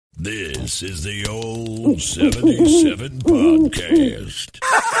This is the Old 77 Podcast.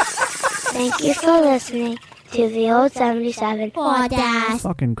 Thank you for listening to the Old 77 Podcast.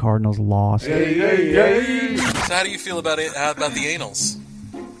 Fucking Cardinals lost. So how do you feel about it? How about the anals?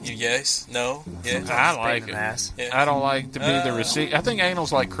 You yes? No? Yeah? I like it. Yeah. I don't like to be the receive. I think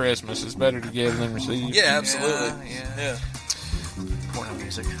anal's like Christmas. It's better to give than receive. Yeah, absolutely. Yeah. Porno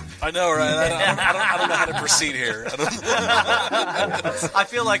music. I know, right? I don't know how to proceed here. I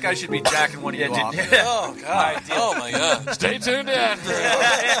feel like I should be jacking one of you off. Oh, God. Oh, my God. Stay tuned after.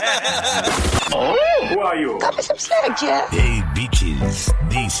 Who are you? Got me some snack, Jeff. Hey, bitches.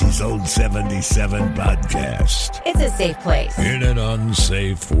 This is Old 77 Podcast. It's a safe place. In an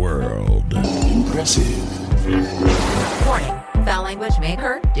unsafe world. Impressive. Warning. Foul language may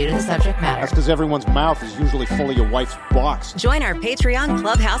occur due to the subject matter. That's because everyone's mouth is usually full of your wife's box. Join our Patreon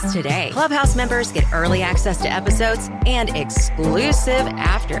Clubhouse today. Clubhouse members get early access to episodes and exclusive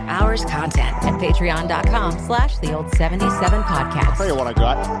after-hours content at patreon.com/theold77podcast. I'll tell you what I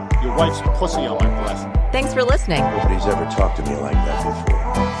got. Your wife's pussy on my breath. Thanks for listening. Nobody's ever talked to me like that before.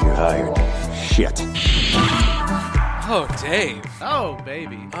 You're hired. Shit. Oh, Dave. Oh,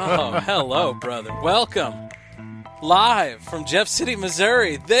 baby. Oh, hello, brother. Welcome. Live from Jeff City,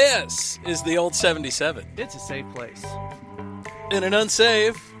 Missouri. This is the Old 77. It's a safe place. In an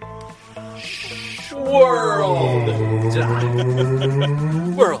unsafe world.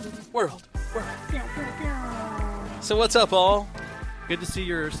 World. So what's up, all? Good to see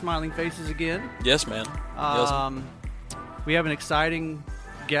your smiling faces again. Yes, man. We have an exciting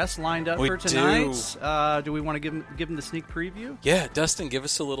guest lined up We for tonight. Do we want to give him the sneak preview? Yeah, Dustin, give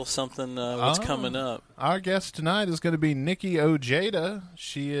us a little something what's coming up. Our guest tonight is going to be Nikki Ojeda.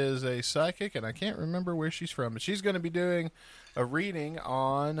 She is a psychic, and I can't remember where she's from, but she's going to be doing a reading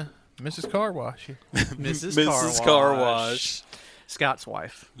on Mrs. Car Wash. Mrs. Car Wash. Scott's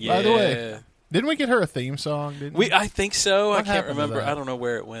wife. Yeah. By the way, didn't we get her a theme song? Didn't we? I think so. What I can't happened to remember. that? I don't know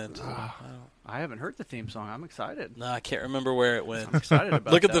where it went. I haven't heard the theme song. I'm excited. No, I can't remember where it went. I'm excited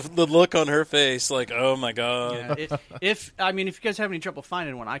about Look at that. the look on her face, like, oh my god. Yeah, if you guys have any trouble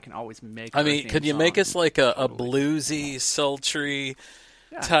finding one, I can always make. I mean, could you make us like a bluesy, sultry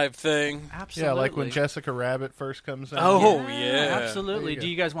type thing? Absolutely. Yeah, like when Jessica Rabbit first comes out. Oh yeah, absolutely. There you Do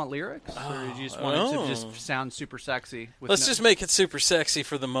you guys want lyrics, or do you just want it to just sound super sexy? Let's just make it super sexy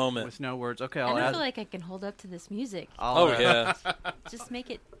for the moment. with no words. Okay, I I'll don't add. feel like I can hold up to this music. I'll, Yeah. Just make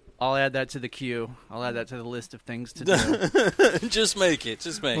it. I'll add that to the queue. I'll add that to the list of things to do. Just make it.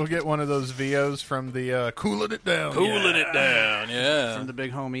 We'll get one of those VOs from the Cooling It Down. It down. Yeah. From the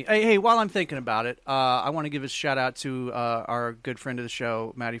big homie. Hey, while I'm thinking about it, I want to give a shout out to our good friend of the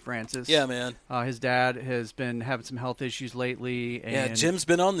show, Matty Francis. Yeah, man. His dad has been having some health issues lately. And Yeah, Jim's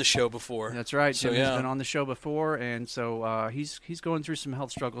been on the show before. That's right. So, Jim has yeah. been on the show before, and so he's going through some health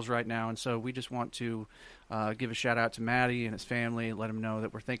struggles right now, and so we just want to give a shout out to Matty and his family, let him know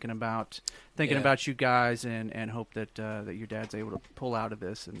that we're thinking about you guys, and hope that that your dad's able to pull out of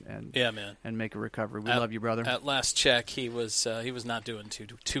this and Yeah, man. and make a recovery. We love you, brother. At last check, he was not doing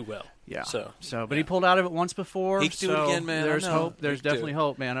too well. Yeah. So but he pulled out of it once before. He can do it again, man. There's I know. hope. There's He can do definitely it.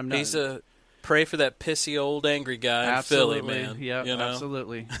 hope, man. Pray for that pissy old angry guy in Philly, man. Yeah, you know?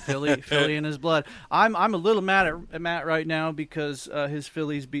 absolutely. Philly in his blood. I'm a little mad at Matt right now because his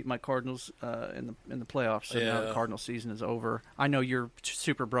Phillies beat my Cardinals in the playoffs. So now the Cardinal season is over. I know you're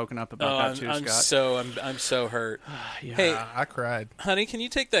super broken up about that too, Scott. I'm so hurt. Yeah. Hey, I cried. honey, can you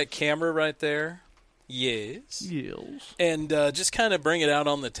take that camera right there? Yes. Yes. And just kind of bring it out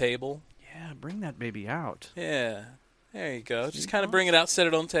on the table. Yeah, bring that baby out. Yeah. There you go. Just kind of bring it out, set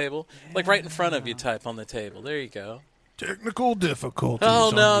it on the table. Like right in front of you type on the table. There you go. Technical difficulties. Oh,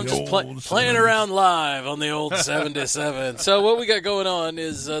 no, on I'm the just old playing 77. around live on the old 77. So what we got going on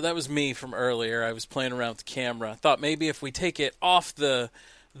is that was me from earlier. I was playing around with the camera. I thought maybe if we take it off the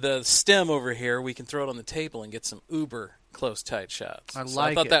stem over here, we can throw it on the table and get some uber close, tight shots.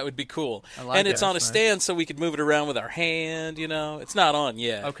 I thought that would be cool. And it's on a stand so we could move it around with our hand, you know. It's not on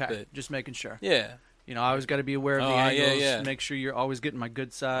yet. Okay, but just making sure. Yeah. You know, I always got to be aware of the angles, make sure you're always getting my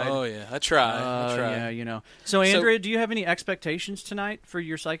good side. Oh, yeah. I try. Yeah, you know. So, Andrea, do you have any expectations tonight for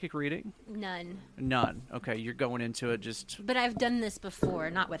your psychic reading? None. Okay, you're going into it just... But I've done this before,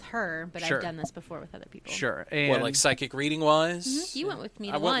 not with her, but Sure. I've done this before with other people. Sure. And what, like psychic reading-wise? Mm-hmm. You went with me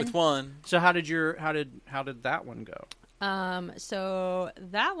to I went with one. So how did that one go? So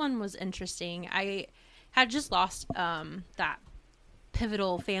that one was interesting. I had just lost that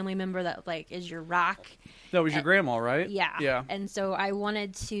pivotal family member that like is your rock. That was your grandma, right? Yeah. Yeah. And so I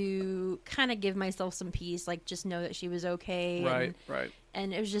wanted to kind of give myself some peace, like just know that she was okay. Right, right.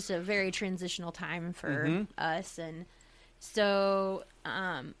 And it was just a very transitional time for us. And So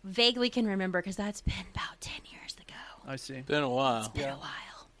vaguely can remember because that's been about 10 years ago. I see. Been a while. It's been a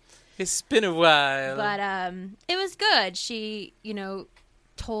while. It's been a while. But it was good. She,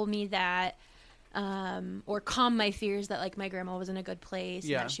 told me that, or calmed my fears that, like, my grandma was in a good place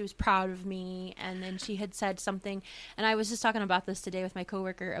and that she was proud of me. And then she had said something, and I was just talking about this today with my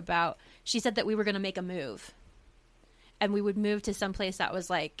coworker about, she said that we were going to make a move. And we would move to some place that was,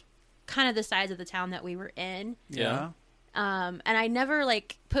 like, kind of the size of the town that we were in. Yeah. And I never,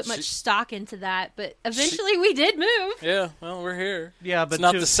 like, put much stock into that, but eventually we did move. Yeah, well, we're here. Yeah, but it's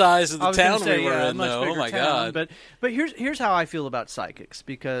not the size of the town we were in, much though. bigger Oh, my town. God. But here's how I feel about psychics,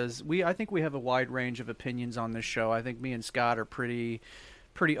 because I think we have a wide range of opinions on this show. I think me and Scott are pretty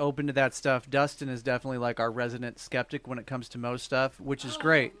open to that stuff. Dustin is definitely, like, our resident skeptic when it comes to most stuff, which is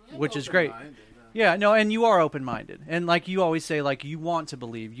great. Yeah, no, and you are open-minded. And like you always say, like, you want to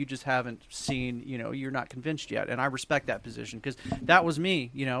believe. You just haven't seen, you're not convinced yet. And I respect that position because that was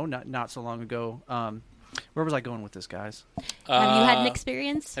me, not so long ago. Where was I going with this, guys? Have you had an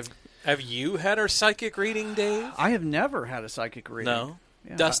experience? Have you had our psychic reading, Dave? I have never had a psychic reading. No.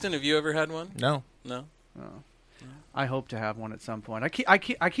 Yeah. Dustin, have you ever had one? No. No? Oh. I hope to have one at some point. I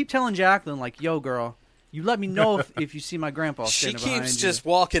keep telling Jacqueline, like, yo, girl, you let me know if you see my grandpa standing behind you. She keeps just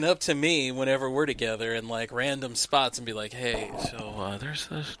walking up to me whenever we're together in, like, random spots and be like, hey, so there's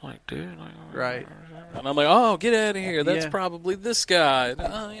this, like, dude. Right. And I'm like, oh, get out of here. That's probably this guy.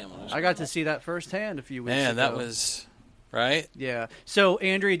 Oh, yeah, I got to see that firsthand a few weeks ago. Man, that was... Right? Yeah. So,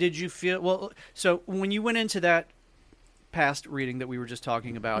 Andrea, did you feel... Well, so when you went into that past reading that we were just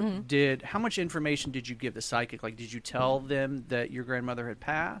talking about, how much information did you give the psychic? Like, did you tell them that your grandmother had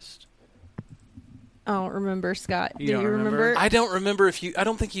passed? I don't remember, Scott. Do you don't remember? I don't remember I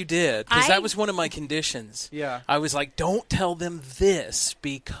don't think you did, because that was one of my conditions. Yeah. I was like, don't tell them this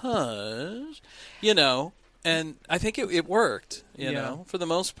because, and I think it worked, you know, for the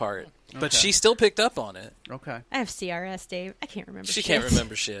most part. But she still picked up on it. Okay. I have CRS, Dave. I can't remember She shit. can't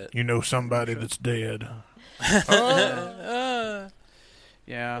remember shit. You know somebody that's dead.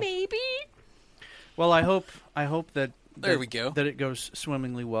 Yeah. Maybe. Well, I hope that There we go. That it goes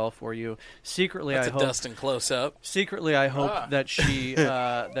swimmingly well for you. Secretly, That's I hope. Dustin close up. Secretly, I hope that she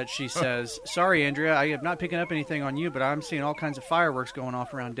says, "Sorry, Andrea, I am not picking up anything on you, but I'm seeing all kinds of fireworks going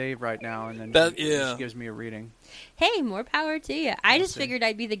off around Dave right now." And then she gives me a reading. Hey, more power to you. I just figured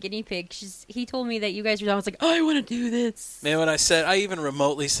I'd be the guinea pig. He told me that you guys were done. I was like, oh, I want to do this. Man, when I even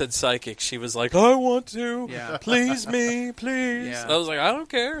remotely said psychic, she was like, I want to. Yeah. Please me, please. Yeah. I was like, I don't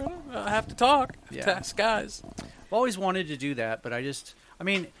care. I have to talk. Ask guys. I've always wanted to do that, but you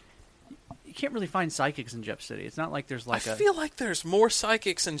can't really find psychics in Jeff City. It's not like there's like I feel like there's more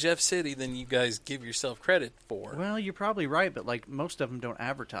psychics in Jeff City than you guys give yourself credit for. Well, you're probably right, but like most of them don't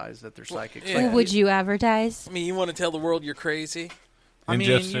advertise that they're psychics. Yeah. Well, would you advertise? I mean, you want to tell the world you're crazy? I mean,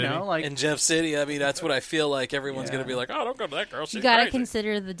 Jeff City? like in Jeff City, I mean, that's what I feel like everyone's going to be like, oh, don't go to that girl. She's You got to crazy.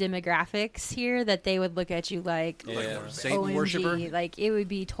 consider the demographics here that they would look at you like, Satan OMG. worshiper. Like, it would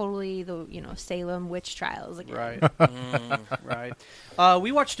be totally the, Salem witch trials again. Right. Right.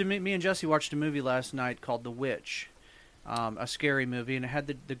 We watched me and Jesse watched a movie last night called The Witch, a scary movie, and it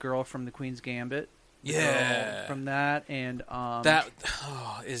had the girl from The Queen's Gambit. Yeah. From that, and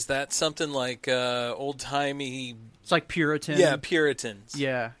is that something like old timey? It's like Puritan. Yeah, Puritans.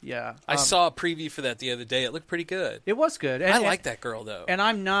 Yeah. I saw a preview for that the other day. It looked pretty good. It was good. I like that girl though. And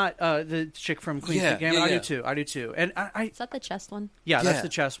I'm not the chick from Queen's Gambit. Yeah. I do too. And Is that the chest one? Yeah, that's the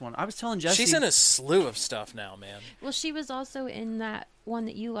chess one. I was telling Jesse she's in a slew of stuff now, man. Well, she was also in that one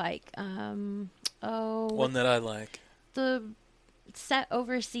that you like. One that I like. The set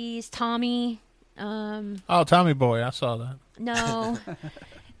overseas Tommy. Tommy Boy, I saw that. No.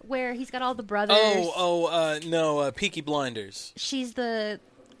 Where he's got all the brothers. No, Peaky Blinders. She's the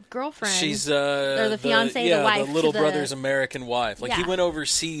girlfriend. She's or the fiance, the wife. The little to brother's American wife. Like he Yeah. went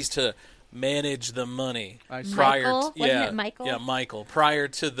overseas to manage the money. Michael? Wasn't it Michael? Yeah, Michael. Prior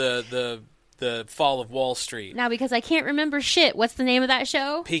to the fall of Wall Street. Now, because I can't remember shit, what's the name of that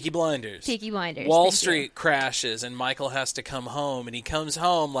show? Peaky Blinders. Peaky Blinders. Wall Thank Street you. crashes, and Michael has to come home, and he comes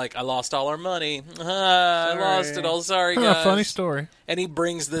home like, I lost all our money. I lost it all. Sorry, guys. Funny story. And he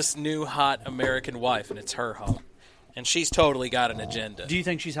brings this new hot American wife, and it's her home. And she's totally got an agenda. Do you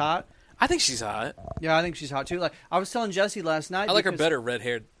think she's hot? I think she's hot. Yeah, I think she's hot too. Like I was telling Jesse last night. I like her because- better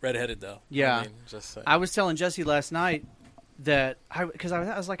redheaded though. Yeah, I mean, just saying. I was telling Jesse last night that I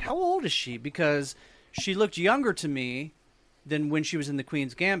was like, how old is she? Because she looked younger to me than when she was in The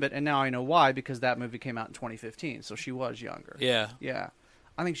Queen's Gambit, and now I know why, because that movie came out in 2015, so she was younger. Yeah.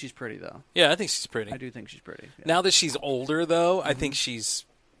 I think she's pretty though. Yeah, I think she's pretty. I do think she's pretty. Yeah. Now that she's older, though, I think she's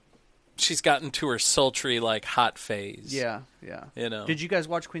she's gotten to her sultry like hot phase. Yeah. You know. Did you guys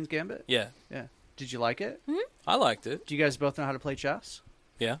watch Queen's Gambit? Yeah. Did you like it? Mm-hmm. I liked it. Do you guys both know how to play chess?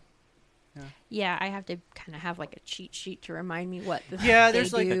 Yeah. Yeah, I have to kind of have like a cheat sheet to remind me what the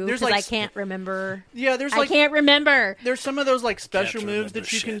there's they do, there's 'cause like I can't remember. Yeah, there's I can't remember. There's some of those like special Can't moves remember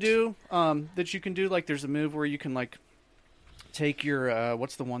that you shit. can do. That you can do. Like there's a move where you can like take your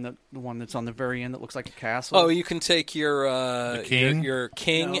what's the one that's on the very end that looks like a castle? Oh, you can take your king? your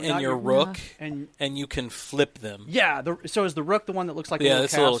king No, and not your your rook, and you can flip them. yeah. So is the rook the one that looks like Yeah, a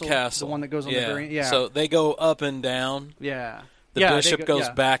it's little a little castle. The one that goes on the very end? Yeah. So they go up and down. yeah. The Yeah, they bishop goes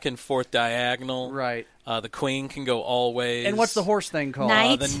yeah. back and forth diagonal. Right. The queen can go all ways. And what's the horse thing called?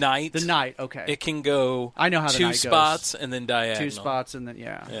 Knight. The knight. The knight. Okay. It can go. I know how the two knight goes. spots and then diagonal. 2 spots and then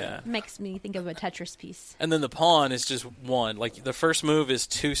yeah. Yeah. Makes me think of a Tetris piece. And then the pawn is just one. Like the first move is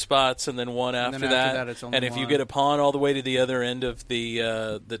 2 spots and then one after, then after that, it's only and if you one. get a pawn all the way to the other end of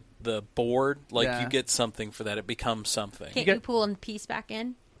the board, like Yeah. you get something for that. It becomes something. Can't you pull a piece back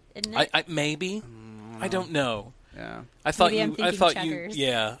in? Isn't it? I maybe. I don't know. Yeah. I thought Maybe I'm I thinking thought checkers.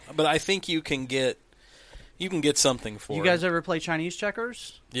 yeah, but I think you can get something for You it. guys ever play Chinese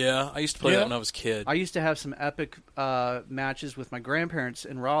checkers? Yeah, I used to play that when I was a kid. I used to have some epic matches with my grandparents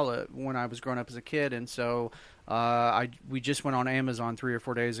in Rolla when I was growing up as a kid, and so we just went on Amazon 3 or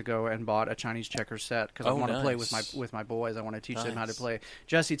 4 days ago and bought a Chinese checkers set because I want to play with my boys. I want to teach them how to play.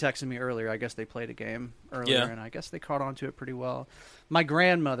 Jesse texted me earlier. I guess they played a game earlier, and I guess they caught on to it pretty well. My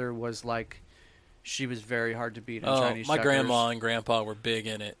grandmother was like. She was very hard to beat in Chinese my checkers. grandma and grandpa were big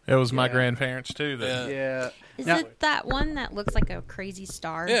in it. It was my grandparents too. Then. Yeah. Is it that one that looks like a crazy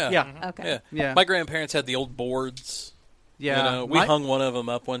star? Yeah. Yeah. Okay. Yeah. My grandparents had the old boards. Yeah. You know, we hung one of them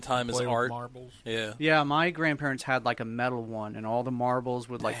up one time as Play with art. marbles. Yeah. Yeah, my grandparents had like a metal one, and all the marbles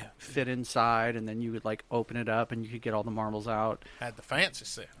would like fit inside, and then you would like open it up, and you could get all the marbles out. Had the fancy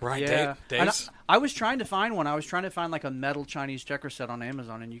set. Right. Yeah. And Days. I was trying to find one. I was trying to find like a metal Chinese checker set on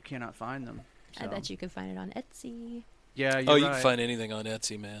Amazon, and you cannot find them. I So. bet you could find it on Etsy. Yeah, You right. can find anything on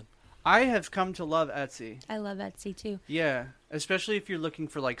Etsy, man. I have come to love Etsy. I love Etsy too. Yeah, especially if you're looking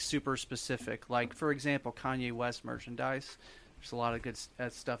for like super specific, like for example, Kanye West merchandise. There's a lot of good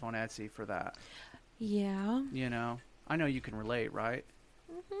stuff on Etsy for that. Yeah. You know, I know you can relate, right?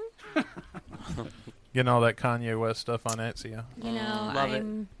 Getting all that Kanye West stuff on Etsy. Huh? You know, Love it.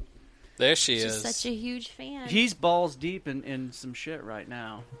 I'm There she just is. such a huge fan. He's balls deep in some shit right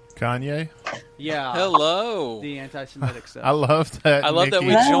now. Kanye. Yeah. Hello. The anti-Semitic stuff. I love that. I love that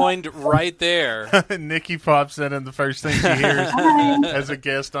we joined right there. Nikki pops in, and the first thing she hears as a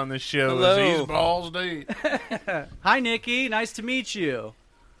guest on this show Hello. is he's balls deep. Hi, Nikki. Nice to meet you.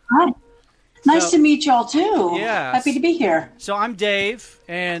 Hi. Nice to meet y'all too. Yeah. Happy to be here. So I'm Dave,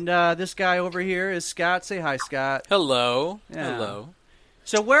 and this guy over here is Scott. Say hi, Scott. Hello. Yeah. Hello.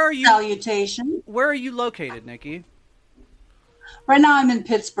 So where are you? Salutation. Where are you located, Nikki? Right now I'm in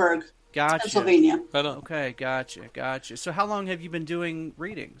Pittsburgh, Gotcha. Pennsylvania. Right on. Okay, gotcha. So how long have you been doing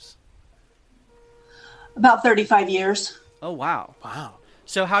readings? About 35 years. Oh, wow. Wow.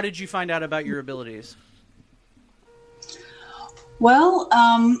 So how did you find out about your abilities? Well,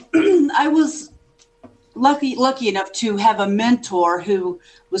 I was lucky enough to have a mentor who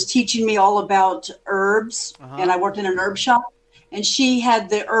was teaching me all about herbs, and I worked in an herb shop. And she had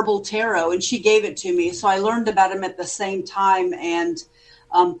the herbal tarot, and she gave it to me. So I learned about them at the same time. And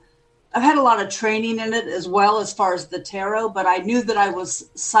I've had a lot of training in it as well as far as the tarot, but I knew that I was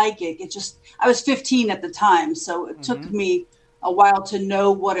psychic. I was 15 at the time, so it took me a while to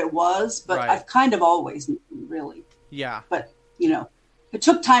know what it was, but Right. I've kind of always known, really. Yeah. But, it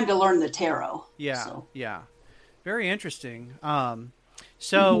took time to learn the tarot. Yeah. So. Yeah. Very interesting.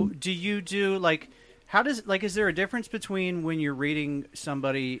 So do you do is there a difference between when you're reading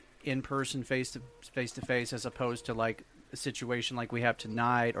somebody in person face to face as opposed to like a situation like we have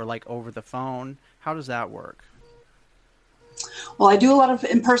tonight or like over the phone? How does that work? Well, I do a lot of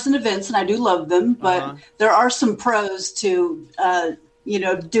in-person events, and I do love them, but there are some pros to,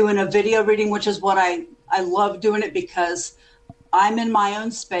 doing a video reading, which is what I love doing it because I'm in my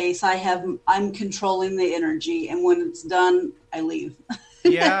own space. I'm controlling the energy, and when it's done, I leave.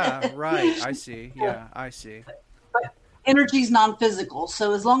 Yeah, right. I see. Yeah, I see. But energy is non-physical,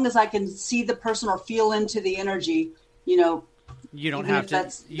 so as long as I can see the person or feel into the energy, you don't have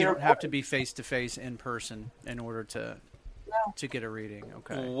to. You don't have to point. be face to face in person in order to get a reading.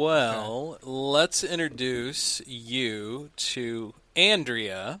 Okay. Well, let's introduce you to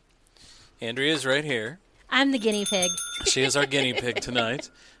Andrea. Andrea's right here. I'm the guinea pig. She is our guinea pig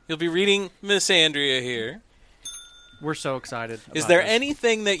tonight. You'll be reading Miss Andrea here. We're so excited. Is about there this.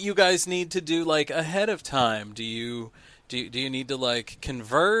 anything that you guys need to do like ahead of time? Do you Do you need to like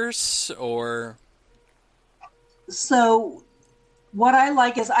converse or? So what I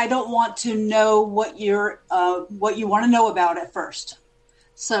like is I don't want to know what you want to know about at first.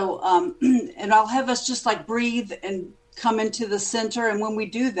 So, and I'll have us just like breathe and come into the center. And when we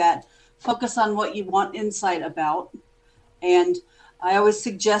do that, focus on what you want insight about. And I always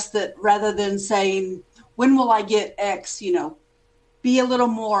suggest that rather than saying, when will I get X, be a little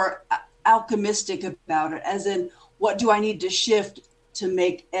more alchemistic about it, as in, what do I need to shift to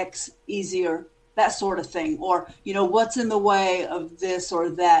make X easier? That sort of thing. Or, what's in the way of this or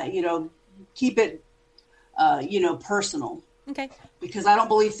that, keep it, personal. Okay. Because I don't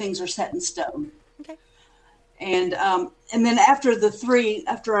believe things are set in stone. Okay. And then after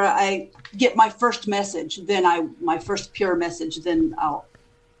I get my first message, my first pure message, then I'll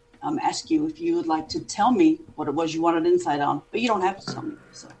ask you if you would like to tell me what it was you wanted insight on. But you don't have to tell me.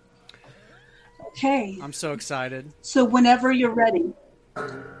 So. Okay. I'm so excited. So whenever you're ready,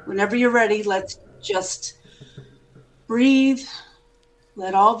 let's just breathe.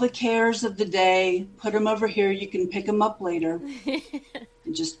 Let all the cares of the day, put them over here. You can pick them up later.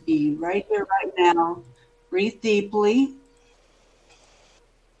 And just be right here, right now. Breathe deeply.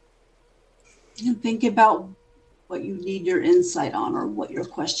 And think about what you need your insight on or what your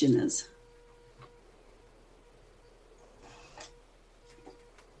question is.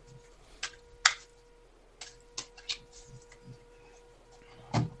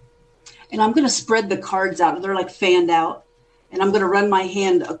 And I'm going to spread the cards out. They're like fanned out. And I'm going to run my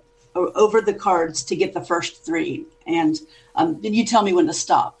hand over the cards to get the first three. And then you tell me when to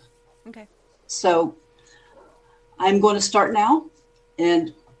stop. Okay. So I'm going to start now.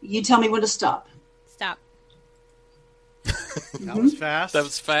 And you tell me when to stop. Stop. That was fast. That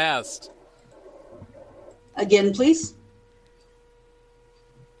was fast. Again, please.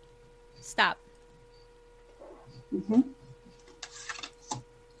 Stop. Mm-hmm.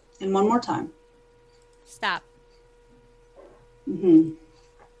 And one more time. Stop. Mm-hmm.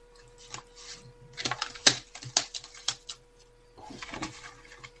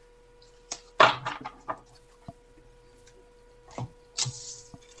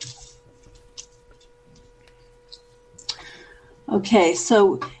 Okay,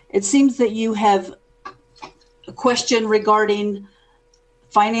 so it seems that you have a question regarding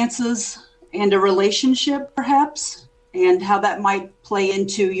finances and a relationship, perhaps, and how that might play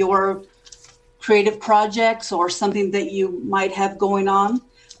into your creative projects or something that you might have going on.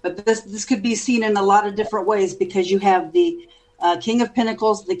 But this could be seen in a lot of different ways because you have the King of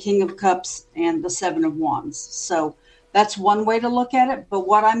Pentacles, the King of Cups, and the Seven of Wands. So that's one way to look at it. But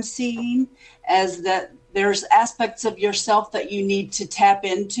what I'm seeing is that there's aspects of yourself that you need to tap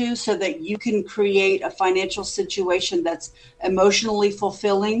into so that you can create a financial situation that's emotionally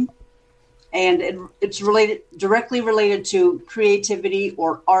fulfilling. And it's directly related to creativity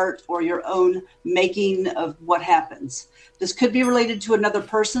or art or your own making of what happens. This could be related to another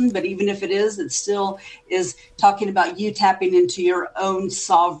person, but even if it is, it still is talking about you tapping into your own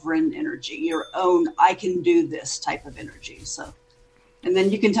sovereign energy, your own I can do this type of energy. So, and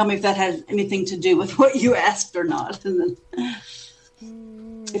then you can tell me if that has anything to do with what you asked or not. And then,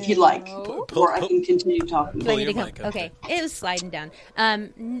 if you'd like, or I can continue talking. Okay, it was sliding down.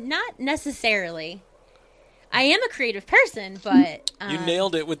 Not necessarily. I am a creative person, but you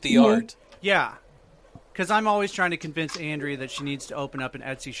nailed it with the art. Yeah, because I'm always trying to convince Andrea that she needs to open up an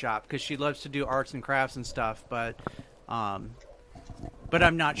Etsy shop because she loves to do arts and crafts and stuff. But I'm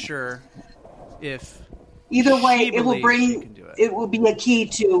not sure if either way it will be a key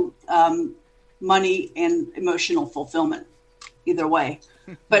to money and emotional fulfillment. Either way.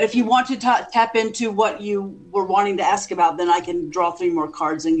 But if you want to tap into what you were wanting to ask about, then I can draw 3 more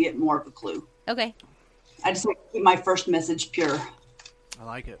cards and get more of a clue. Okay. I just want to keep my first message pure. I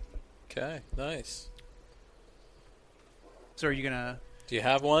like it. Okay, nice. So are you going to... Do you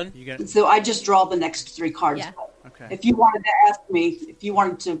have one? So I just draw the next 3 cards. Yeah. Okay. If you wanted to ask me, you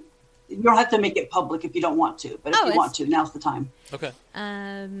don't have to make it public if you don't want to. But if you want to, now's the time. Okay.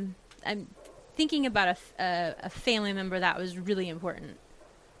 I'm thinking about a family member that was really important.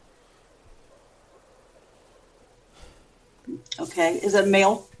 Okay. Is it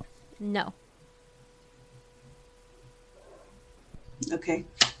male? No. Okay.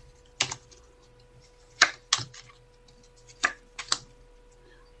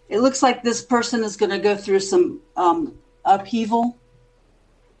 It looks like this person is going to go through some upheaval,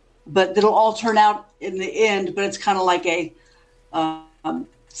 but it'll all turn out in the end. But it's kind of like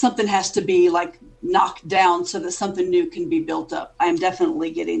something has to be like knocked down so that something new can be built up. I'm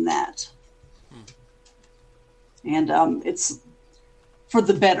definitely getting that. And it's for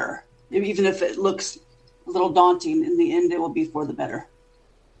the better, even if it looks a little daunting. In the end, it will be for the better.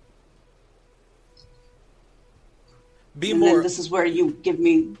 Be more. This is where you give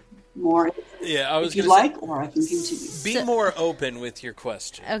me more. Yeah, I was if you gonna like, or I can continue. Be more open with your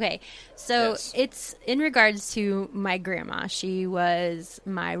question. Okay, so it's in regards to my grandma. She was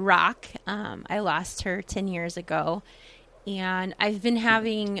my rock. I lost her 10 years ago, and I've been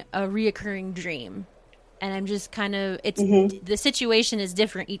having a reoccurring dream. And I'm just kind of, the situation is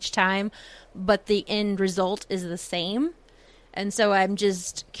different each time, but the end result is the same. And so I'm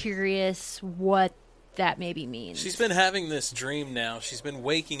just curious what that maybe means. She's been having this dream now. She's been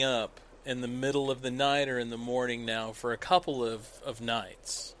waking up in the middle of the night or in the morning now for a couple of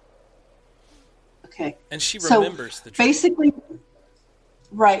nights. Okay. And she remembers the dream. Basically,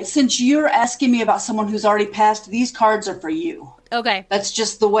 right, since you're asking me about someone who's already passed, these cards are for you. Okay. That's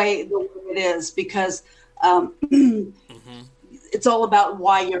just the way it is, because it's all about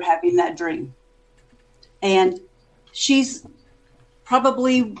why you're having that dream. And she's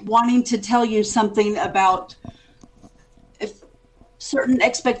probably wanting to tell you something about if certain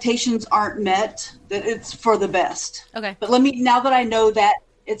expectations aren't met, that it's for the best. Okay. But now that I know that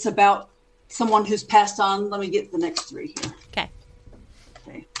it's about someone who's passed on, let me get the next three here. Okay.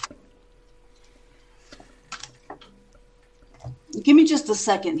 Okay. Give me just a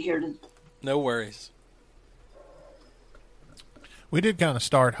second here. No worries. We did kind of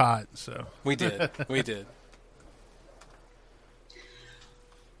start hot, so. We did. We did.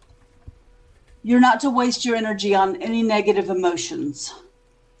 You're not to waste your energy on any negative emotions.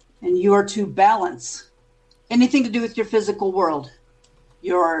 And you are to balance anything to do with your physical world.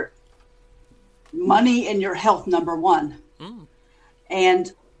 Your money and your health, number one.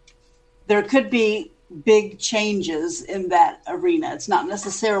 And there could be big changes in that arena. It's not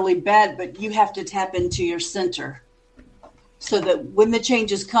necessarily bad, but you have to tap into your center, so that when the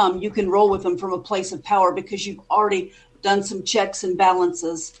changes come, you can roll with them from a place of power, because you've already done some checks and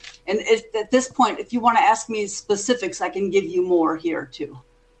balances. And at this point, if you want to ask me specifics, I can give you more here too.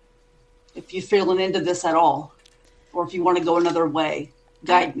 If you're feeling into this at all, or if you want to go another way,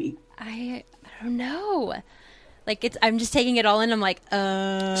 guide me. I don't know. Like I'm just taking it all in. I'm like,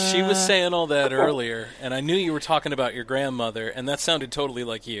 She was saying all that earlier, and I knew you were talking about your grandmother, and that sounded totally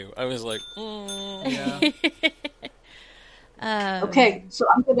like you. I was like, yeah. Okay, so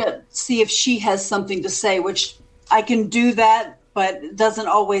I'm going to see if she has something to say, which I can do that, but it doesn't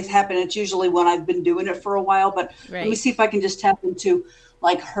always happen. It's usually when I've been doing it for a while, but let me see if I can just tap into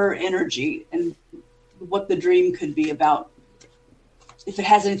like her energy and what the dream could be about, if it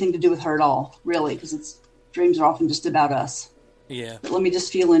has anything to do with her at all, really, because dreams are often just about us. Yeah. But let me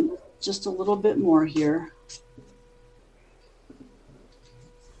just feel in just a little bit more here.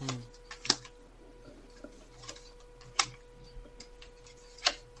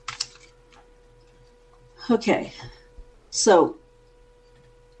 Okay, so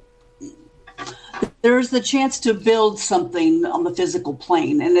there's the chance to build something on the physical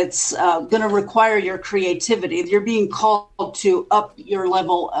plane, and it's going to require your creativity. You're being called to up your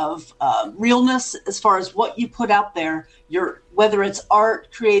level of realness as far as what you put out there. Whether it's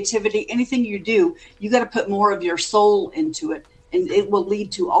art, creativity, anything you do, you got to put more of your soul into it, and it will lead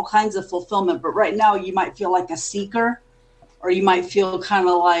to all kinds of fulfillment. But right now, you might feel like a seeker, or you might feel kind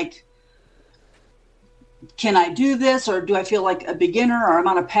of like, can I do this, or do I feel like a beginner, or I'm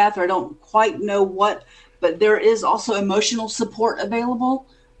on a path, or I don't quite know what? But there is also emotional support available,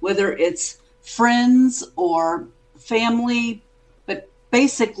 whether it's friends or family. But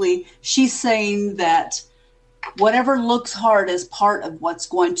basically, she's saying that whatever looks hard is part of what's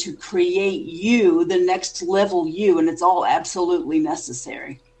going to create you, the next level you, and it's all absolutely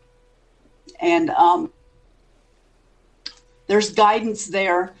necessary. And there's guidance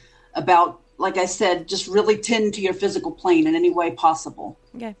there about, like I said, just really tend to your physical plane in any way possible.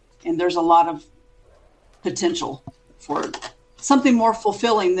 Okay. And there's a lot of potential for something more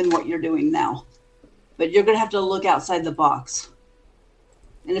fulfilling than what you're doing now. But you're going to have to look outside the box.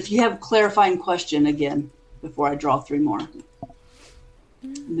 And if you have a clarifying question, again, before I draw three more,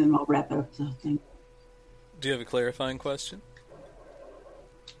 and then I'll wrap up the thing. Do you have a clarifying question?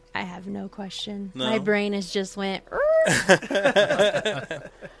 I have no question. No? My brain has just went.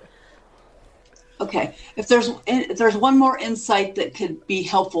 Okay, if there's one more insight that could be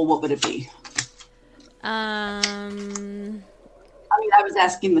helpful, what would it be? I was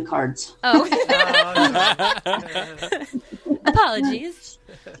asking the cards. Oh. Apologies.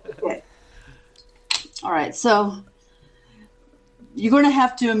 Okay. All right, so you're going to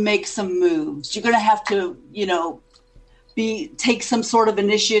have to make some moves. You're going to have to, take some sort of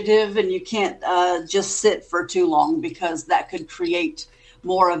initiative, and you can't just sit for too long, because that could create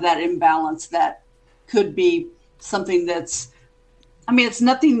more of that imbalance that could be something that's, I mean, it's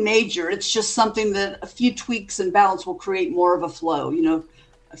nothing major. It's just something that a few tweaks and balance will create more of a flow, you know,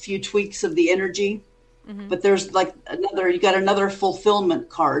 a few tweaks of the energy. Mm-hmm. But there's like you got another fulfillment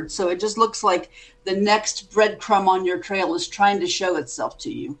card. So it just looks like the next breadcrumb on your trail is trying to show itself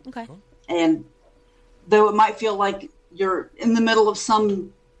to you. Okay. And though it might feel like you're in the middle of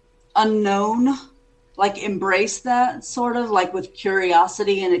some unknown, like embrace that sort of, like with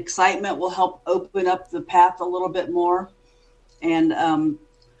curiosity and excitement will help open up the path a little bit more, and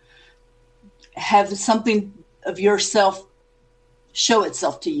have something of yourself show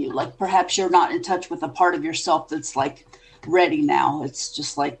itself to you. Like perhaps you're not in touch with a part of yourself that's like ready now. It's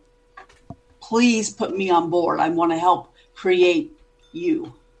just like, please put me on board. I want to help create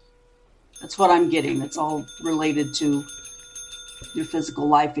you. That's what I'm getting. It's all related to your physical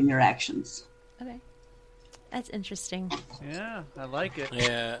life and your actions. Okay. That's interesting. Yeah, I like it.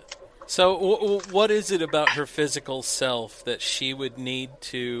 Yeah. So what is it about her physical self that she would need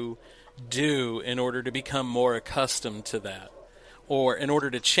to do in order to become more accustomed to that? Or in order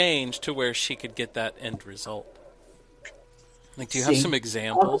to change to where she could get that end result? Like, do you have some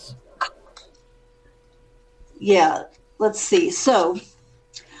examples? Yeah, let's see. So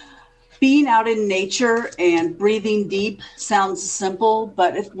being out in nature and breathing deep sounds simple,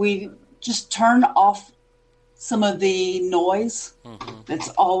 but if we just turn off some of the noise that's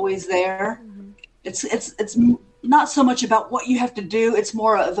always there, it's not so much about what you have to do. It's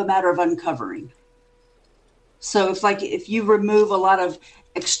more of a matter of uncovering. So if you remove a lot of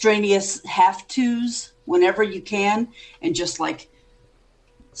extraneous have-tos whenever you can, and just like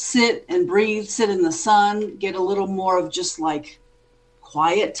sit and breathe, sit in the sun, get a little more of just like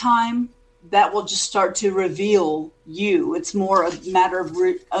quiet time, that will just start to reveal you. It's more a matter of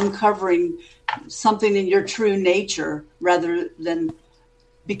uncovering something in your true nature rather than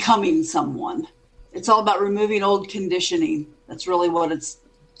becoming someone. It's all about removing old conditioning. That's really what it's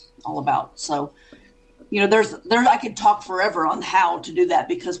all about. So, you know, I could talk forever on how to do that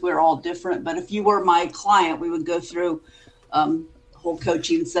because we're all different. But if you were my client, we would go through a whole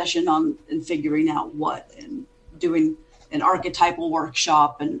coaching session on and figuring out what, and doing an archetypal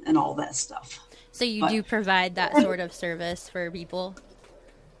workshop and all that stuff. So you do provide that sort of service for people?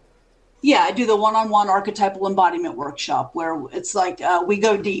 Yeah, I do the one-on-one archetypal embodiment workshop where it's like we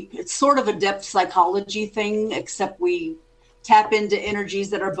go deep. It's sort of a depth psychology thing, except we tap into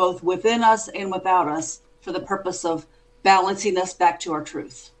energies that are both within us and without us for the purpose of balancing us back to our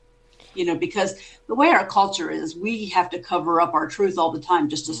truth. You know, because the way our culture is, we have to cover up our truth all the time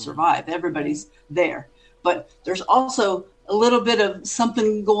just to survive. Everybody's there. But there's also a little bit of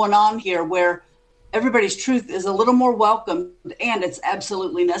something going on here where everybody's truth is a little more welcomed, and it's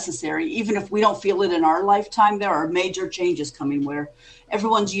absolutely necessary. Even if we don't feel it in our lifetime, there are major changes coming where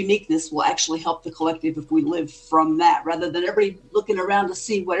everyone's uniqueness will actually help the collective if we live from that, rather than everybody looking around to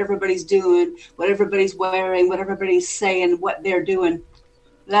see what everybody's doing, what everybody's wearing, what everybody's saying, what they're doing.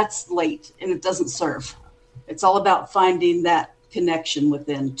 That's late, and it doesn't serve. It's all about finding that connection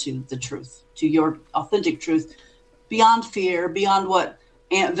within to the truth, to your authentic truth, beyond fear, beyond what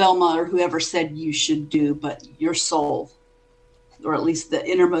Aunt Velma or whoever said you should do, but your soul, or at least the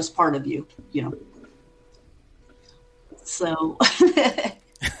innermost part of you, you know. So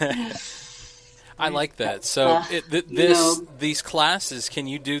I like that. So these classes, can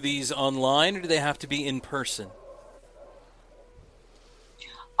you do these online, or do they have to be in person?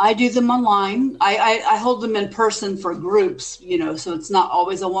 I do them online. I hold them in person for groups, you know, so it's not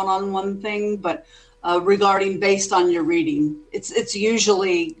always a one-on-one thing, but regarding based on your reading, it's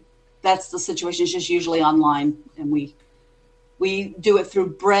usually, that's the situation. It's just usually online, and we do it through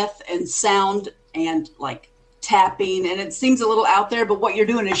breath and sound and like tapping, and it seems a little out there, but what you're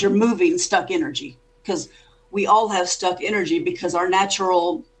doing is you're moving stuck energy, because we all have stuck energy because our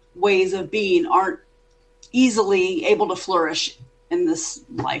natural ways of being aren't easily able to flourish in this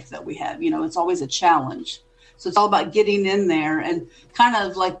life that we have. You know, it's always a challenge. So it's all about getting in there and kind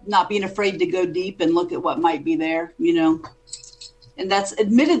of like not being afraid to go deep and look at what might be there, you know. And that's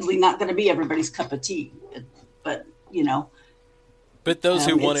admittedly not going to be everybody's cup of tea, but you know. But those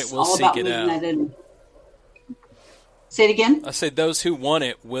who want it will seek it out. Say it again? I say those who want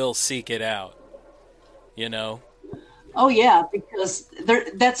it will seek it out, you know. Oh, yeah, because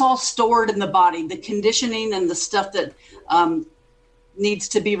that's all stored in the body. The conditioning and the stuff that needs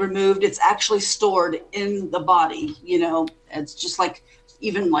to be removed, it's actually stored in the body, you know. It's just like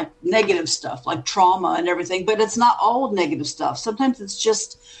even like negative stuff, like trauma and everything. But it's not all negative stuff. Sometimes it's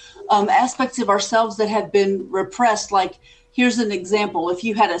just aspects of ourselves that have been repressed. Like, here's an example. If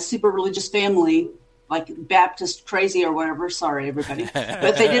you had a super religious family, like Baptist crazy or whatever. Sorry, everybody.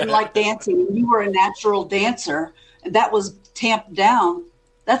 But they didn't like dancing. You were a natural dancer, and that was tamped down.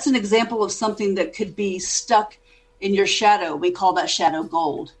 That's an example of something that could be stuck in your shadow. We call that shadow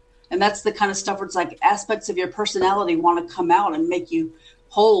gold. And that's the kind of stuff where it's like aspects of your personality want to come out and make you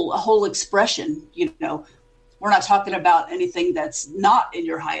whole, a whole expression. You know, we're not talking about anything that's not in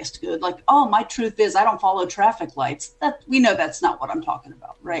your highest good. Like, oh, my truth is I don't follow traffic lights. That we know that's not what I'm talking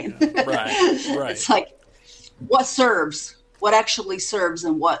about, right? Yeah. Right. It's like what serves, what actually serves,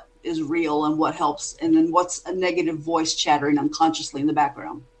 and what is real and what helps, and then what's a negative voice chattering unconsciously in the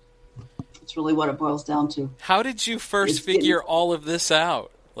background. That's really what it boils down to. How did you first figure all of this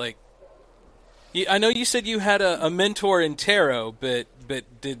out? Like, I know you said you had a mentor in tarot, but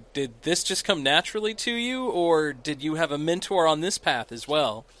did this just come naturally to you, or did you have a mentor on this path as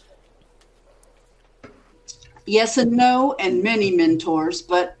well? Yes and no, and many mentors.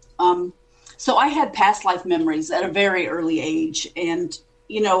 But so I had past life memories at a very early age, and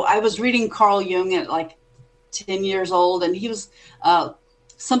you know, I was reading Carl Jung at like 10 years old, and he was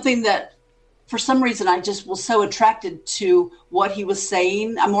something that, for some reason, I just was so attracted to what he was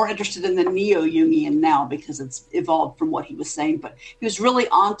saying. I'm more interested in the neo-Jungian now because it's evolved from what he was saying. But he was really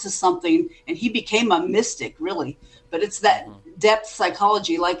onto something, and he became a mystic, really. But it's that depth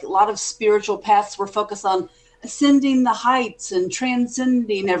psychology. Like a lot of spiritual paths were focused on ascending the heights and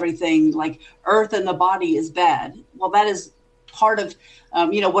transcending everything. Like earth and the body is bad. Well, that is part of,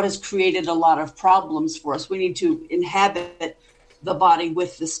 what has created a lot of problems for us. We need to inhabit the body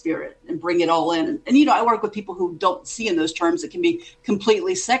with the spirit and bring it all in. And I work with people who don't see in those terms. It can be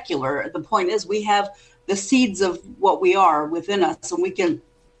completely secular. The point is we have the seeds of what we are within us, and we can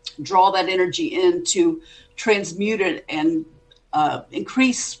draw that energy in to transmute it and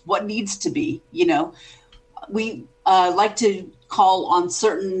increase what needs to be. We like to call on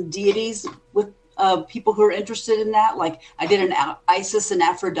certain deities with people who are interested in that. Like I did an Isis and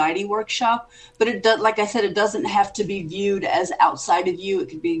Aphrodite workshop, but it does, like I said, it doesn't have to be viewed as outside of you. It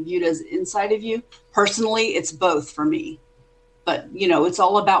could be viewed as inside of you. Personally, it's both for me. But, it's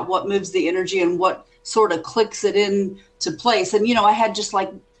all about what moves the energy and what sort of clicks it into place. And, I had just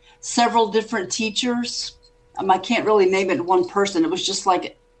like several different teachers. I can't really name it in one person. It was just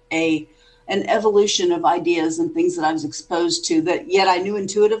like an evolution of ideas and things that I was exposed to that yet I knew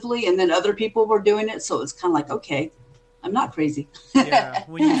intuitively, and then other people were doing it. So it's kind of like, okay, I'm not crazy. Yeah.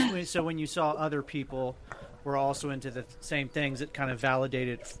 When you saw other people were also into the same things, it kind of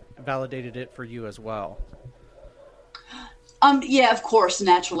validated it for you as well. Yeah, of course,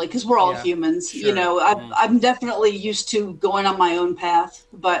 naturally, because we're all humans. Sure. I'm definitely used to going on my own path,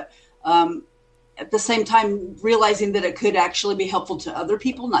 but at the same time, realizing that it could actually be helpful to other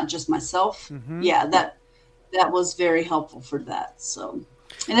people, not just myself. Mm-hmm. Yeah, that was very helpful for that. So,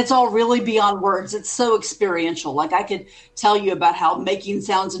 and it's all really beyond words. It's so experiential. Like I could tell you about how making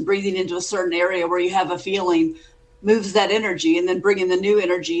sounds and breathing into a certain area where you have a feeling moves that energy, and then bringing the new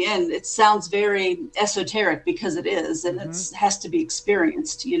energy in. It sounds very esoteric because it is, and it has to be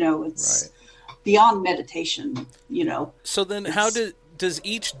experienced. It's beyond meditation. So then, does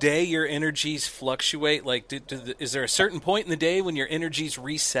each day your energies fluctuate? Like, is there a certain point in the day when your energies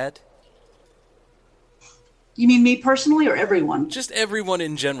reset? You mean me personally or everyone? Just everyone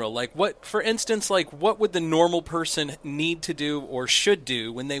in general. Like, for instance, what would the normal person need to do or should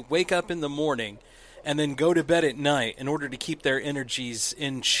do when they wake up in the morning and then go to bed at night in order to keep their energies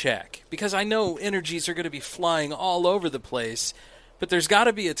in check? Because I know energies are going to be flying all over the place, but there's got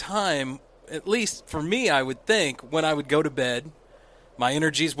to be a time, at least for me, I would think, when I would go to bed, my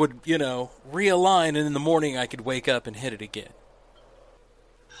energies would, realign, and in the morning I could wake up and hit it again.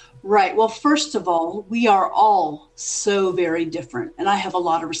 Right. Well, first of all, we are all so very different, and I have a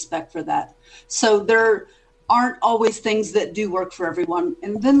lot of respect for that. So there aren't always things that do work for everyone.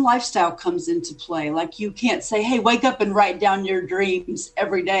 And then lifestyle comes into play. Like you can't say, hey, wake up and write down your dreams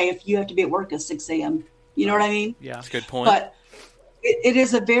every day if you have to be at work at 6 a.m. You know what I mean? Yeah, that's a good point. But it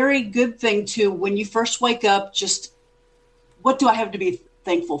is a very good thing to, when you first wake up, just what do I have to be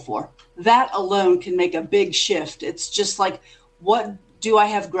thankful for? That alone can make a big shift. It's just like, what do I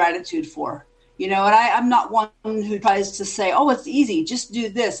have gratitude for? And I'm not one who tries to say, oh, it's easy, just do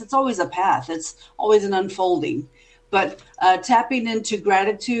this. It's always a path. It's always an unfolding. But tapping into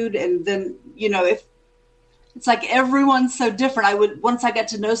gratitude, and then, if it's like everyone's so different, once I got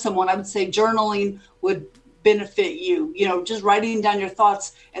to know someone, I would say journaling would benefit you, just writing down your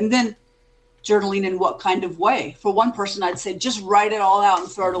thoughts, and then journaling in what kind of way. For one person, I'd say just write it all out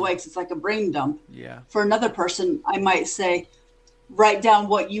and throw it away because it's like a brain dump. Yeah. For another person, I might say write down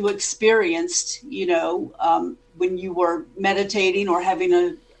what you experienced, when you were meditating or having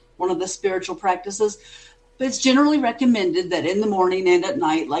a one of the spiritual practices. But it's generally recommended that in the morning and at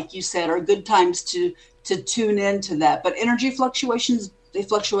night, like you said, are good times to tune into that. But energy fluctuations, they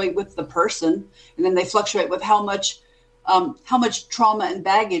fluctuate with the person, and then they fluctuate with how much trauma and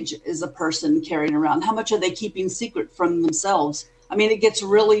baggage is a person carrying around. How much are they keeping secret from themselves? I mean, it gets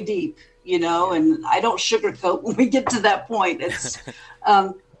really deep, and I don't sugarcoat when we get to that point. It's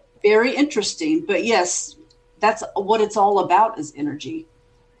very interesting. But yes, that's what it's all about, is energy.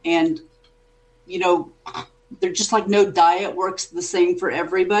 And, they're just like no diet works the same for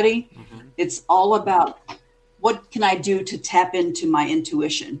everybody. Mm-hmm. It's all about what can I do to tap into my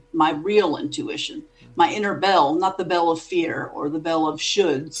intuition, my real intuition, my inner bell, not the bell of fear or the bell of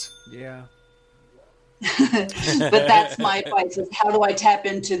shoulds. Yeah. But that's my advice, is how do I tap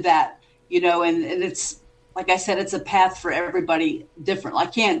into that? And it's, like I said, it's a path for everybody different. I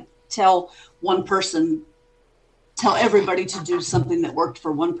can't tell everybody to do something that worked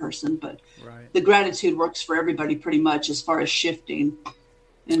for one person, but the gratitude works for everybody pretty much as far as shifting.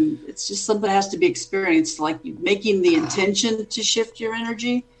 And it's just something that has to be experienced, like making the intention to shift your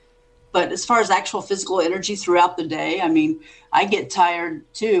energy. But as far as actual physical energy throughout the day, I mean, I get tired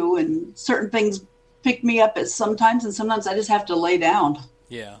too, and certain things pick me up sometimes, and sometimes I just have to lay down.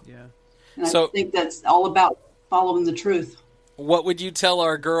 Yeah. And I think that's all about following the truth. What would you tell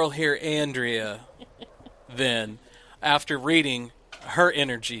our girl here, Andrea, then, after reading her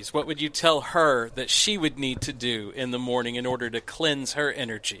energies? What would you tell her that she would need to do in the morning in order to cleanse her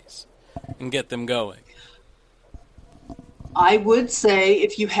energies and get them going? I would say,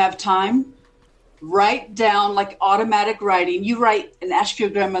 if you have time, write down, like automatic writing. You write and ask your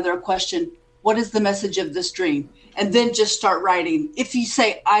grandmother a question. What is the message of this dream? And then just start writing. If you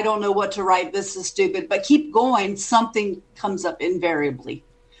say, I don't know what to write, this is stupid, but keep going, something comes up invariably.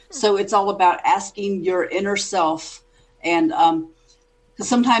 So it's all about asking your inner self. And because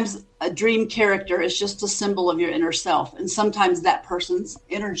sometimes a dream character is just a symbol of your inner self. And sometimes that person's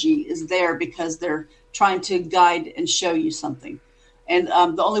energy is there because they're trying to guide and show you something. And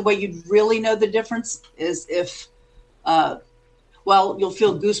the only way you'd really know the difference is if, you'll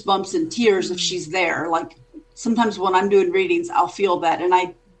feel goosebumps and tears if she's there. Like sometimes when I'm doing readings, I'll feel that. And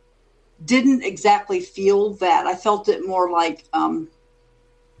I didn't exactly feel that. I felt it more like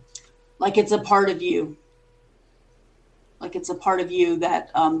it's a part of you. Like it's a part of you that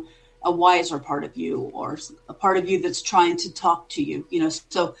a wiser part of you, or a part of you that's trying to talk to you,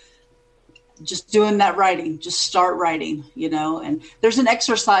 so just doing that writing, just start writing, and there's an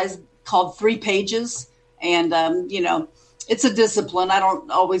exercise called 3 pages. And, it's a discipline. I don't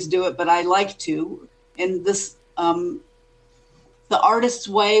always do it, but I like to. And this, The Artist's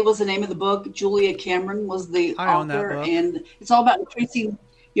Way was the name of the book. Julia Cameron was the author. And it's all about increasing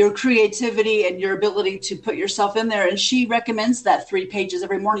your creativity and your ability to put yourself in there. And she recommends that 3 pages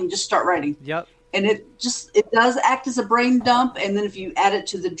every morning. Just start writing. Yep. And it does act as a brain dump. And then if you add it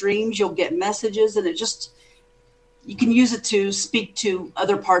to the dreams, you'll get messages, and you can use it to speak to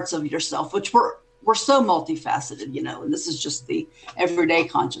other parts of yourself, which we're so multifaceted, and this is just the everyday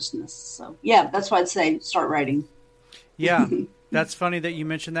consciousness. So yeah, that's why I'd say start writing. Yeah. That's funny that you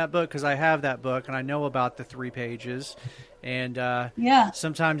mentioned that book, because I have that book and I know about the 3 pages. And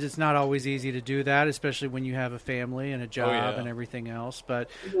sometimes it's not always easy to do that, especially when you have a family and a job and everything else. But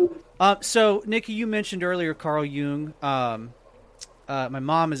so, Nikki, you mentioned earlier Carl Jung. My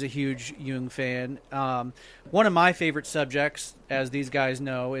mom is a huge Jung fan. One of my favorite subjects, as these guys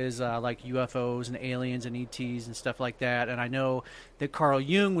know, is like UFOs and aliens and ETs and stuff like that. And I know that Carl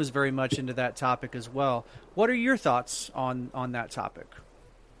Jung was very much into that topic as well. What are your thoughts on that topic?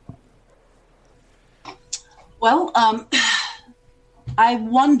 Well, I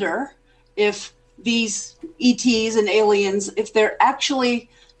wonder if these ETs and aliens, if they're actually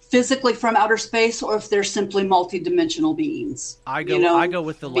physically from outer space, or if they're simply multidimensional beings. I go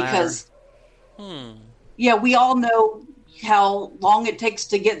with the latter. Because, we all know how long it takes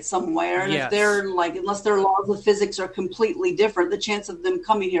to get somewhere, and if they're unless their laws of physics are completely different, the chance of them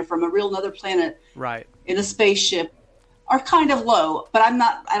coming here from a real another planet, in a spaceship, are kind of low. But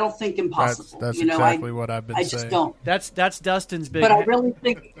I don't think impossible. That's exactly what I've been saying. I just don't. That's Dustin's big. But I really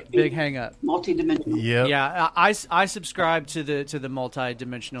think big hang up. Multidimensional. Yep. Yeah, I subscribe to the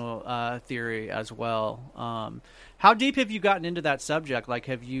multidimensional theory as well. How deep have you gotten into that subject? Like,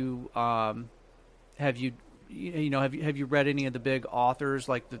 have you read any of the big authors,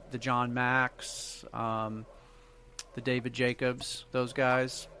 like the John Max, the David Jacobs, those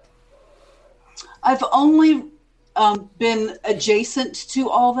guys? I've only been adjacent to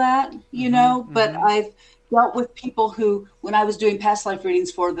all that, but I've dealt with people who, when I was doing past life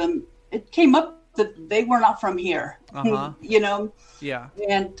readings for them, it came up that they were not from here, Yeah.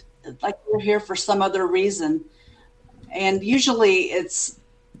 And like they're here for some other reason. And usually it's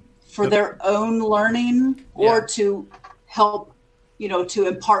for their own learning or to help, to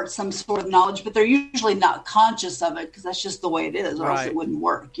impart some sort of knowledge, but they're usually not conscious of it because that's just the way it is, or else it wouldn't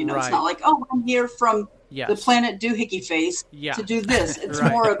work. It's not like, oh, I'm here from the planet Doohickey Face to do this. It's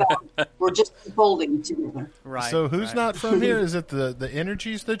more about we're just unfolding together. Right. So who's not from here? Is it the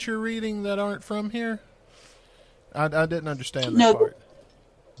energies that you're reading that aren't from here? I didn't understand that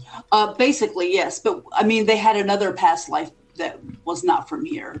part. Basically, yes. But, I mean, they had another past life that was not from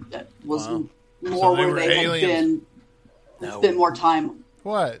here. That was more where they had spent more time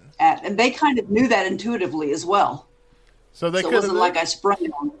at. And they kind of knew that intuitively as well. So it wasn't like I sprung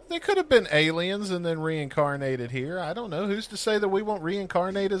it on them. They could have been aliens and then reincarnated here. I don't know. Who's to say that we won't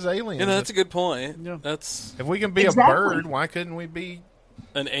reincarnate as aliens? That's a good point. Yeah. That's if we can be a bird, why couldn't we be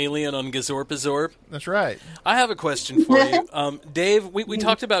an alien on Gazorpazorp? That's right. I have a question for you. Dave, we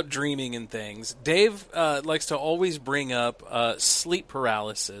talked about dreaming and things. Dave likes to always bring up sleep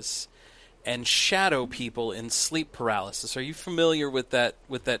paralysis and shadow people in sleep paralysis. Are you familiar with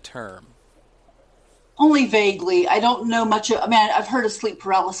that term? Only vaguely. I don't know much. I've heard of sleep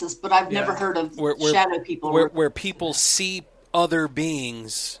paralysis, but I've never heard of shadow people. Where people see other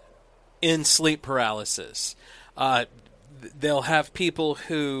beings in sleep paralysis. They'll have people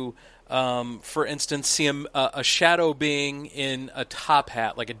who, for instance, see a shadow being in a top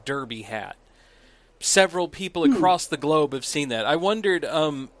hat, like a derby hat. Several people across the globe have seen that. I wondered,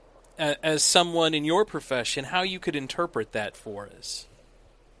 as someone in your profession, how you could interpret that for us.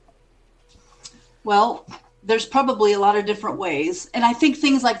 Well, there's probably a lot of different ways. And I think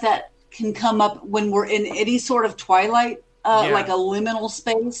things like that can come up when we're in any sort of twilight, like a liminal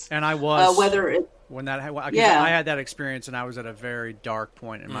space. And I was. Whether it's when that, I had that experience, and I was at a very dark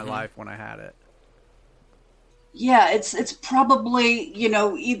point in my life when I had it. Yeah, it's probably,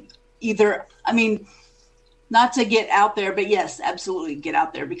 either, not to get out there, but yes, absolutely get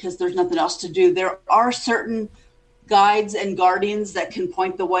out there because there's nothing else to do. There are certain guides and guardians that can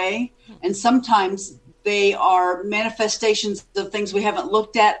point the way, and sometimes they are manifestations of things we haven't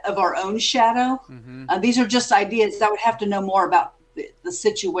looked at of our own shadow. These are just ideas. I would have to know more about the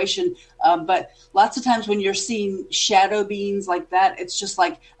situation, but lots of times when you're seeing shadow beings like that, it's just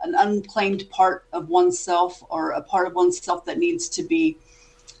like an unclaimed part of oneself or a part of oneself that needs to be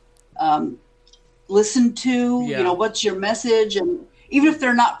listened to. What's your message? And even if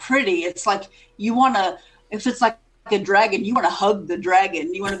they're not pretty, it's like you want to, if it's like a dragon, you want to hug the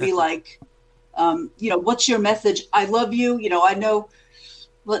dragon. You want to be like, what's your message? I love you. I know,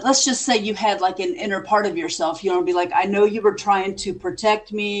 let's just say you had like an inner part of yourself. You want to be like, I know you were trying to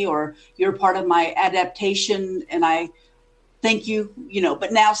protect me, or you're part of my adaptation, and I thank you,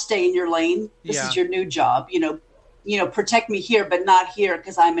 but now stay in your lane. This is your new job. Protect me here, but not here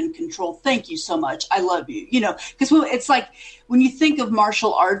because I'm in control. Thank you so much. I love you. Because it's like when you think of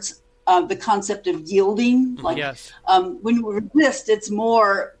martial arts, the concept of yielding, when you resist, it's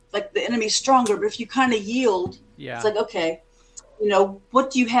more like the enemy's stronger. But if you kind of yield, it's like, okay,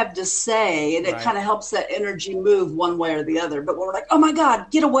 what do you have to say? And it kind of helps that energy move one way or the other. But when we're like, oh my God,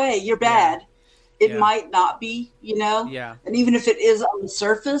 get away, you're bad. It might not be, And even if it is on the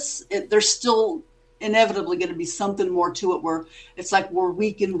surface, there's still inevitably going to be something more to it where it's like where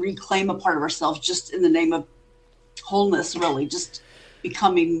we can reclaim a part of ourselves just in the name of wholeness, really, just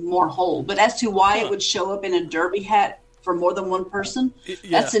becoming more whole. But as to why it would show up in a derby hat for more than one person,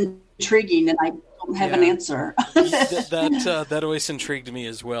 that's intriguing, and I don't have an answer. that always intrigued me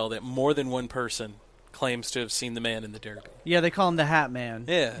as well, that more than one person claims to have seen the man in the derby. Yeah, they call him the Hat Man.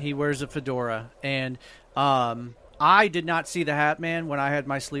 Yeah. He wears a fedora. And I did not see the Hat Man when I had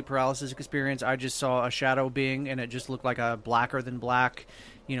my sleep paralysis experience. I just saw a shadow being, and it just looked like a blacker than black,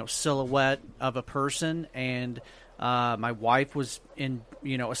 silhouette of a person. And my wife was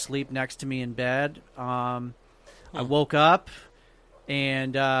asleep next to me in bed. I woke up,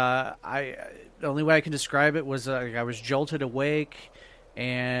 and the only way I can describe it was I was jolted awake,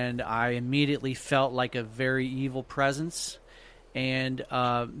 and I immediately felt like a very evil presence. And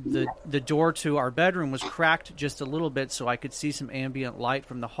the door to our bedroom was cracked just a little bit, so I could see some ambient light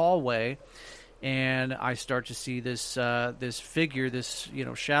from the hallway. And I start to see this figure, this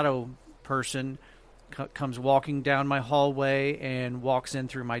shadow person, comes walking down my hallway and walks in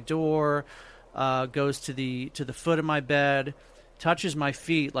through my door, goes to the foot of my bed, touches my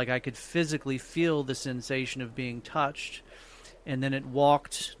feet, like I could physically feel the sensation of being touched. And then it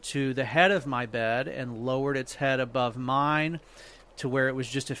walked to the head of my bed and lowered its head above mine to where it was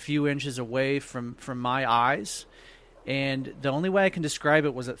just a few inches away from my eyes. And the only way I can describe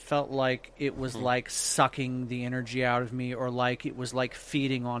it was it felt like it was like sucking the energy out of me, or like it was like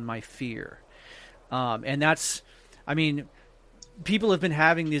feeding on my fear. And that's, I mean, people have been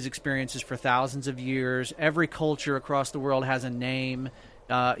having these experiences for thousands of years. Every culture across the world has a name,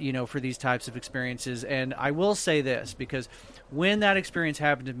 for these types of experiences. And I will say this, because when that experience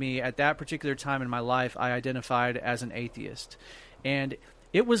happened to me at that particular time in my life, I identified as an atheist. And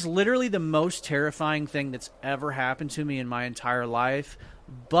it was literally the most terrifying thing that's ever happened to me in my entire life.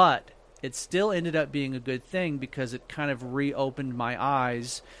 But it still ended up being a good thing, because it kind of reopened my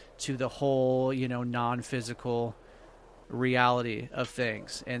eyes to the whole, non-physical reality of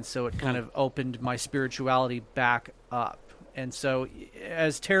things. And so it kind of opened my spirituality back up. And so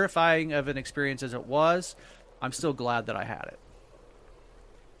as terrifying of an experience as it was, I'm still glad that I had it.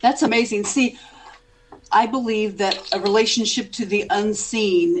 That's amazing. See, I believe that a relationship to the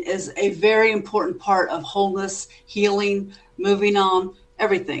unseen is a very important part of wholeness, healing, moving on,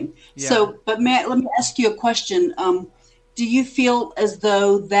 everything. Yeah. So, but Matt, let me ask you a question. Do you feel as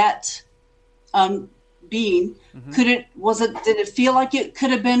though that being, did it feel like it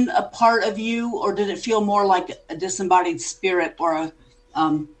could have been a part of you, or did it feel more like a disembodied spirit, or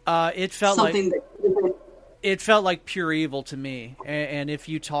it felt something it felt like pure evil to me. And if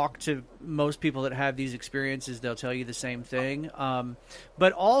you talk to most people that have these experiences, they'll tell you the same thing.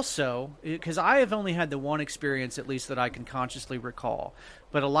 But also, because I have only had the one experience, at least that I can consciously recall,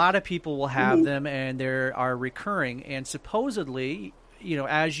 but a lot of people will have them, and they are recurring. And supposedly,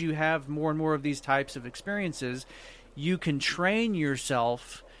 as you have more and more of these types of experiences, you can train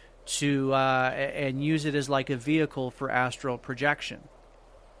yourself to and use it as like a vehicle for astral projection.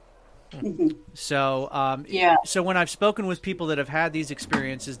 So, so when I've spoken with people that have had these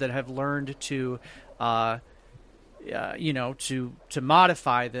experiences, that have learned to, to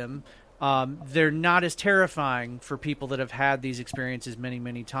modify them, they're not as terrifying for people that have had these experiences many,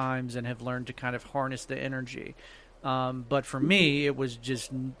 many times and have learned to kind of harness the energy. But for me, it was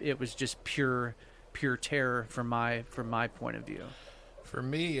just pure terror from my point of view. For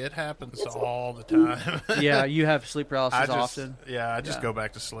me, it happens all the time. Yeah, you have sleep paralysis often. Yeah, I just go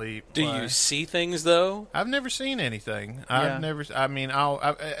back to sleep. Do you see things though? I've never seen anything. Yeah.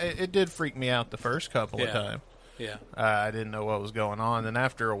 It did freak me out the first couple of times. Yeah, I didn't know what was going on. Then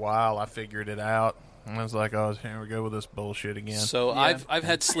after a while, I figured it out. I was like, "Oh, here we go with this bullshit again." So I've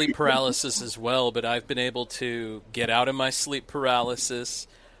had sleep paralysis as well, but I've been able to get out of my sleep paralysis.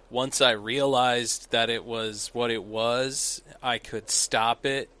 Once I realized that it was what it was, I could stop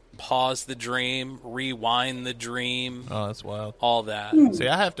it, pause the dream, rewind the dream. Oh, that's wild. All that. See,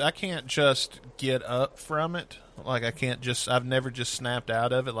 I can't just get up from it. Like, I've never just snapped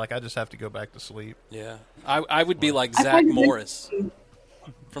out of it. Like, I just have to go back to sleep. Yeah. I would be like Zach Morris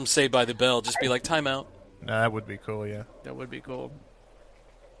from Saved by the Bell. Just be like, time out. That would be cool, yeah. That would be cool.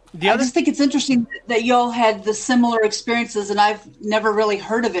 I just think it's interesting that y'all had the similar experiences, and I've never really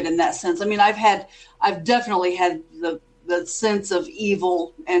heard of it in that sense. I mean, I've definitely had the sense of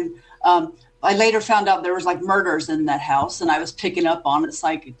evil, and I later found out there was like murders in that house, and I was picking up on it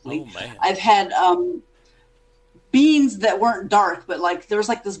psychically. Oh, man. I've had beings that weren't dark, but like there was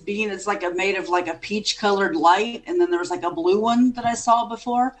like this being that's like made of like a peach colored light, and then there was like a blue one that I saw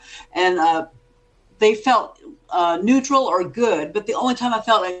before, and they felt neutral or good, but the only time I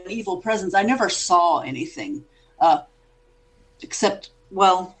felt an evil presence, I never saw anything, except,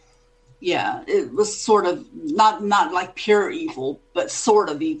 it was sort of not like pure evil, but sort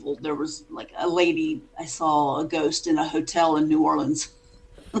of evil. There was like a lady, I saw a ghost in a hotel in New Orleans.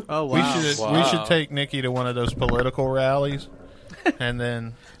 Oh, wow. We should take Nikki to one of those political rallies, and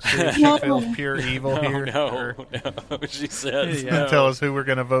then see if she feels pure evil here. No, she says. No. Tell us who we're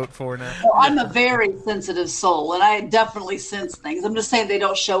going to vote for now. Well, I'm a very sensitive soul, and I definitely sense things. I'm just saying they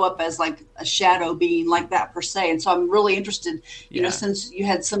don't show up as like a shadow being like that per se. And so I'm really interested, since you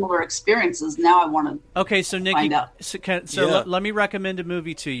had similar experiences, now I want to Okay, so Nikki, find out. Let me recommend a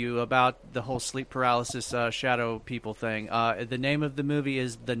movie to you about the whole sleep paralysis shadow people thing. The name of the movie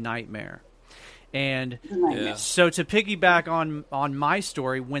is The Nightmare. And so to piggyback on my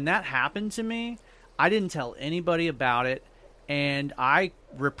story, when that happened to me, I didn't tell anybody about it, and I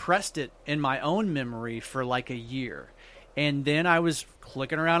repressed it in my own memory for like a year. And then I was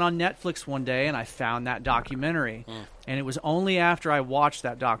clicking around on Netflix one day, and I found that documentary. And it was only after I watched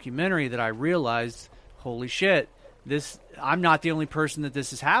that documentary that I realized, holy shit, I'm not the only person that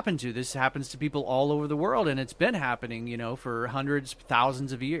this has happened to. This happens to people all over the world, and it's been happening, for hundreds,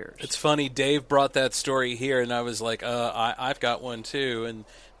 thousands of years. It's funny, Dave brought that story here, and I was like, I've got one too. And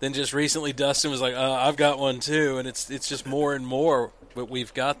then just recently, Dustin was like, I've got one too. And it's just more and more but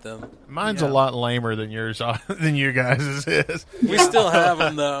we've got them. Mine's a lot lamer than yours, than you guys' is. We still have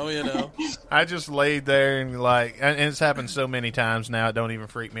them, though, you know. I just laid there and and it's happened so many times now, it don't even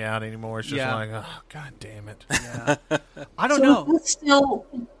freak me out anymore. It's just like, oh, God damn it. Yeah. I don't know. Is it still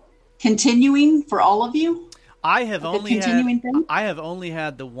continuing for all of you? I have only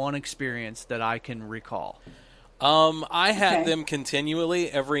had the one experience that I can recall. I had them continually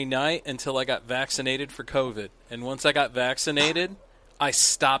every night until I got vaccinated for COVID. And once I got vaccinated, I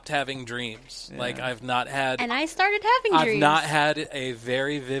stopped having dreams. Yeah. Like, I've not had... And I started having dreams. I've not had a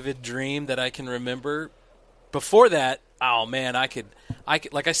very vivid dream that I can remember. Before that, oh, man, I could,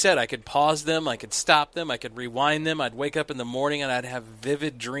 like I said, I could pause them, I could stop them, I could rewind them. I'd wake up in the morning and I'd have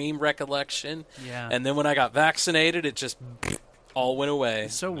vivid dream recollection. Yeah. And then when I got vaccinated, it just... all went away.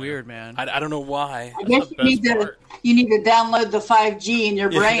 It's so weird, man. I don't know why. I guess you need to download the 5G in your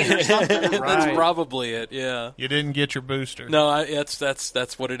brain or something. That's probably it. Yeah. You didn't get your booster. No,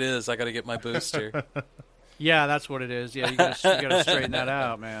 that's what it is. I got to get my booster. Yeah, that's what it is. Yeah, you got to straighten that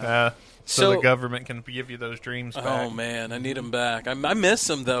out, man. So the government can give you those dreams back. Oh, man, I need them back. I miss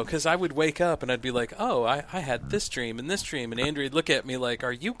them, though, because I would wake up and I'd be like, oh, I had this dream, and Andrew would look at me like,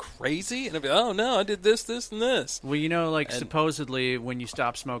 are you crazy? And I'd be like, oh, no, I did this, and this. Well, you know, supposedly when you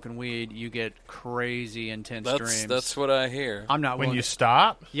stop smoking weed, you get crazy intense dreams. That's what I hear. I'm not when you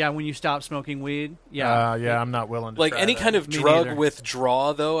stop? Yeah, when you stop smoking weed. Yeah. I'm not willing to like try any that. kind of drug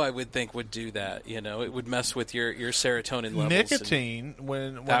withdrawal, though, I would think would do that. You know, it would mess with your serotonin levels. Nicotine,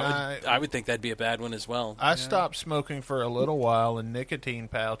 I would think that'd be a bad one as well. I stopped smoking for a little while, and nicotine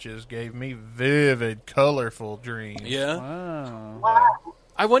pouches gave me vivid, colorful dreams. Yeah. Wow.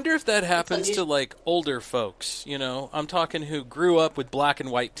 I wonder if that happens to like older folks. You know, I'm talking who grew up with black and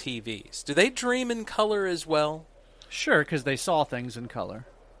white TVs. Do they dream in color as well? Sure, because they saw things in color.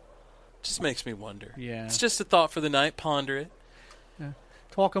 Just makes me wonder. Yeah. It's just a thought for the night. Ponder it. Yeah.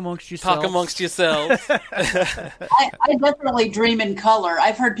 Talk amongst yourselves. I definitely dream in color.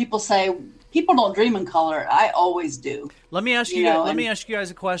 I've heard people say people don't dream in color. I always do. Let me ask you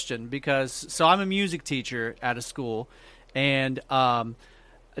guys a question, because I'm a music teacher at a school, and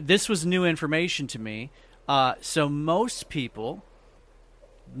this was new information to me. So most people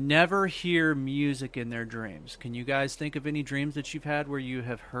never hear music in their dreams. Can you guys think of any dreams that you've had where you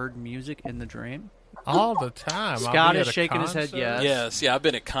have heard music in the dream? All the time. Scott is shaking his head yes. Yes, yeah, I've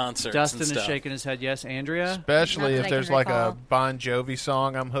been at concerts. Dustin and is shaking his head yes. Andrea? Especially if there's like a Bon Jovi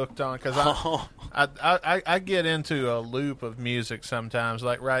song I'm hooked on. Because I get into a loop of music sometimes.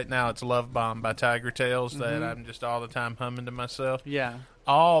 Like right now it's Love Bomb by Tiger Tails that I'm just all the time humming to myself. Yeah.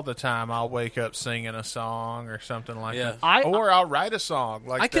 All the time I'll wake up singing a song or something like that. Or I'll write a song.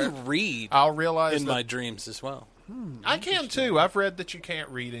 Like I can read I'll realize in my dreams as well. I can too. I've read that you can't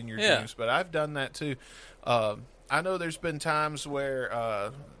read in your dreams, but I've done that too. I know there's been times where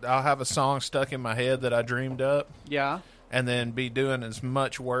I'll have a song stuck in my head that I dreamed up. Yeah. And then be doing as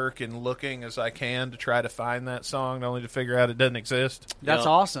much work and looking as I can to try to find that song, only to figure out it doesn't exist. That's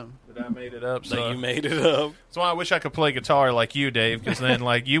awesome. That I made it up. So you made it up. That's why I wish I could play guitar like you, Dave, because then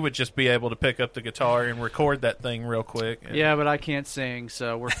like you would just be able to pick up the guitar and record that thing real quick. Yeah, but I can't sing,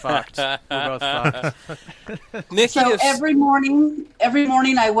 so we're fucked. We're both fucked. Nikki, so every morning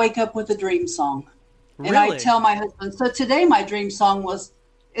I wake up with a dream song. Really? And I tell my husband, so today my dream song was,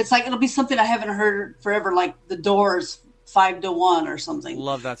 it's like it'll be something I haven't heard forever, like The Doors' 5 to 1 or something.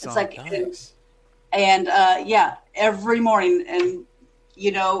 Love that song. It's like, nice. and every morning. And,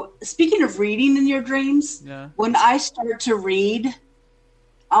 you know, speaking of reading in your dreams, when I start to read,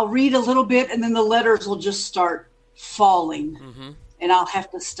 I'll read a little bit and then the letters will just start falling and I'll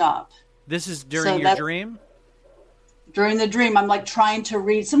have to stop. This is during your dream? During the dream, I'm like trying to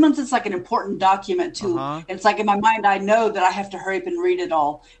read. Sometimes it's like an important document too. And it's like in my mind, I know that I have to hurry up and read it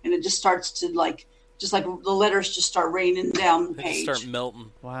all. And it just starts to like the letters just start raining down the page. Start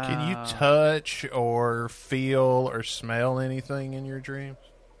melting. Wow. Can you touch or feel or smell anything in your dreams?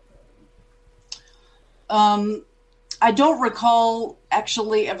 I don't recall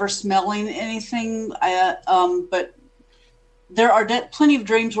actually ever smelling anything. But there are plenty of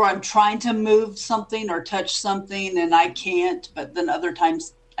dreams where I'm trying to move something or touch something and I can't, but then other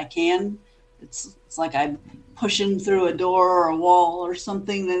times I can. It's like I'm pushing through a door or a wall or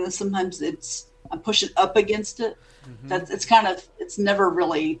something. Then sometimes I'm pushing up against it. It's never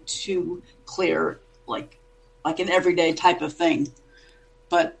really too clear, like an everyday type of thing.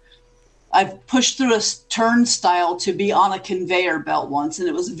 But I've pushed through a turnstile to be on a conveyor belt once, and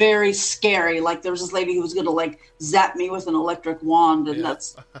it was very scary. Like there was this lady who was going to like zap me with an electric wand, and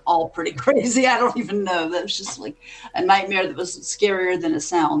that's all pretty crazy. I don't even know. That was just like a nightmare that was scarier than it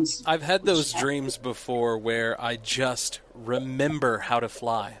sounds. I've had those dreams before where I just remember how to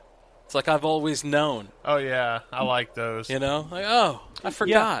fly. It's like I've always known. Oh yeah, I like those. You know, like I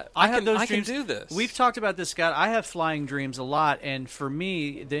forgot. I have those I dreams. can do this. We've talked about this, Scott. I have flying dreams a lot, and for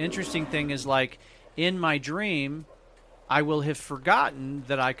me, the interesting thing is like in my dream, I will have forgotten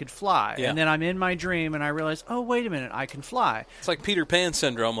that I could fly, and then I'm in my dream and I realize, oh wait a minute, I can fly. It's like Peter Pan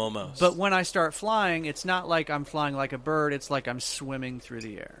syndrome almost. But when I start flying, it's not like I'm flying like a bird. It's like I'm swimming through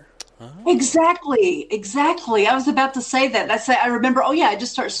the air. Exactly. I was about to say that. I remember, I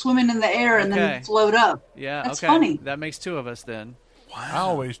just start swimming in the air and then float up. Yeah, that's funny. That makes two of us then. Wow. I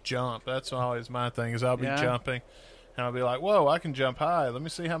always jump. That's always my thing is I'll be jumping and I'll be like, whoa, I can jump high. Let me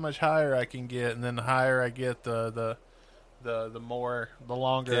see how much higher I can get. And then the higher I get, the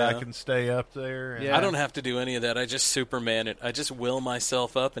longer I can stay up there. And I don't have to do any of that. I just Superman it. I just will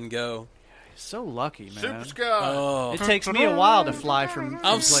myself up and go. So lucky, man. Super Scott. Oh. It takes me a while to fly from I'm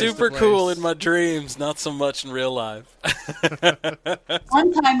place super to place. cool in my dreams, not so much in real life.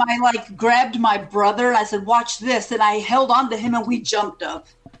 One time I grabbed my brother and I said, watch this. And I held on to him and we jumped up.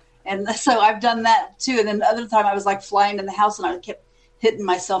 And so I've done that too. And then the other time I was flying in the house and I kept hitting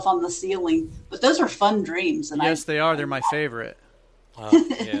myself on the ceiling. But those are fun dreams. And yes, they are. They're my favorite.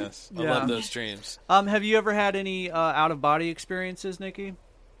 Yes. I love those dreams. Have you ever had any out-of-body experiences, Nikki?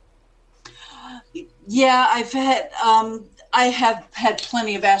 Yeah, I have had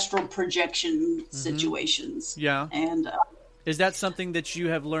plenty of astral projection situations. Yeah. And is that something that you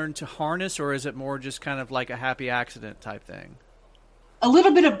have learned to harness, or is it more just kind of like a happy accident type thing? A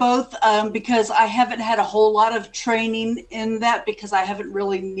little bit of both, because I haven't had a whole lot of training in that because I haven't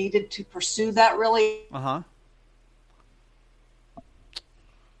really needed to pursue that really. Uh-huh.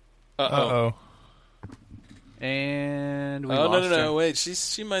 Uh-oh. And we lost her. No, wait.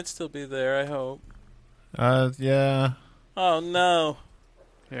 She might still be there, I hope. Yeah. Oh, no.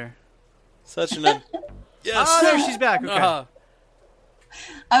 Here. Such an... Yes. Oh, there she's back. Okay.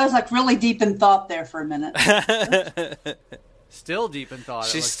 I was really deep in thought there for a minute. Still deep in thought.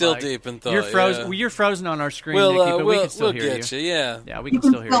 She's still deep in thought. You're frozen. Yeah. Well, you're frozen on our screen, Nikki, but we can still hear get you. Yeah. Yeah, we can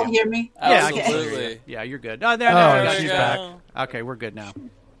still hear you. You can still hear me? Yeah, absolutely. I can still hear you. Yeah, you're good. Oh, there she's back. Okay, we're good now.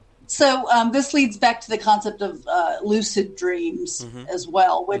 So this leads back to the concept of lucid dreams as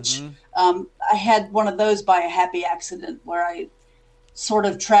well, which I had one of those by a happy accident where I sort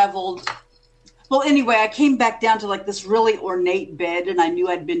of traveled. Well, anyway, I came back down to this really ornate bed, and I knew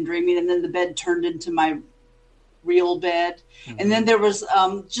I'd been dreaming, and then the bed turned into my real bed. And then there was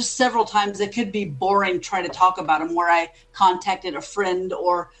just several times it could be boring trying to talk about them where I contacted a friend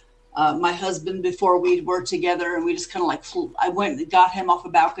or my husband before we were together, and we just kind of flew. I went and got him off a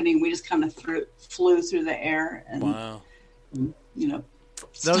balcony, and we just kind of flew through the air, and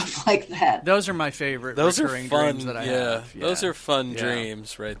stuff like that. Those are my favorite. Those are recurring fun. dreams that I have. Yeah. Those are fun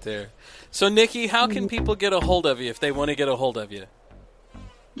dreams right there. So, Nikki, how can people get a hold of you if they want to get a hold of you?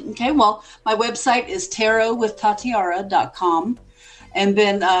 Okay, well, my website is tarotwithtatiara.com, and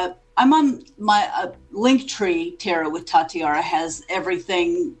then I'm on my Linktree. Tarot with Tatiara has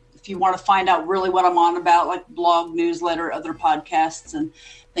everything. If you want to find out really what I'm on about, like blog, newsletter, other podcasts, and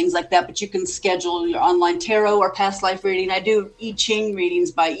things like that, but you can schedule your online tarot or past life reading. I do I Ching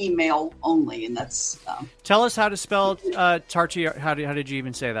readings by email only, and that's... Tell us how to spell Tatiara. How did you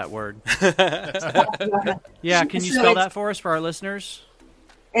even say that word? Yeah, can you spell that for us, for our listeners?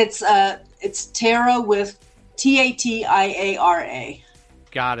 It's tarot with Tatiara.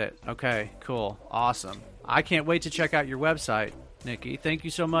 Got it. Okay, cool. Awesome. I can't wait to check out your website, Nikki. Thank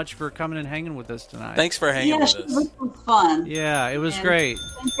you so much for coming and hanging with us tonight. Thanks for hanging with us. It was fun. Yeah, it was great.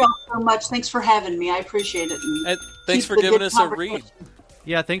 Thank you all so much. Thanks for having me. I appreciate it. And thanks for giving us a read.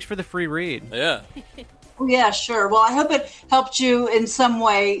 Yeah, thanks for the free read. Yeah. Yeah, sure. Well, I hope it helped you in some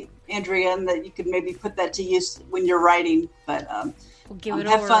way, Andrea, and that you could maybe put that to use when you're writing. But we'll give it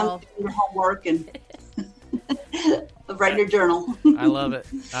have a fun whirl. doing your homework and write your journal. I love it.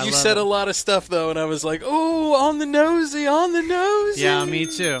 You said a lot of stuff, though, and I was like, oh, on the nosy. Yeah, me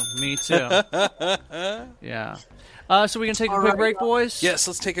too. Yeah. So we can take a quick break, boys? Yes,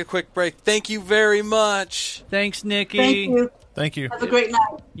 let's take a quick break. Thank you very much. Thanks, Nikki. Thank you. Have a great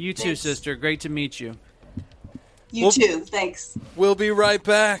night. You too, sister. Great to meet you. You too. Thanks. We'll be right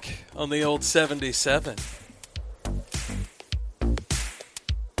back on the old 77.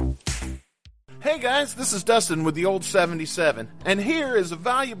 Hey guys, this is Dustin with the old 77, and here is a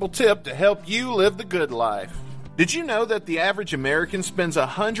valuable tip to help you live the good life. Did you know that the average American spends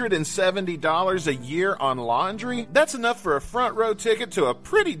 $170 a year on laundry? That's enough for a front row ticket to a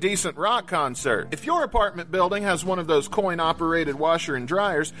pretty decent rock concert. If your apartment building has one of those coin-operated washer and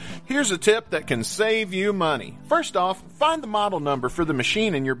dryers, here's a tip that can save you money. First off, find the model number for the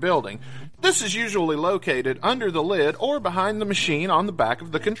machine in your building. This is usually located under the lid or behind the machine on the back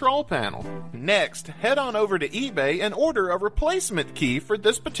of the control panel. Next, head on over to eBay and order a replacement key for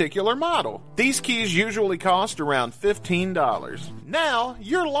this particular model. These keys usually cost around $15. Now,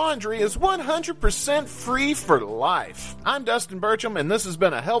 your laundry is 100% free for life. I'm Dustin Burcham, and this has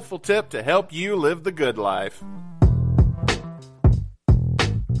been a helpful tip to help you live the good life.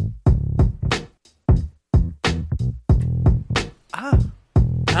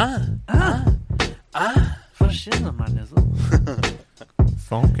 Put shit on my nizzle.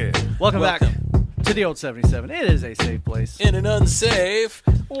 Funky. Welcome back to the old 77. It is a safe place. In an unsafe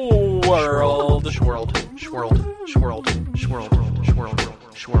world. Swirled.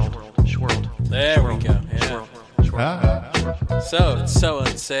 There we go. Yeah. So, it's so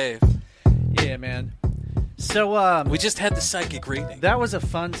unsafe. Yeah, man. So, we just had the psychic reading. That was a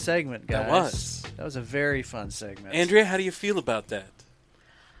fun segment, guys. That was a very fun segment. Andrea, how do you feel about that?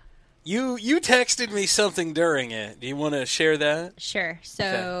 You texted me something during it. Do you want to share that? Sure.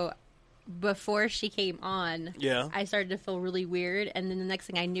 So before she came on, yeah, I started to feel really weird, and then the next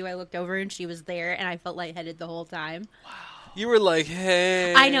thing I knew, I looked over and she was there, and I felt lightheaded the whole time. Wow. You were like,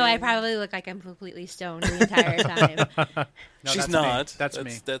 hey. I know, I probably look like I'm completely stoned the entire time. No, she's not. Me. That's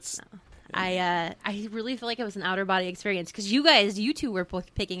me. That's. No. I really feel like it was an outer body experience because you two were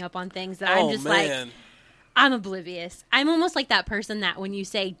both picking up on things that I'm just like, I'm oblivious. I'm almost like that person that when you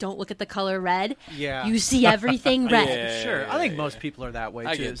say don't look at the color red, you see everything red. Yeah, sure. I think most people are that way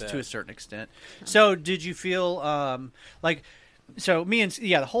to a certain extent. So did you feel like... So me and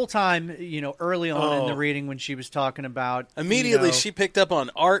the whole time, early on in the reading when she was talking about immediately she picked up on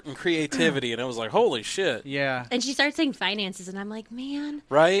art and creativity, and I was like, "Holy shit!" Yeah, and she started saying finances, and I'm like, "Man,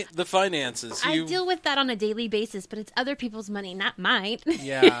 right? The finances. I deal with that on a daily basis, but it's other people's money, not mine."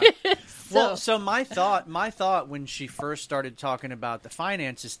 Yeah. So my thought when she first started talking about the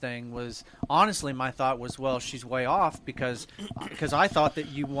finances thing was honestly my thought was, well, she's way off because I thought that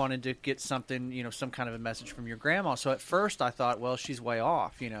you wanted to get something, some kind of a message from your grandma. So at first I thought, well, she's way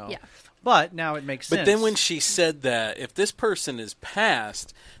off, Yeah. But now it makes sense. But then when she said that, if this person is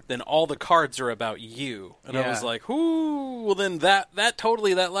passed, then all the cards are about you. And I was like, ooh, well then that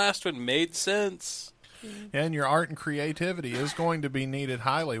last one made sense. And your art and creativity is going to be needed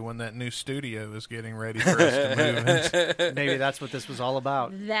highly when that new studio is getting ready for us to move into. Maybe that's what this was all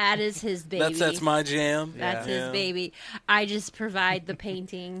about. That is his baby. That's my jam. That's his baby. I just provide the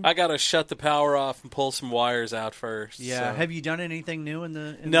painting. I got to shut the power off and pull some wires out first. Yeah. So. Have you done anything new in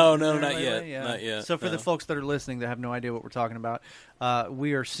the... No, not yet. Yeah. Not yet. So for the folks that are listening that have no idea what we're talking about,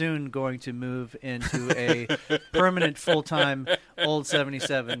 we are soon going to move into a permanent full-time Old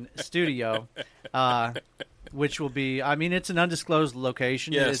 77 studio. Which will be, it's an undisclosed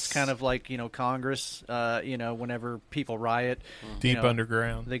location. Yes. It's kind of like, Congress, whenever people riot. Deep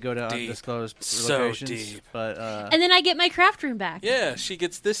underground. They go to undisclosed locations. So deep. But, and then I get my craft room back. Yeah, she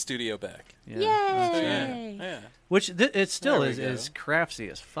gets this studio back. Yeah. Yay! Yeah. Which it still is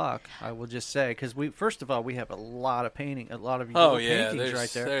craftsy as fuck, I will just say. Because first of all, we have a lot of painting, a lot of paintings right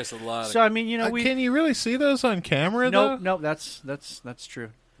there. There's a lot of... So, can you really see those on camera, though? No, that's true.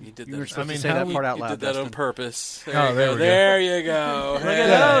 You did that. You were supposed to say that part out loud. You did that Dustin. on purpose. There you go. Look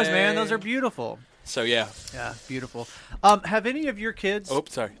at those, man. Those are beautiful. So, yeah. Yeah, beautiful. Have any of your kids... Oh,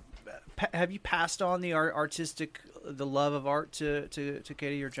 sorry. Have you passed on the the love of art to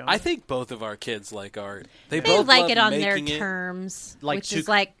Katie or Jonah? I think both of our kids like art. They both like it on their terms, which is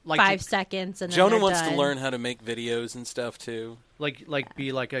like 5 seconds. And Jonah then wants done. to learn how to make videos and stuff too. Like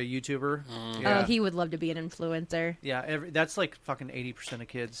be like a YouTuber. Oh, he would love to be an influencer. Yeah, that's like fucking 80% of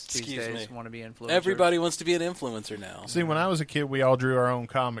kids these days want to be influencers. Everybody wants to be an influencer now. See, when I was a kid, we all drew our own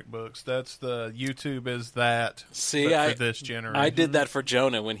comic books. That's the YouTube is that. See, for this generation, I did that for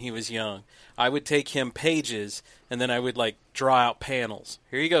Jonah when he was young. I would take him pages and then I would draw out panels.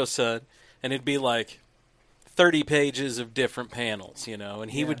 Here you go, son, and it'd be 30 pages of different panels,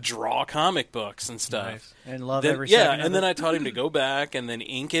 and he would draw comic books and stuff. Nice. And love every second and then I taught him to go back and then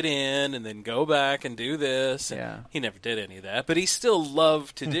ink it in and then go back and do this. And he never did any of that, but he still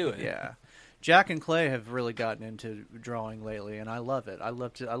loved to do it. Yeah. Jack and Clay have really gotten into drawing lately, and I love it. I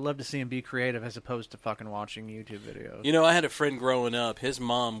love to see him be creative as opposed to fucking watching YouTube videos. I had a friend growing up. His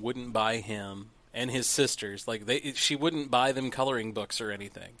mom wouldn't buy him and his sisters she wouldn't buy them coloring books or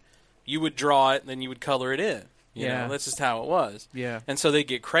anything. You would draw it and then you would color it in. You know, that's just how it was. Yeah. And so they'd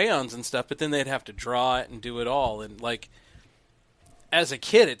get crayons and stuff, but then they'd have to draw it and do it all. And, like, as a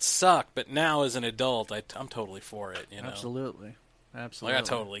kid, it sucked, but now as an adult, I'm totally for it, you know? Absolutely. Like, I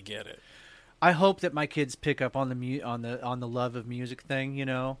totally get it. I hope that my kids pick up on the love of music thing, you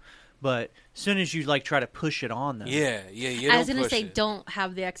know. But as soon as you like try to push it on them, you I was gonna say, don't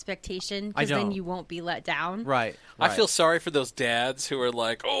have the expectation because then you won't be let down. Right. I feel sorry for those dads who are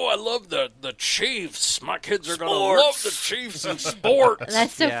like, "Oh, I love the Chiefs. My kids are gonna love the Chiefs in sports."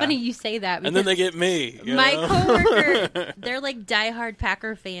 That's so funny you say that. And then they get me. My coworker, they're like diehard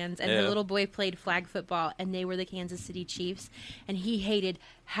Packer fans, and Yeah. her little boy played flag football, and they were the Kansas City Chiefs, and he hated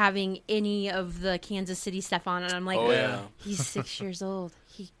having any of the Kansas City stuff on, and I'm like, he's 6 years old.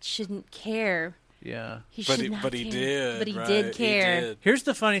 He shouldn't care. Yeah. He But should he- not but he care. did, But he right, did he care. did. Here's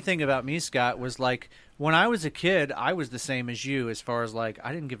the funny thing about me, Scott, was like when I was a kid, I was the same as you as far as like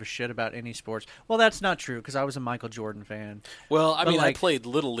I didn't give a shit about any sports. Well, that's not true because I was a Michael Jordan fan. Well, I But, mean, like, I played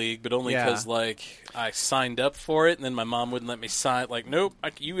Little League, but only Yeah. because, like, I signed up for it, and then my mom wouldn't let me sign. Like, nope,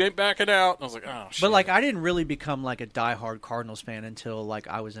 you ain't backing out. And I was like, oh, shit. But like I didn't really become like a diehard Cardinals fan until like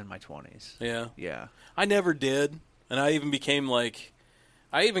I was in my 20s. Yeah. Yeah. I never did, and I even became, like,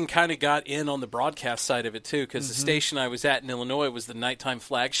 I even kind of got in on the broadcast side of it, too, because the station I was at in Illinois was the nighttime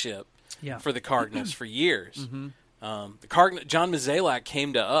flagship for the Cardinals for years. John Mozeliak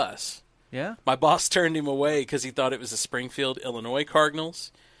came to us. Yeah? My boss turned him away because he thought it was the Springfield, Illinois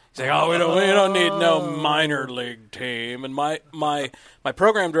Cardinals. He's like, "Oh, we don't need no minor league team." And my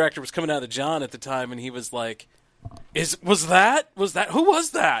program director was coming out of John at the time, and he was like, "Was that who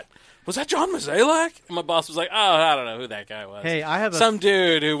was that? Was that John Mozeliak?" And my boss was like, "Oh, I don't know who that guy was. Hey, I have some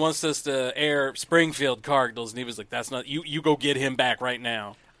dude who wants us to air Springfield Cardinals." And he was like, "That's not you. You go get him back right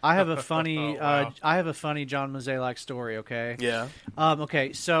now." I have a funny I have a funny John Mozeliak story, okay? Yeah.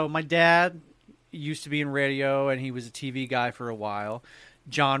 Okay, so my dad used to be in radio and he was a TV guy for a while.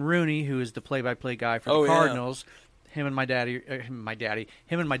 John Rooney, who is the play-by-play guy for the Cardinals, him and my dad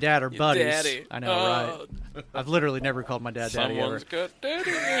are buddies. Daddy. I know, right? I've literally never called my dad daddy ever. Someone's got daddy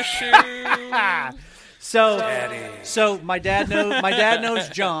issues. So my dad knows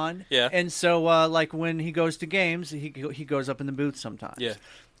John. Yeah. And so like when he goes to games, he goes up in the booth sometimes. Yeah.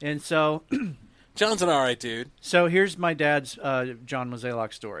 And so John's an all right dude. So here's my dad's John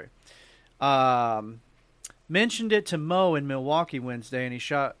Mozeliak story. Mentioned it to Mo in Milwaukee Wednesday, and he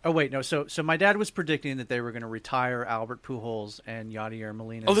shot. Oh wait, no. So my dad was predicting that they were going to retire Albert Pujols and Yadier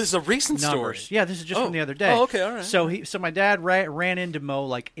Molina. Oh, this is a recent story. Yeah, this is just from the other day. Oh, okay, all right. So my dad ran into Mo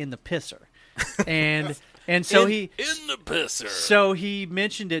like in the pisser, and so in the pisser. So he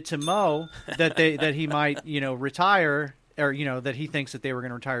mentioned it to Mo that he might retire. Or, that he thinks that they were going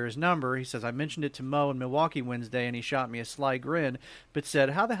to retire his number. He says, I mentioned it to Mo in Milwaukee Wednesday, and he shot me a sly grin, but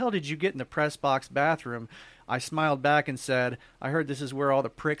said, how the hell did you get in the press box bathroom? I smiled back and said, I heard this is where all the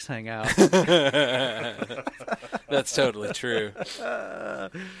pricks hang out. That's totally true. I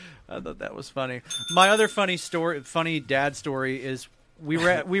thought that was funny. My other funny dad story is we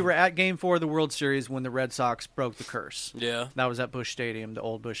were at Game 4 of the World Series when the Red Sox broke the curse. Yeah. That was at Busch Stadium, the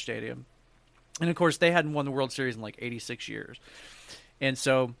old Busch Stadium. And, of course, they hadn't won the World Series in like 86 years. And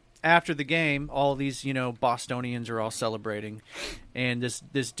so after the game, all these, Bostonians are all celebrating. And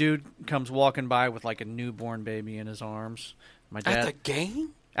this dude comes walking by with like a newborn baby in his arms. My dad, at the game?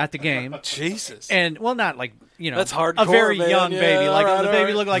 At the game. Jesus. And, well, not like, that's hardcore, a very man. young baby. Like, the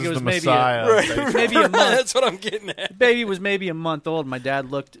baby looked like it was maybe maybe a month. That's what I'm getting at. The baby was maybe a month old. My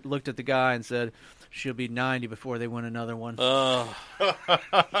dad looked at the guy and said, she'll be 90 before they win another one. Oh,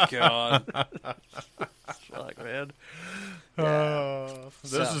 God. Like, man.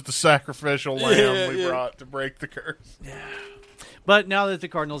 This is the sacrificial lamb we brought to break the curse. Yeah. But now that the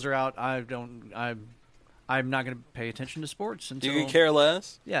Cardinals are out, I'm not going to pay attention to sports until... Do you care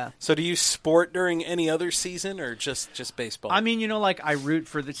less? Yeah. So do you sport during any other season or just baseball? I mean, I root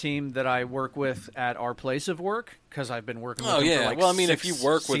for the team that I work with at our place of work because I've been working with them for like well, I mean, 6 if you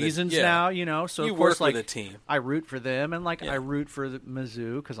work with seasons it, now, so you of course, work with a team. I root for them and I root for the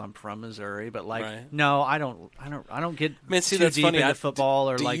Mizzou because I'm from Missouri, but right. no, I don't get too that's deep funny. into football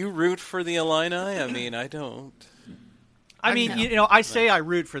or do you root for the Illini? I mean, I don't. I mean, I say I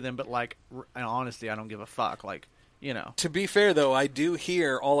root for them, but honestly, I don't give a fuck. To be fair, though, I do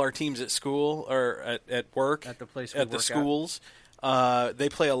hear all our teams at school or at work, at the place at the schools, they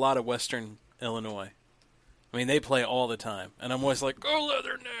play a lot of Western Illinois. I mean, they play all the time, and I'm always like, "Go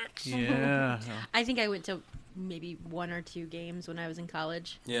Leathernecks!" Yeah. I think I went to maybe 1 or 2 games when I was in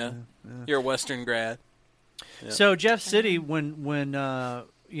college. Yeah, you're a Western grad. Yeah. So Jeff City, when in the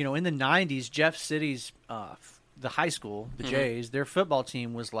 '90s, Jeff City's the high school, the Jays, their football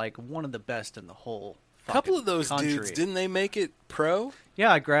team was like one of the best in the whole couple of those dudes, didn't they make it pro?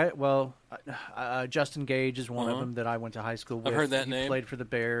 Yeah, Justin Gage is one of them that I went to high school with. I've heard that he name. He played for the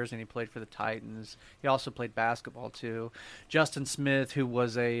Bears and he played for the Titans. He also played basketball too. Justin Smith, who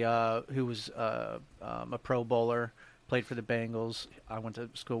was a Pro Bowler, played for the Bengals. I went to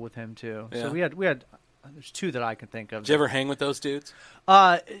school with him too. Yeah. So we had. There's two that I can think of. Did you ever hang with those dudes?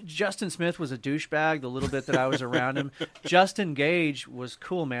 Justin Smith was a douchebag the little bit that I was around him. Justin Gage was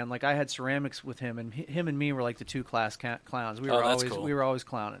cool, man. Like, I had ceramics with him, and him and me were like the two class clowns. We were always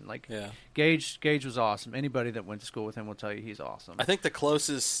clowning. Like, Gage was awesome. Anybody that went to school with him will tell you he's awesome. I think the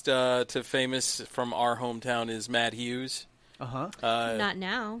closest to famous from our hometown is Matt Hughes. Not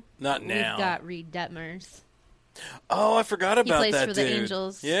now. Not now. We've got Reed Detmers. Oh, I forgot about he plays that for dude. the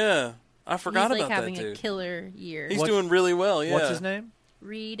Angels. Yeah. I forgot about that dude. He's having a killer year. He's doing really well, yeah. What's his name?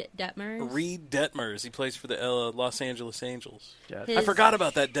 Reed Detmers. Reed Detmers. He plays for the Los Angeles Angels. His, I forgot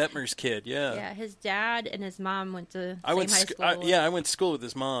about that Detmers kid, yeah. Yeah, his dad and his mom went to high school. I went to school with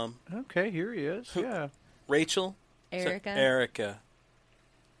his mom. Okay, here he is, yeah. Rachel? Erica. Erica.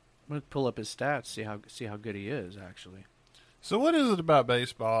 I'm going to pull up his stats, see how good he is, actually. So what is it about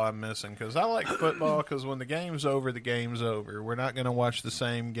baseball I'm missing? Because I like football because when the game's over, the game's over. We're not going to watch the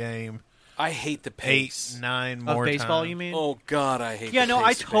same game. I hate the pace. 8, 9 more of baseball, times. you mean? Oh God, I hate. Yeah, the no,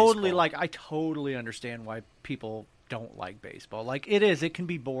 pace I totally of baseball. I totally understand why people don't like baseball. Like, it can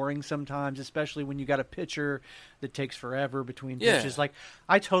be boring sometimes, especially when you got a pitcher that takes forever between pitches. Like,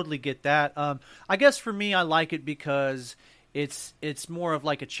 I totally get that. I guess for me, I like it because it's more of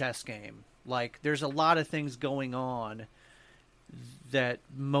like a chess game. Like, there's a lot of things going on that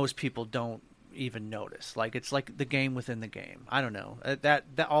most people don't even notice. Like, it's like the game within the game. I don't know. That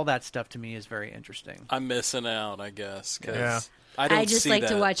all that stuff to me is very interesting. I'm missing out, I guess, because I just like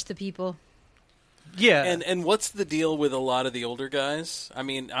to watch the people. Yeah. And what's the deal with a lot of the older guys? I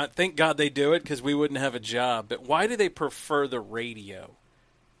mean, thank God they do it because we wouldn't have a job. But why do they prefer the radio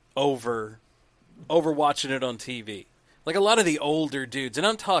over watching it on TV? Like, a lot of the older dudes, and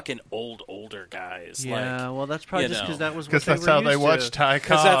I'm talking older guys. Yeah, like, well, that's probably just because that was what that's they were how they used watch to. Ty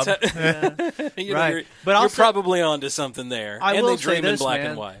Cobb. Right. But you're probably onto something there. I and will they dream say this, in black man.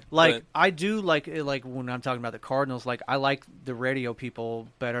 and white. Like, but I do like when I'm talking about the Cardinals. Like, I like the radio people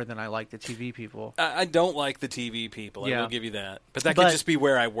better than I like the TV people. I don't like the TV people. Yeah. I will give you that. But that could just be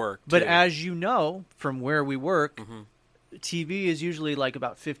where I work. But too. as you know from where we work, TV is usually like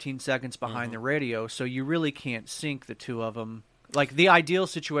about 15 seconds behind the radio, so you really can't sync the two of them. Like, the ideal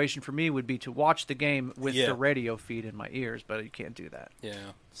situation for me would be to watch the game with the radio feed in my ears, but you can't do that. Yeah.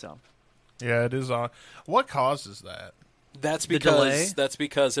 So. Yeah, it is on. What causes that? That's The delay?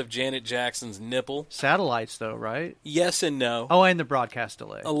 because of Janet Jackson's nipple. Satellites, though, right? Yes and no. Oh, and the broadcast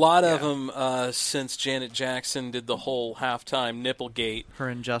delay. A lot of them, since Janet Jackson did the whole halftime nipple gate. Her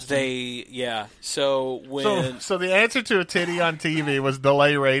and Justin. So when So the answer to a titty on TV was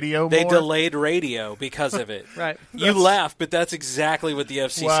delay radio. they more? delayed radio because of it. Right. You laugh, but that's exactly what the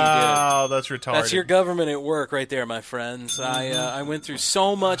FCC did. Wow, that's retarded. That's your government at work right there, my friends. I went through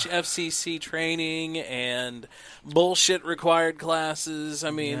so much FCC training and bullshit required classes.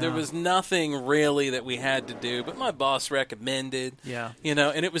 I mean, there was nothing really that we had to do, but my boss recommended. Yeah.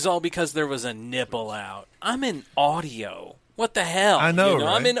 And it was all because there was a nipple out. I'm in audio. What the hell? I know,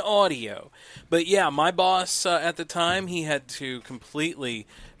 right? I'm in audio. But yeah, my boss at the time, he had to completely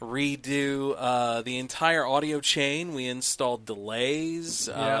redo the entire audio chain. We installed delays.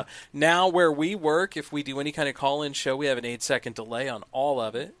 Now where we work, if we do any kind of call-in show, we have an 8-second delay on all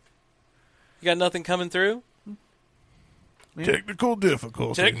of it. You got nothing coming through? Technical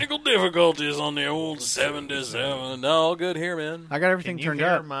difficulties. Technical difficulties on the old 77. No, all good here, man. I got everything Can you turned hear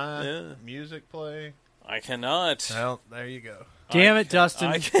up. my music play? I cannot. Well, there you go. Damn it,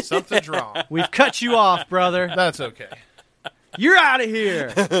 Dustin. Something's wrong. We've cut you off, brother. That's okay. You're out of here.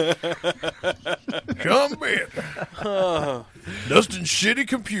 Come in. Dustin's shitty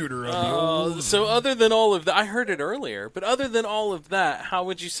computer on the old. So other than all of that, I heard it earlier, but other than all of that, how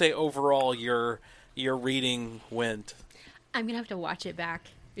would you say overall your reading went? I'm gonna have to watch it back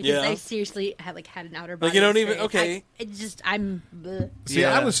because I seriously had an outer body. Like, you don't even experience. I'm. Bleh. See,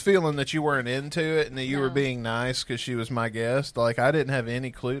 I was feeling that you weren't into it and that you were being nice because she was my guest. Like, I didn't have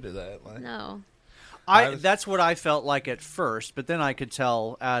any clue to that. Like, No. That's what I felt like at first, but then I could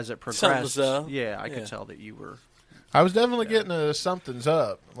tell as it progressed. I could tell that you were. I was definitely getting a something's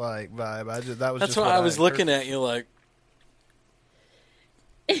up vibe. That's why I was looking at you like.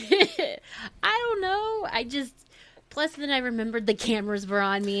 I don't know. Plus, then I remembered the cameras were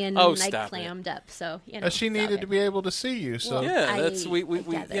on me, and I clammed up. So she needed to be able to see you. So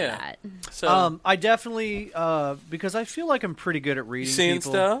that. So I definitely because I feel like I'm pretty good at reading seeing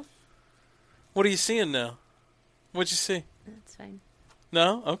people. stuff. What are you seeing now? What'd you see? That's fine.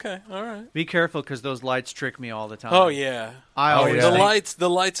 No? Okay. All right. Be careful because those lights trick me all the time. Oh, yeah. The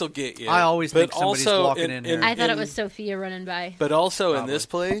lights will get you. I always think somebody's walking in here. I thought it was Sophia running by. But also in this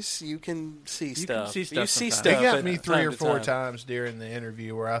place, you can see stuff. You see stuff. It got me 3 or 4 times during the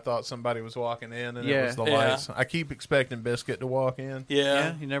interview where I thought somebody was walking in and it was the lights. I keep expecting Biscuit to walk in.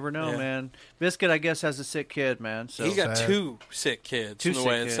 Yeah. You never know, man. Biscuit, I guess, has a sick kid, man. So he got 2 sick kids from the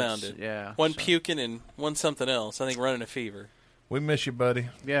way it sounded. Yeah. One puking and one something else. I think running a fever. We miss you, buddy.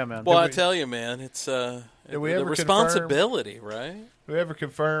 Yeah, man. Well, I tell you, man, it's the responsibility, right? Did we ever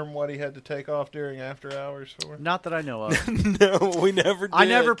confirm what he had to take off during after hours for? Not that I know of. No, we never did. I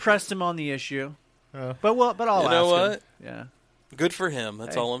never pressed him on the issue. But I'll ask him. You know what? Yeah. Good for him.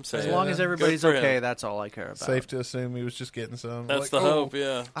 That's all I'm saying. As long as everybody's okay, that's all I care about. Safe to assume he was just getting some. That's the hope,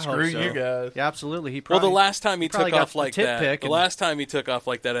 yeah. Screw you guys. Yeah, absolutely. Well, the last time he took off like that, the last time he took off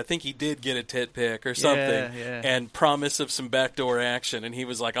like that, I think he did get a tit pick or something, and promise of some backdoor action, and he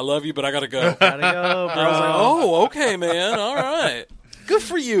was like, "I love you, but I gotta go." Gotta go, bro. I was like, "Oh, okay, man. All right. Good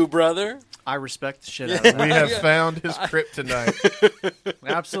for you, brother." I respect the shit out of that. We have found his kryptonite.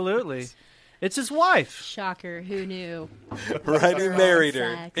 Absolutely. It's his wife. Shocker. Who knew? Right, he married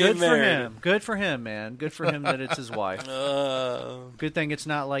her. Good for him. Good for him, man. Good for him that it's his wife. Good thing it's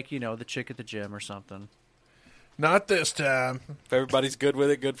not like, the chick at the gym or something. Not this time. If everybody's good with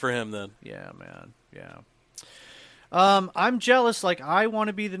it, good for him then. Yeah, man. Yeah. I'm jealous. Like, I want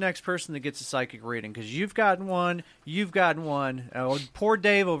to be the next person that gets a psychic reading because you've gotten one. Oh, poor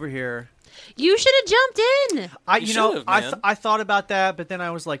Dave over here. You should have jumped in. I thought about that, but then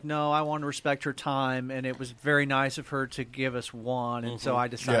I was like, no, I want to respect her time, and it was very nice of her to give us one, and so I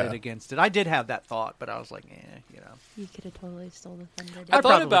decided against it. I did have that thought, but I was like, You could have totally stole the thunder. I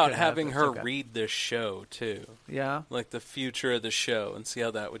thought about having her read this show too. Yeah, like the future of the show, and see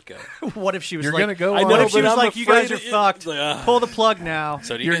how that would go. What if she was You're like, gonna go I on, know, what if she was like, you guys are fucked. Like, pull the plug now.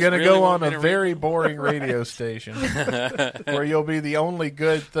 So you're going to go on a very boring radio station where you'll be the only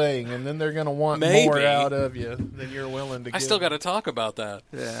good thing, and then they're going to want more out of you than you're willing to give. I still got to talk about that.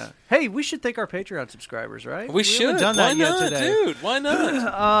 Yeah. Hey, we should thank our Patreon subscribers, right? We should. Haven't done that yet today. Dude? Why not?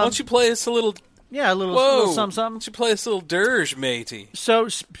 Why don't you play us a little... Yeah, a little something. Why don't you play us a little dirge, matey? So,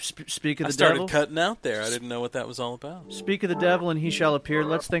 speak of the devil. I started cutting out there. I didn't know what that was all about. Speak of the devil, and he shall appear.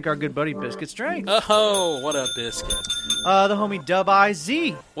 Let's thank our good buddy Biscuit Strength. Oh, what up, Biscuit? The homie Dub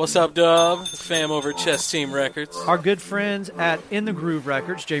IZ. What's up, Dub? The fam over at Chess Team Records. Our good friends at In the Groove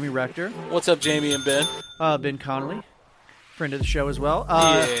Records, Jamie Rector. What's up, Jamie and Ben? Ben Connolly, friend of the show as well.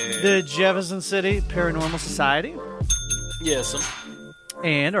 The Jefferson City Paranormal Society. Yes.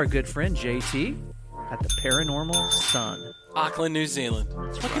 And our good friend JT at the Paranormal Sun. Auckland, New Zealand.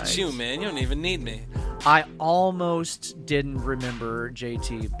 Look at you, man. You don't even need me. I almost didn't remember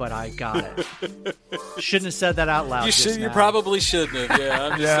JT, but I got it. Shouldn't have said that out loud. You probably shouldn't have. Yeah,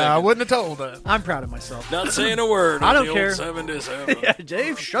 I'm just I wouldn't have told that. I'm proud of myself. Not saying a word. I don't care. Old 77. Yeah,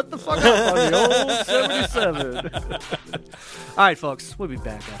 Dave, shut the fuck up on the old 77. All right, folks, we'll be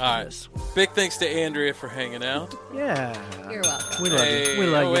back after this. Big thanks to Andrea for hanging out. Yeah, you're welcome. We love you. We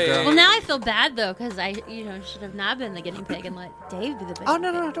love you, girl. Well, now I feel bad though because I, should have not been the guinea pig and let Dave be the guinea pig. Oh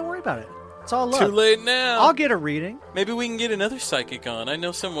no, don't worry about it. It's all love. Too late now. I'll get a reading. Maybe we can get another psychic on. I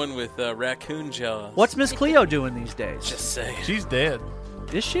know someone with raccoon jaws. What's Miss Cleo doing these days? Just saying. She's dead.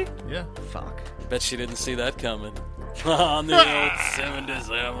 Is she? Yeah. Fuck. Bet she didn't see that coming. On the old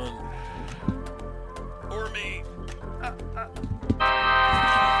 77. Or me. And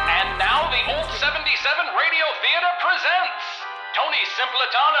now the Old 77 Radio Theater presents Tony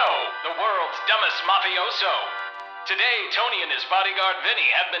Simplitano, the world's dumbest mafioso. Today, Tony and his bodyguard Vinny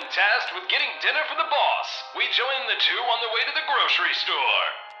have been tasked with getting dinner for the boss. We join the two on the way to the grocery store.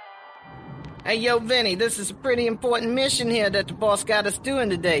 Hey, yo, Vinny, this is a pretty important mission here that the boss got us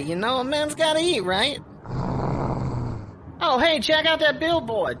doing today. You know, a man's gotta eat, right? Oh, hey, check out that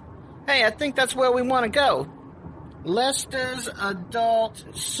billboard. Hey, I think that's where we want to go. Lester's Adult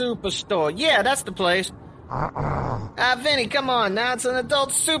Superstore. Yeah, that's the place. Vinny, come on now. It's an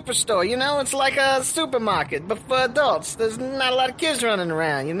adult superstore, It's like a supermarket, but for adults. There's not a lot of kids running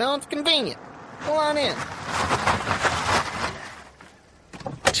around, It's convenient. Go on in.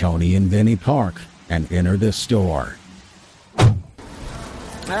 Tony and Vinny park and enter the store.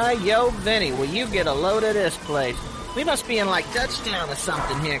 Yo, Vinny, will you get a load of this place? We must be in, like, Dutchtown or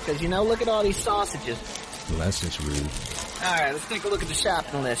something here, because, look at all these sausages. Bless us, Rude. All right, let's take a look at the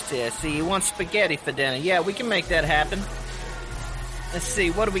shopping list here. See, you want spaghetti for dinner. Yeah, we can make that happen. Let's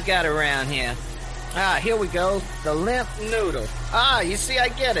see, what do we got around here? Here we go. The limp noodle. You see, I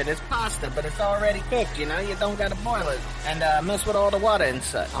get it. It's pasta, but it's already cooked, You don't got to boil it and mess with all the water and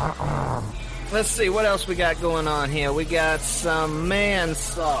such. Let's see, what else we got going on here? We got some man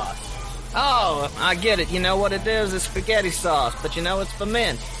sauce. Oh, I get it. You know what it is? It's spaghetti sauce, but you know it's for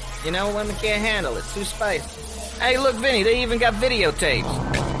men. You know, women can't handle it. It's too spicy. Hey, look, Vinny, they even got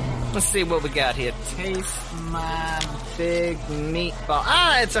videotapes. Let's see what we got here. Taste my big meatball.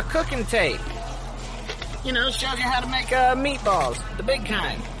 Ah, it's a cooking tape. You know, shows you how to make meatballs, the big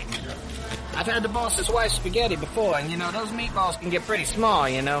kind. I've had the boss's wife's spaghetti before, and, you know, those meatballs can get pretty small,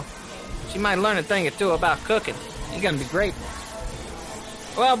 you know. She might learn a thing or two about cooking. You're gonna be grateful.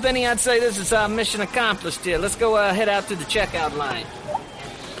 Well, Vinny, I'd say this is mission accomplished here. Let's go head out to the checkout line.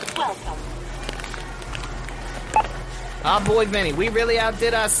 Welcome. Oh, boy, Vinny, we really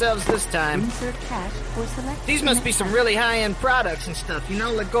outdid ourselves this time. Insert cash or select. These must be some really high-end products and stuff, you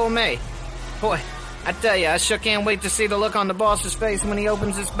know, like gourmet. Boy, I tell you, I sure can't wait to see the look on the boss's face when he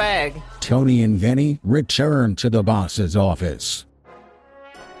opens his bag. Tony and Vinny return to the boss's office.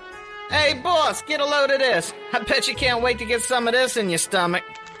 Hey, boss, get a load of this. I bet you can't wait to get some of this in your stomach.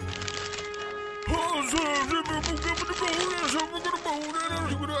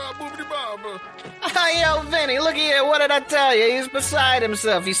 Hey, yo, Vinny, look here, what did I tell you? He's beside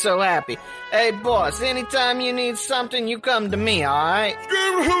himself, he's so happy. Hey, boss, anytime you need something, you come to me, alright?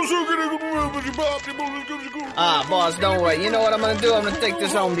 Ah, boss, don't worry. You know what I'm gonna do? I'm gonna take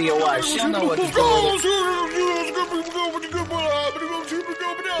this home to your wife. She'll know what to do with it.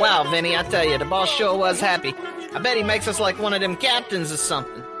 Wow, Vinny, I tell you, the boss sure was happy. I bet he makes us like one of them captains or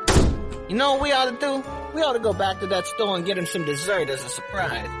something. You know what we ought to do? We ought to go back to that store and get him some dessert as a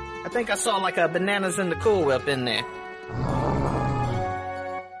surprise. I think I saw like a bananas in the Cool Whip in there.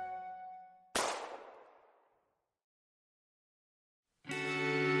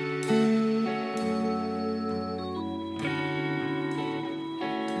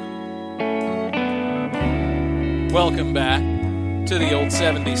 Welcome back to the old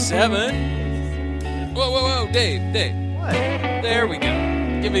 77. Whoa, Dave. What? There we go.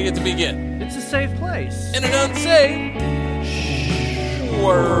 Give me it to begin. It's a safe place. In an unsafe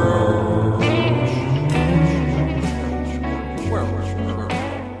world.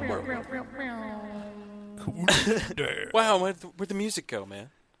 Wow, where'd the music go, man?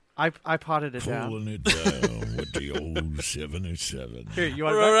 I potted it down. Pulling it down with the old 77. Here, you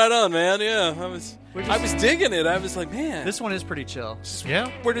want right on, man. Yeah, I was digging it. I was like, man, this one is pretty chill.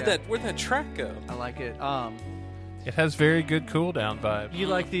 Yeah. Where'd that track go? I like it. It has very good cool down vibes. You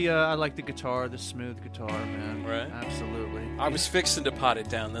like the I like the guitar, the smooth guitar, man. Right. Absolutely. I was fixing to pot it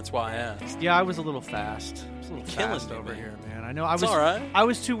down. That's why I asked. Yeah, I was a little fast. I was a little Killing fast me, over man. here, man. I know. I It's was all right. I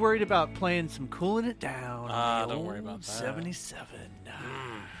was too worried about playing some cooling it down. Don't worry about that. 77.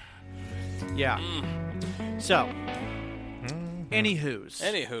 Yeah. So, any hoodles.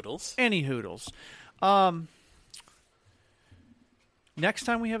 Next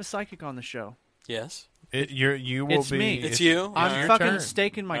time we have a psychic on the show. Yes. You will it's be. me. It's you. I'm fucking turn.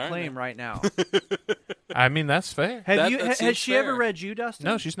 staking my claim right now. I mean, that's fair. Has she ever read you, Dustin?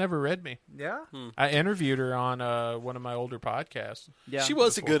 No, she's never read me. Yeah. I interviewed her on one of my older podcasts. Yeah. She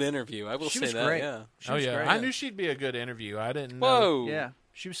was a good interview. I will She say was that. great. Yeah. She was great. I knew she'd be a good interview. I didn't know. Whoa. Yeah.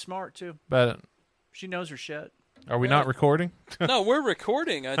 She was smart too. But She knows her shit. are we not recording? No, we're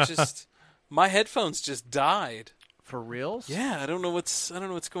recording. My headphones just died. For reals? Yeah, I don't know what's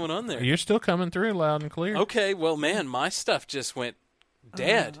going on there. You're still coming through loud and clear. Okay, well, man, my stuff just went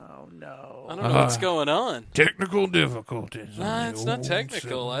dead. Oh no! I don't know what's going on. Technical difficulties. Nah, it's not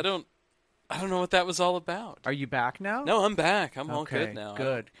technical. I don't know what that was all about. Are you back now? No, I'm back. I'm all okay, good now.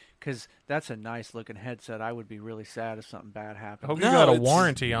 Good, because that's a nice looking headset. I would be really sad if something bad happened. I hope you got a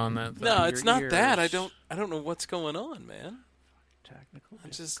warranty on that thing. No, it's not that. I ears. don't know what's going on, man. Technical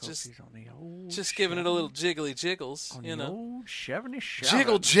I'm difficulties just giving it a little jiggly jiggles, on you the know. old 77.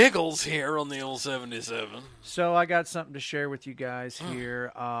 Jiggle jiggles here on the old 77. So I got something to share with you guys here.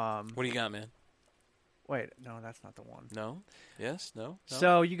 What do you got, man? Wait, no, that's not the one. No? Yes? No?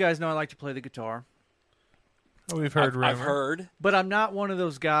 So you guys know I like to play the guitar. Oh, we've heard rumor. I've heard. But I'm not one of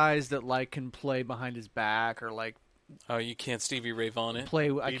those guys that like can play behind his back or like Oh, you can't Stevie Ray Vaughan it?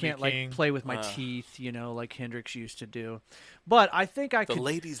 I can't King. like play with my teeth, you know, like Hendrix used to do. But I think I could. The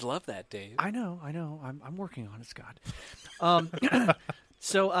ladies love that, Dave. I know. I'm working on it, Scott. But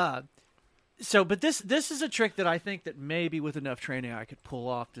this is a trick that I think that maybe with enough training I could pull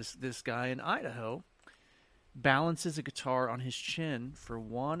off. This guy in Idaho balances a guitar on his chin for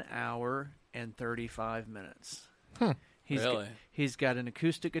 1 hour and 35 minutes. He's got an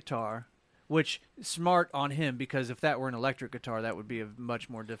acoustic guitar. Which, smart on him, because if that were an electric guitar, that would be a much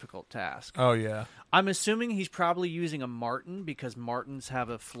more difficult task. Oh, yeah. I'm assuming he's probably using a Martin, because Martins have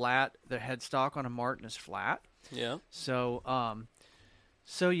a flat, the headstock on a Martin is flat. Yeah. So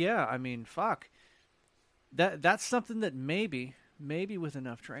So yeah, I mean, fuck. That's something that maybe with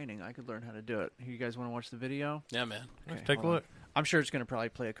enough training I could learn how to do it. You guys want to watch the video? Yeah, man. Okay, Let's take a look. I'm sure it's going to probably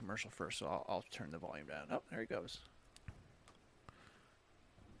play a commercial first, so I'll turn the volume down. Oh, there he goes.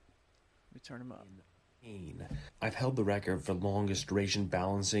 Let me turn him up. I've held the record for longest duration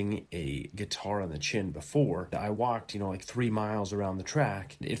balancing a guitar on the chin before. I walked, like 3 miles around the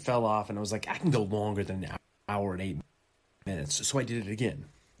track. It fell off, and I was like, I can go longer than an hour and 8 minutes. So I did it again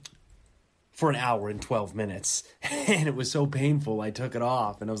for an hour and 12 minutes. And it was so painful, I took it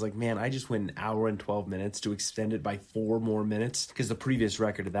off. And I was like, man, I just went an hour and 12 minutes to extend it by 4 more minutes, because the previous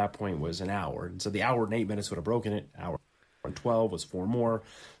record at that point was an hour. And so the hour and 8 minutes would have broken it. Hour and 12 was 4 more.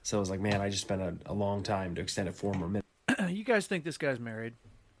 So I was like, man, I just spent a long time to extend it 4 more minutes. You guys think this guy's married?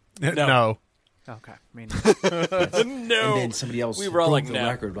 No. Okay. I mean, no. And then somebody else broke the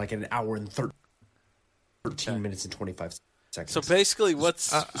record like an hour and 13 minutes and 25 seconds. So basically,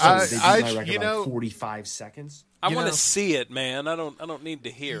 what's they beat my record by 45 seconds. I want to see it, man. I don't need to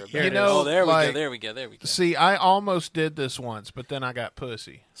hear about You it. know, Oh, there we like- go. There we go. There we go. See, I almost did this once, but then I got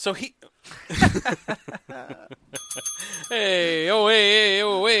pussy. So he. Hey, oh, hey,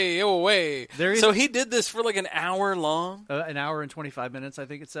 oh, hey, oh, hey. So he did this for like an hour long? An hour and 25 minutes, I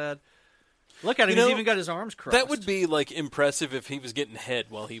think it said. Look at him. He's even got his arms crossed. That would be like impressive if he was getting head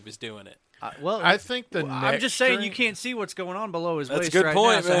while he was doing it. I think I'm just saying you can't see what's going on below his That's waist a good right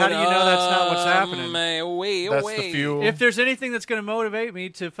point, now. So man. how do you know that's not what's happening? That's the fuel. If there's anything that's going to motivate me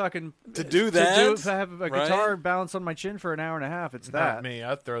to fucking do that, to have a right? guitar balance on my chin for an hour and a half, it's that. Not me.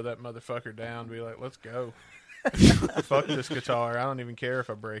 I'd throw that motherfucker down and be like, let's go. Fuck this guitar. I don't even care if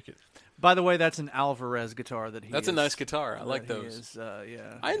I break it. By the way, that's an Alvarez guitar that he. That's a nice guitar. I like that he those. is,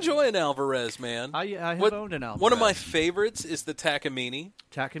 yeah. I enjoy an Alvarez, man. I have owned an Alvarez. One of my favorites is the Takamine.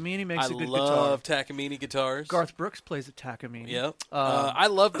 Takamine makes a good guitar. I love Takamine guitars. Garth Brooks plays a Takamine. Yep. I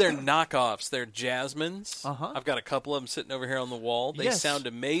love their knockoffs. Their Jasmines. Uh-huh. I've got a couple of them sitting over here on the wall. They sound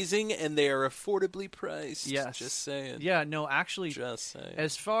amazing, and they are affordably priced. Yes. Just saying. Yeah, no, actually, just saying.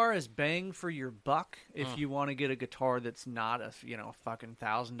 As far as bang for your buck, if you want to get a guitar that's not a fucking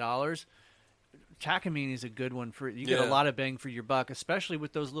 $1,000, Takamine is a good one for you. Get a lot of bang for your buck, especially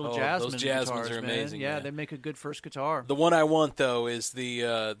with those little Jasmine those Jasmines guitars, are man. amazing. Yeah, man. they make a good first guitar. The one I want though is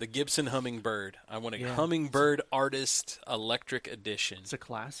the Gibson Hummingbird. I want a Hummingbird Artist Electric Edition. It's a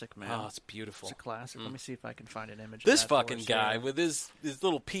classic, man. Oh, it's beautiful. It's a classic. Let me see if I can find an image. This of that fucking for us guy here. with his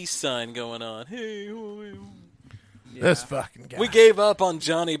little peace sign going on. Hey, This fucking guy. We gave up on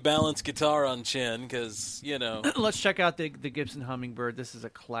Johnny Balance guitar on chin because Let's check out the Gibson Hummingbird. This is a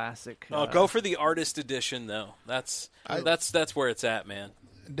classic. Go for the Artist Edition though. That's where it's at, man.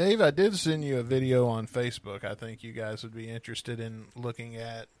 Dave, I did send you a video on Facebook. I think you guys would be interested in looking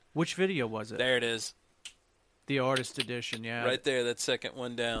at. Which video was it? There it is. The Artist Edition, yeah. Right there, that second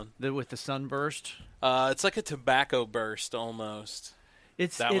one down. With the sunburst? It's like a tobacco burst almost.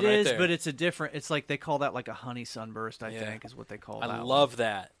 It right is, there. but it's a different. It's like they call that like a honey sunburst. I think is what they call that. I love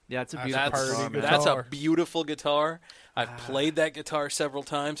that. Yeah, it's a beautiful guitar. That's a beautiful guitar. I've played that guitar several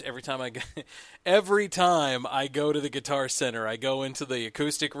times. Every time I go to the Guitar Center, I go into the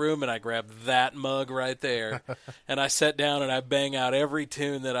acoustic room and I grab that mug right there, and I sit down and I bang out every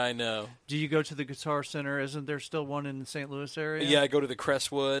tune that I know. Do you go to the Guitar Center? Isn't there still one in the St. Louis area? Yeah, I go to the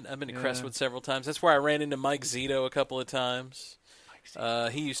Crestwood. I've been to Crestwood several times. That's where I ran into Mike Zito a couple of times.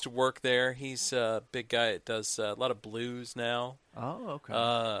 He used to work there. He's a big guy that does a lot of blues now. Oh, okay.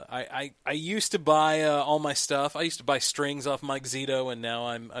 I used to buy all my stuff. I used to buy strings off Mike Zito, and now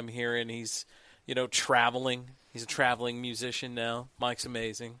I'm hearing he's traveling. He's a traveling musician now. Mike's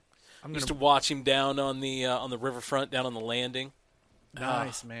amazing. I used to watch him down on the riverfront, down on the landing.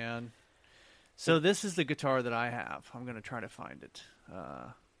 Nice, man. So this is the guitar that I have. I'm going to try to find it.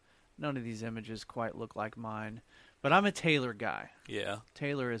 None of these images quite look like mine. But I'm a Taylor guy. Yeah.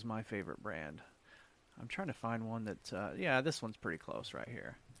 Taylor is my favorite brand. I'm trying to find one that, this one's pretty close right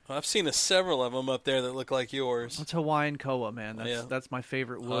here. Well, I've seen several of them up there that look like yours. It's Hawaiian Koa, man. That's my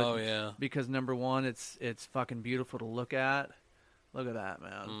favorite wood. Oh, yeah. Because, number one, it's fucking beautiful to look at. Look at that,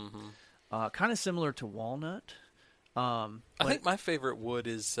 man. Mm-hmm. Kind of similar to walnut. I think my favorite wood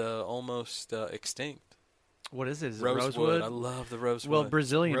is almost extinct. What is it? Is it rosewood? I love the rosewood. Well,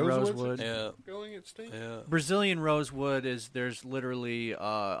 Brazilian rosewood. Yeah. Going extinct? Yeah. Brazilian rosewood there's literally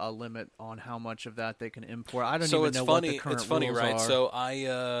a limit on how much of that they can import. I don't even know what the current It's funny, rules right? are. So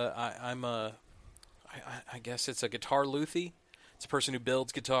I guess it's a guitar luthier. It's a person who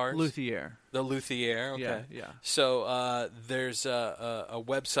builds guitars. Luthier. The luthier. Okay. Yeah. So there's a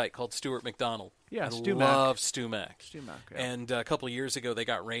website called Stuart McDonald. Yeah, I Stu love Stu Mac. Stu Mac, yeah. And a couple of years ago, they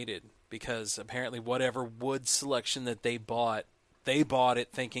got raided because apparently whatever wood selection that they bought They bought it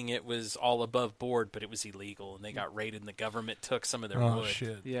thinking it was all above board, but it was illegal, and they got raided, and the government took some of their wood.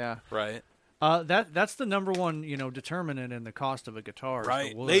 Shit. Yeah. Right. That's the number one, determinant in the cost of a guitar.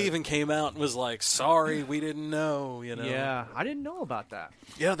 Right. The wood. They even came out and was like, "Sorry, we didn't know." Yeah, I didn't know about that.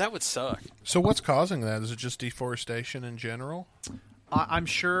 Yeah, that would suck. So what's causing that? Is it just deforestation in general? I'm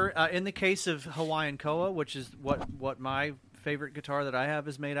sure in the case of Hawaiian koa, which is what my favorite guitar that I have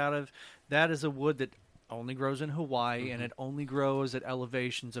is made out of, that is a wood that only grows in Hawaii, and it only grows at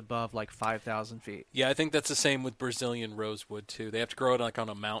elevations above like 5,000 feet. Yeah, I think that's the same with Brazilian rosewood too. They have to grow it like on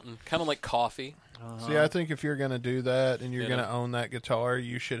a mountain, kind of like coffee. See, I think if you're going to do that and you're going to own that guitar,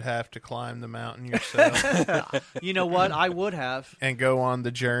 you should have to climb the mountain yourself. You know what? I would have. And go on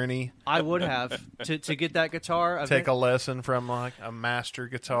the journey. I would have to get that guitar. Take a lesson from like a master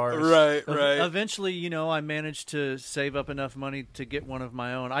guitarist. Right. Eventually, I managed to save up enough money to get one of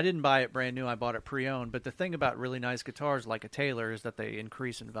my own. I didn't buy it brand new. I bought it pre-owned. But the thing about really nice guitars like a Taylor is that they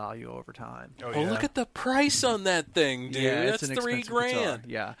increase in value over time. Oh, look at the price on that thing, dude. Yeah, that's it's an $3,000. guitar.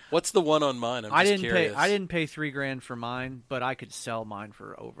 Yeah. What's the one on mine? I didn't pay $3,000 for mine, but I could sell mine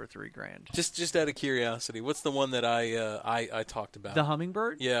for over $3,000. Just out of curiosity, what's the one that I talked about? The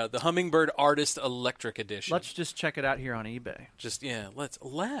Hummingbird? Yeah, the Hummingbird Artist Electric Edition. Let's just check it out here on eBay.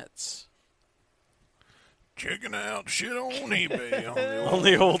 Let's. Checking out shit on eBay on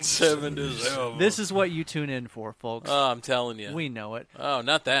the old 70s. This is what you tune in for, folks. Oh, I'm telling you. We know it. Oh,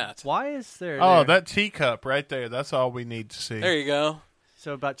 not that. Why is there? Oh, that teacup right there. That's all we need to see. There you go.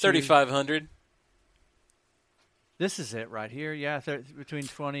 So about $3,500. This is it right here. Yeah, between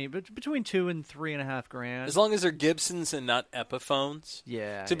 2 and 3.5 grand. As long as they're Gibsons and not Epiphones.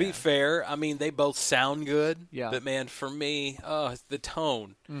 Yeah. To be fair, I mean they both sound good. Yeah. But man, for me, it's the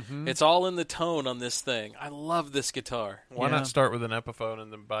tone. Mm-hmm. It's all in the tone on this thing. I love this guitar. Why not start with an Epiphone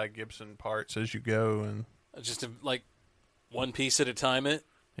and then buy Gibson parts as you go and just like one piece at a time?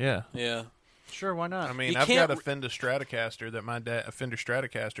 Yeah. Sure, why not? I mean, I've got a Fender Stratocaster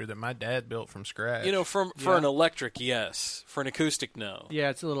that my dad built from scratch. For an electric, yes. For an acoustic, no.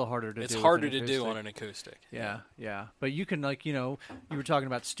 Yeah, it's a little harder to do. It's harder to do on an acoustic. Yeah. But you can, you were talking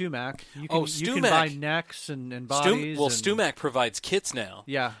about StewMac. You StewMac. can buy necks and bodies. StewMac provides kits now.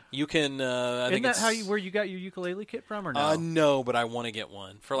 Yeah. You can. Isn't that where you got your ukulele kit from, or no? No, but I want to get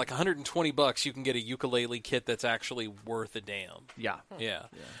one for like $120. You can get a ukulele kit that's actually worth a damn. Yeah.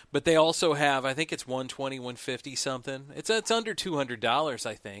 But they also have. I think it's $120, $150 something. It's under $200.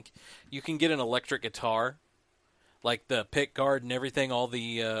 I think you can get an electric guitar, like the pick guard and everything. All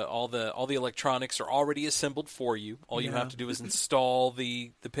the electronics are already assembled for you. All you have to do is install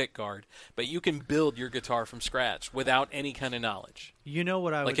the pick guard. But you can build your guitar from scratch without any kind of knowledge. You know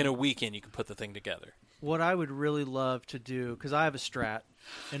what in a weekend you can put the thing together. What I would really love to do, because I have a Strat,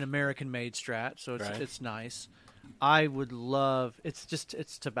 an American-made Strat, so it's nice. I would love it's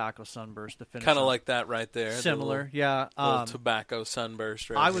Tobacco Sunburst to finish. Kind of like that right there. Similar, little Tobacco Sunburst.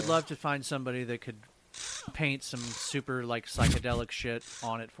 Right I would love to find somebody that could paint some super like psychedelic shit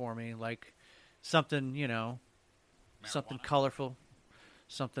on it for me, like something something colorful,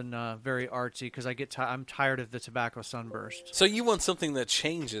 something very artsy. Because I'm tired of the Tobacco Sunburst. So you want something that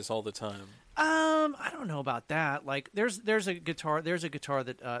changes all the time? I don't know about that. Like there's a guitar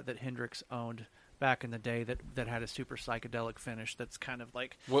that Hendrix owned back in the day that had a super psychedelic finish. That's kind of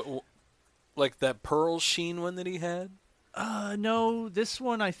like like that Pearl Sheen one that he had. No, this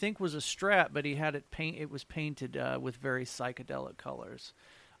one I think was a Strat, but he had it It was painted with very psychedelic colors.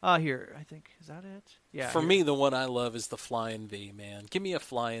 Here, I think, is that it? Yeah. For me, the one I love is the Flying V. Man, give me a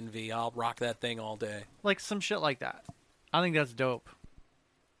Flying V. I'll rock that thing all day. Like some shit like that. I think that's dope.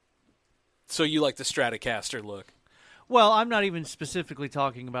 So you like the Stratocaster look? Well, I'm not even specifically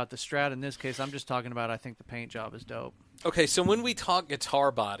talking about the Strat in this case. I'm just talking about I think the paint job is dope. Okay, so when we talk guitar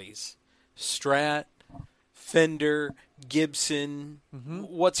bodies, Strat, Fender, Gibson,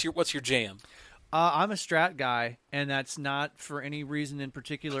 what's your jam? I'm a Strat guy, and that's not for any reason in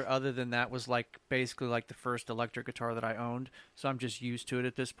particular other than that was like basically like the first electric guitar that I owned, so I'm just used to it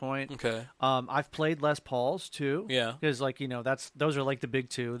at this point. Okay. I've played Les Pauls too. Yeah. Because those are like the big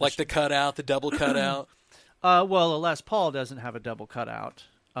two. Like the cutout, the double cutout. Well, a Les Paul doesn't have a double cutout.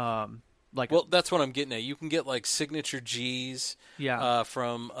 That's what I'm getting at. You can get like signature G's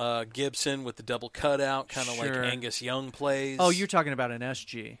from Gibson with the double cutout, kind of like Angus Young plays. Oh, you're talking about an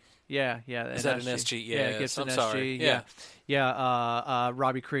SG. Yeah. Is that an SG? Yeah, Gibson I'm SG. sorry. Yeah.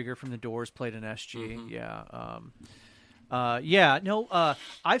 Robbie Krieger from the Doors played an SG. Mm-hmm. Yeah.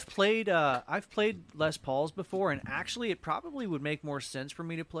 I've played Les Pauls before, and actually, it probably would make more sense for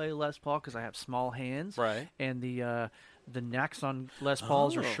me to play Les Paul because I have small hands, right? And the necks on Les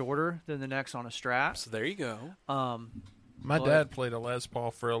Pauls are shorter than the necks on a Strat. So there you go. My dad played a Les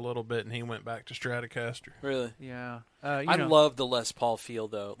Paul for a little bit, and he went back to Stratocaster. Really? Yeah. I love the Les Paul feel,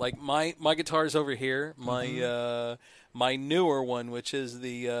 though. Like, my guitar's over here. My my newer one, which is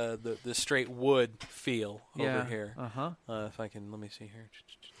the straight wood feel over here. If I can, let me see here.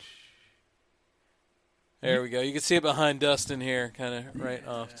 There we go. You can see it behind Dustin here, kind of right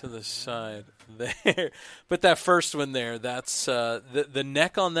off to the side there. But that first one there, that's the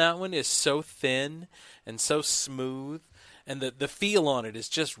neck on that one is so thin and so smooth, and the feel on it is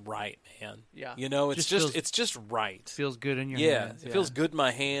just right, man. Yeah. You know, it's just right. Feels good in your hands. It feels good in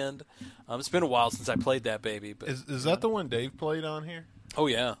my hand. It's been a while since I played that baby. But is that the one Dave played on here? Oh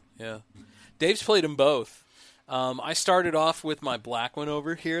yeah. Dave's played them both. I started off with my black one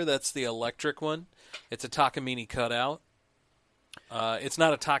over here. That's the electric one. It's a Takamine cutout. It's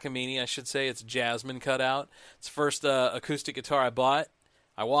not a Takamine, I should say. It's a Jasmine cutout. It's the first acoustic guitar I bought.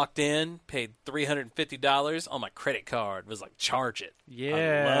 I walked in, paid $350 on my credit card. It was like, charge it. Yeah.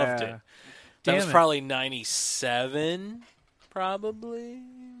 I loved it. That was probably 97, probably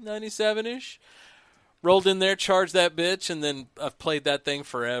 97-ish. Rolled in there, charged that bitch, and then I've played that thing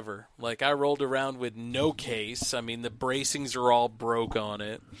forever. Like, I rolled around with no case. I mean, the bracings are all broke on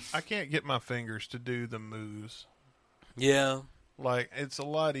it. I can't get my fingers to do the moves. Yeah. Like, it's a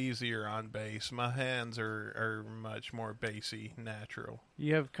lot easier on bass. My hands are much more bassy, natural.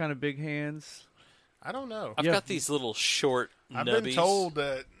 You have kind of big hands? I don't know. I've got these little short I've nubbies. been told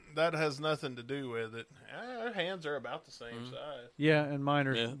that has nothing to do with it. Our hands are about the same size. Yeah, and mine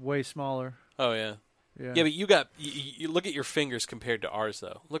are way smaller. Oh, yeah. Yeah, but you look at your fingers compared to ours,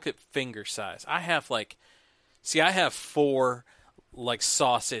 though. Look at finger size. I have, I have 4,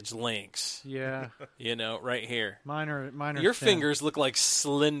 sausage links. Yeah. You know, right here. Mine are Your thin. fingers look like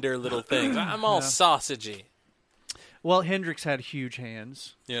slender little things. I'm all sausagey. Well, Hendrix had huge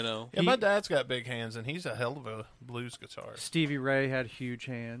hands. You know. Yeah, my dad's got big hands, and he's a hell of a blues guitarist. Stevie Ray had huge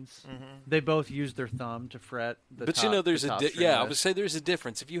hands. They both used their thumb to fret the But top, you know, there's the a top string I list. would say there's a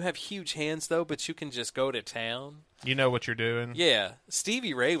difference. If you have huge hands, though, but you can just go to town. You know what you're doing. Yeah,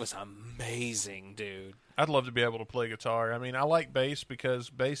 Stevie Ray was amazing, dude. I'd love to be able to play guitar. I mean, I like bass because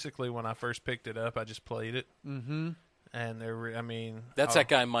basically when I first picked it up, I just played it. Mm-hmm. And that's that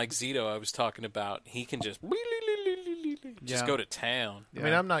guy Mike Zito I was talking about. He can just go to town. I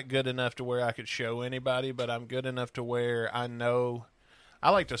mean, I'm not good enough to where I could show anybody, but I'm good enough to where I know. I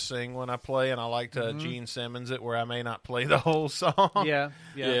like to sing when I play, and I like to Gene Simmons it, where I may not play the whole song. Yeah.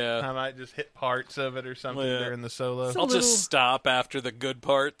 I might just hit parts of it or something during the solo. I'll just stop after the good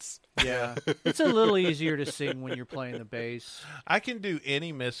parts. Yeah. It's a little easier to sing when you're playing the bass. I can do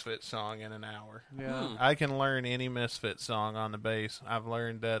any Misfit song in an hour. Yeah. I can learn any Misfit song on the bass. I've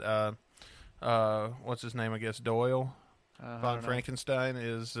learned that, what's his name, I guess, Doyle von Frankenstein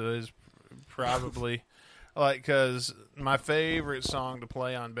is probably... because my favorite song to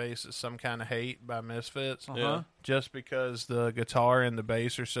play on bass is Some Kind of Hate by Misfits. Just because the guitar and the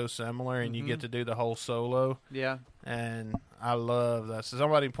bass are so similar and you get to do the whole solo. Yeah. And I love that. So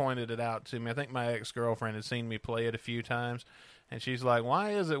somebody pointed it out to me. I think my ex-girlfriend had seen me play it a few times. And she's like,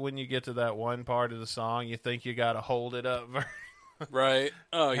 why is it when you get to that one part of the song, you think you got to hold it up? Right.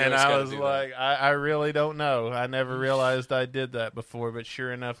 Oh, and I was like, I really don't know. I never realized I did that before. But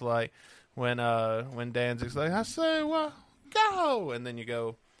sure enough, when Danzig's like, I say, well, go, and then you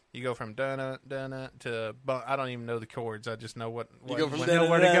go from dun to I don't even know the chords. I just know what you go from know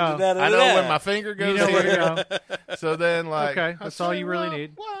where to go. I know when my finger goes. You know where to go. So then, okay, that's all you really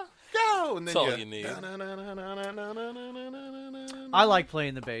need. Well, go, and then that's all you need. I like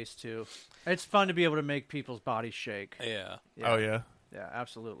playing the bass too. It's fun to be able to make people's bodies shake. Yeah. Oh yeah. Yeah,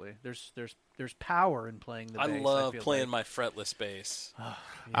 absolutely. There's power in playing the bass. I love playing my fretless bass.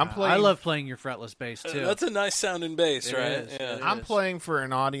 I love playing your fretless bass too. That's a nice sounding bass, right? Is. Yeah. I'm playing for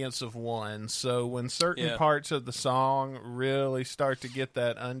an audience of one, so when certain parts of the song really start to get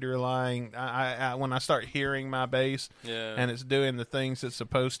that underlying, when I start hearing my bass and it's doing the things it's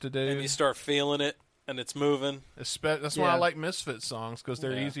supposed to do, and you start feeling it and it's moving. That's why I like Misfit songs, because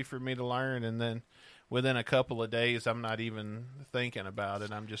they're easy for me to learn, and then within a couple of days, I'm not even thinking about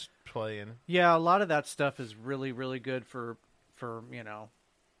it. I'm just playing. Yeah, a lot of that stuff is really, really good for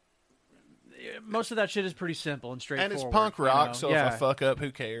most of that shit is pretty simple and straightforward. And it's punk rock, so if I fuck up,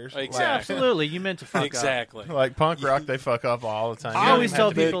 who cares? Exactly. Yeah, absolutely. You meant to fuck up. Exactly. Like punk rock, they fuck up all the time. I always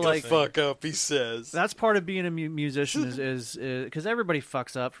tell people, fuck up, he says. That's part of being a musician is because everybody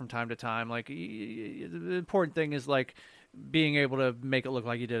fucks up from time to time. Like, the important thing is, being able to make it look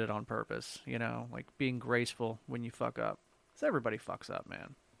like you did it on purpose, like being graceful when you fuck up. Because everybody fucks up,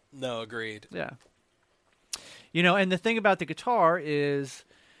 man. No, agreed. Yeah. And the thing about the guitar is,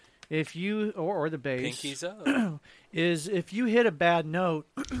 If you or the bass, Pinkies up. is if you hit a bad note,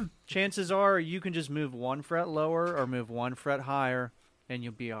 chances are you can just move 1 fret lower or move 1 fret higher, and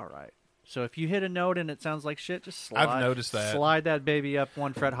you'll be all right. So if you hit a note and it sounds like shit, just slide. I've noticed that. Slide that baby up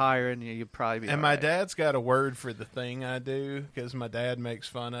 1 fret higher, and you'll probably be. And my dad's got a word for the thing I do, because my dad makes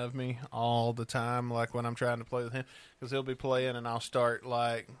fun of me all the time, like when I'm trying to play with him, because he'll be playing and I'll start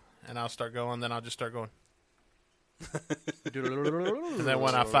going, then I'll just start going. And then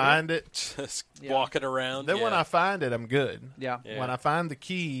when I find it, just walking around. Then when I find it, I'm good. Yeah. When I find the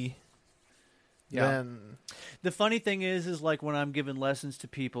key, then. The funny thing is like when I'm giving lessons to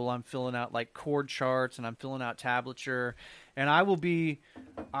people, I'm filling out like chord charts and I'm filling out tablature, and I will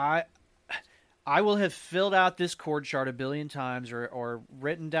have filled out this chord chart a billion times or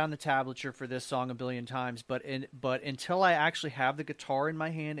written down the tablature for this song a billion times, but until I actually have the guitar in my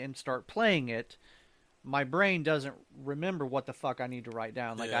hand and start playing it, my brain doesn't remember what the fuck I need to write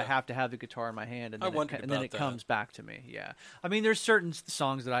down. Like I have to have the guitar in my hand, and then it comes back to me. Yeah, I mean, there's certain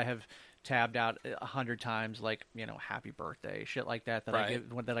songs that I have tabbed out 100 times, like Happy Birthday, shit like that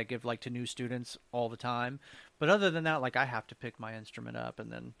I give like to new students all the time. But other than that, like I have to pick my instrument up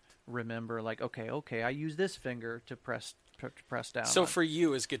and then remember, like okay, I use this finger to press down. So for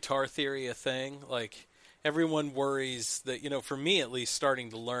you, is guitar theory a thing? Like everyone worries that, for me at least,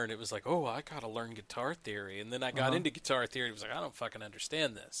 starting to learn, it was like, oh, I got to learn guitar theory. And then I got into guitar theory. It was like, I don't fucking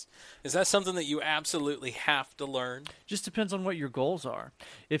understand this. Is that something that you absolutely have to learn? Just depends on what your goals are.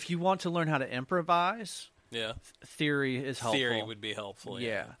 If you want to learn how to improvise, theory is helpful. Theory would be helpful,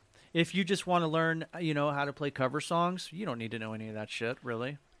 yeah. If you just want to learn, how to play cover songs, you don't need to know any of that shit,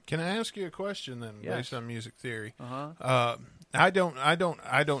 really. Can I ask you a question then, based on music theory? Uh-huh. I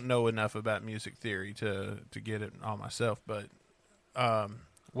don't know enough about music theory to get it all myself, but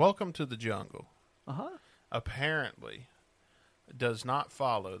Welcome to the Jungle apparently does not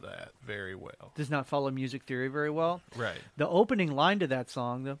follow that very well. Does not follow music theory very well? Right. The opening line to that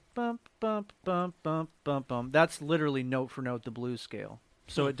song, the bump, bump, bump, bump, bump, bump, that's literally note for note the blues scale.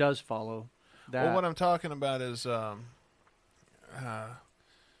 So it does follow that. Well, what I'm talking about is I'll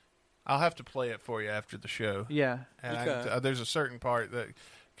have to play it for you after the show. Yeah. And there's a certain part that,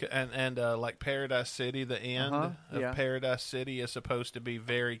 and like Paradise City, the end of Paradise City is supposed to be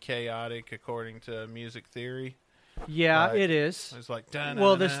very chaotic according to music theory. Yeah, it is. It's like,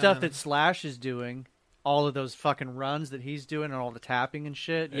 well, the stuff that Slash is doing, all of those fucking runs that he's doing and all the tapping and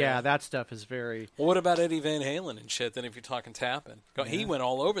shit, that stuff is very... Well, what about Eddie Van Halen and shit, then, if you're talking tapping? He went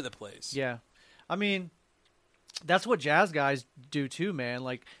all over the place. Yeah. I mean... That's what jazz guys do too, man.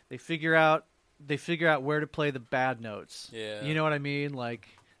 Like they figure out where to play the bad notes. Yeah. You know what I mean? Like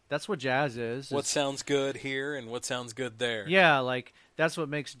that's what jazz is. What sounds good here and what sounds good there. Yeah, like that's what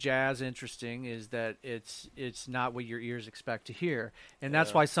makes jazz interesting is that it's not what your ears expect to hear. And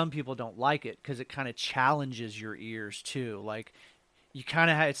that's why some people don't like it, because it kind of challenges your ears too. Like you kind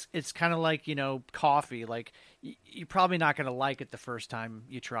of it's kind of like, coffee. Like you're probably not going to like it the first time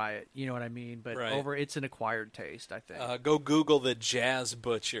you try it. You know what I mean? But it's an acquired taste, I think. Go Google the Jazz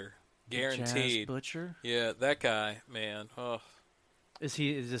Butcher. Guaranteed. Jazz Butcher? Yeah, that guy, man. Oh. Is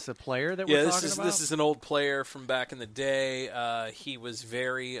this a player that we're talking about? This is an old player from back in the day. He was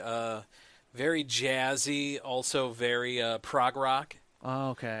very jazzy, also very prog rock.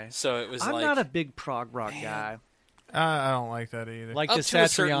 Oh, okay. So it was I'm not a big prog rock guy. I don't like that either. Like the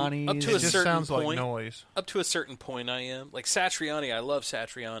Satriani. Up to a certain sounds point, like noise. Up to a certain point, I am. Like Satriani, I love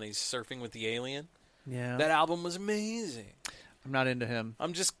Satriani's Surfing with the Alien. Yeah. That album was amazing. I'm not into him.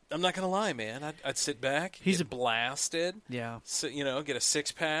 I'm not going to lie, man. I'd sit back, get blasted. Yeah. So, get a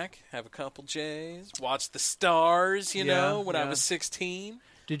 6-pack, have a couple J's, watch the stars, when I was 16.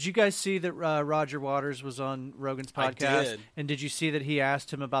 Did you guys see that Roger Waters was on Rogan's podcast? I did. And did you see that he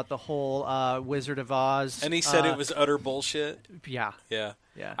asked him about the whole Wizard of Oz? And he said it was utter bullshit? Yeah. Yeah.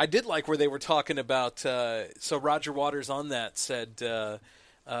 Yeah. I did like where they were talking about, so Roger Waters on that said,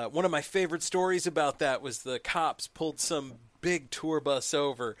 one of my favorite stories about that was the cops pulled some big tour bus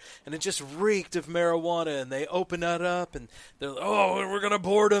over, and it just reeked of marijuana, and they open that up, and they're like, oh, we're going to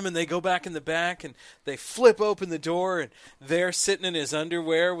board him, and they go back in the back, and they flip open the door, and there, sitting in his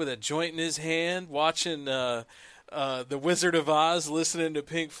underwear with a joint in his hand, watching The Wizard of Oz, listening to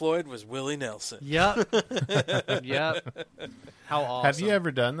Pink Floyd, was Willie Nelson. Yep. Yep. How awesome. Have you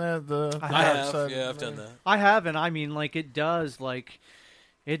ever done that? I have. Yeah, I've done that. I have, and I mean, like, it does, like...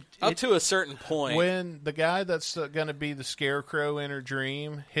 Up to a certain point. When the guy that's going to be the Scarecrow in her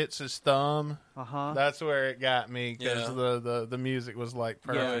dream hits his thumb, that's where it got me, because the music was like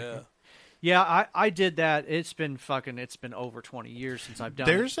perfect. Yeah, I did that. It's been over 20 years since I've done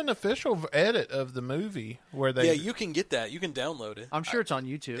it. There's an official edit of the movie where they... Yeah, you can get that. You can download it. I'm sure it's on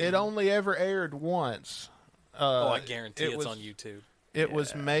YouTube. It only ever aired once. I guarantee it's on YouTube. It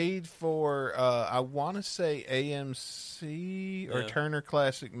was made for, I want to say AMC or Turner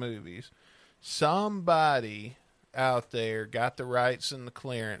Classic Movies. Somebody out there got the rights and the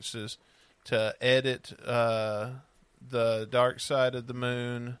clearances to edit the Dark Side of the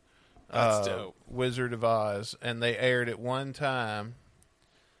Moon, That's dope. Wizard of Oz, and they aired it one time,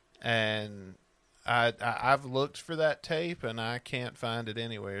 and I've looked for that tape and I can't find it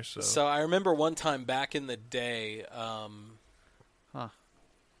anywhere. So I remember one time back in the day.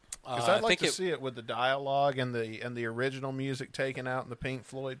 Because I'd like to see it with the dialogue and the original music taken out and the Pink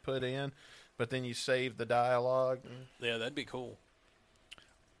Floyd put in, but then you save the dialogue. Yeah, that'd be cool.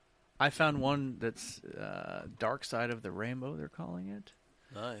 I found one that's Dark Side of the Rainbow, they're calling it.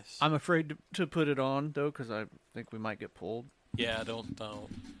 Nice. I'm afraid to put it on, though, because I think we might get pulled. Yeah, don't.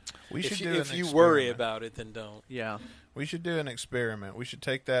 We should if you worry about it, then don't. Yeah. We should do an experiment. We should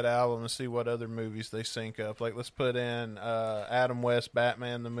take that album and see what other movies they sync up. Like, let's put in Adam West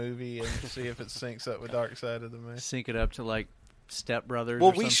Batman the movie and see if it syncs up with Dark Side of the Moon. Sync it up to, like, Step Brothers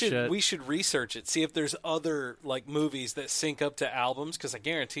Well, or some shit. we should research it. See if there's other like movies that sync up to albums, because I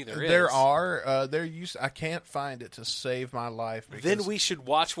guarantee there is. There are. I can't find it to save my life. Then we should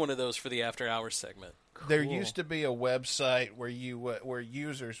watch one of those for the After Hours segment. There used to be a website where where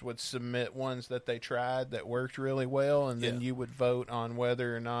users would submit ones that they tried that worked really well, and then you would vote on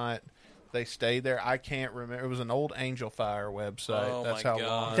whether or not they stayed there. I can't remember. It was an old Angel Fire website. Oh, That's my how God.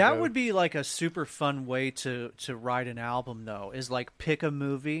 long That ago. would be like a super fun way to write an album, though. Is like pick a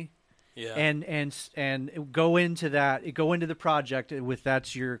movie, and go into the project with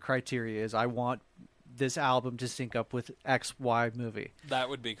that's your criteria. Is I want this album to sync up with XY movie. That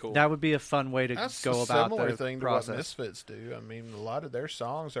would be cool. That would be a fun way to go about the similar thing process. to what Misfits do. I mean, a lot of their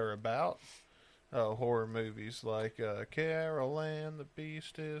songs are about horror movies, like Carol and the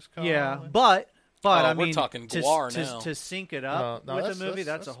Beast is Calling. Yeah, but I mean, we're talking Gwar now. To sync it up with a movie,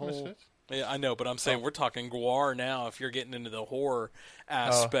 that's a whole. Misfits. Yeah, I know, but I'm saying we're talking Gwar now. If you're getting into the horror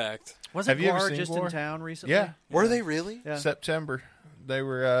aspect, wasn't Have you ever Gwar seen just Gwar? in town recently? Yeah. Were they really? Yeah. September. They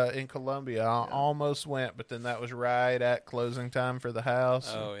were in Columbia. I almost went, but then that was right at closing time for the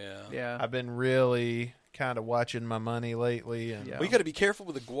house. Oh yeah. I've been really kind of watching my money lately, and We got to be careful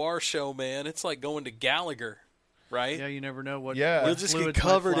with the Gwar show, man. It's like going to Gallagher, right? Yeah, you never know what. Yeah. what You'll just get fluids might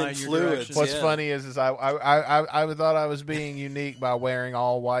covered fly in your fluids. direction. What's funny is I thought I was being unique by wearing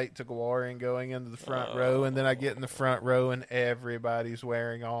all white to Gwar and going into the front row, and then I get in the front row and everybody's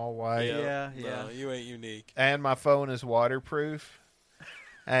wearing all white. Yeah. No, you ain't unique. And my phone is waterproof.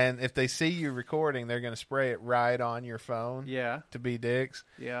 And if they see you recording, they're going to spray it right on your phone. Yeah. To be dicks.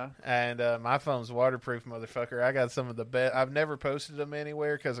 Yeah. And my phone's waterproof, motherfucker. I got some of the best. I've never posted them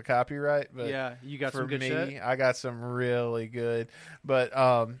anywhere because of copyright. But Yeah, you got for some good me, shit? I got some really good. But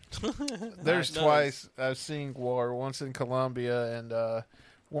there's Nice. twice I've seen Gwar. Once in Columbia, and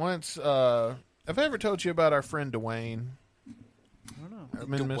once. Have I ever told you about our friend Dwayne? I don't know.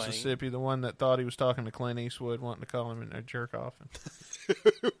 I'm in Dwayne? Mississippi, the one that thought he was talking to Clint Eastwood, wanting to call him a jerk off.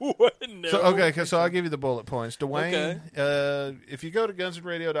 What? No. So I'll give you the bullet points. Dwayne, if you go to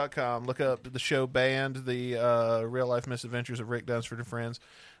gunsandраdio.com, look up the show Band, the real life misadventures of Rick Dunsford and Friends.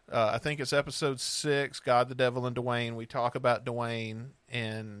 I think it's episode 6, God, the Devil, and Dwayne. We talk about Dwayne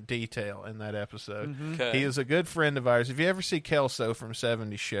in detail in that episode. Mm-hmm. Okay. He is a good friend of ours. If you ever see Kelso from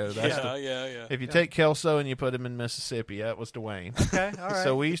 70s Show, that's Yeah. if you take Kelso and you put him in Mississippi, that was Dwayne. Okay, all right.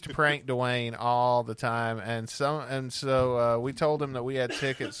 So we used to prank Dwayne all the time, and so we told him that we had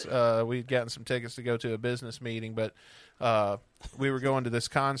tickets. We'd gotten some tickets to go to a business meeting, but we were going to this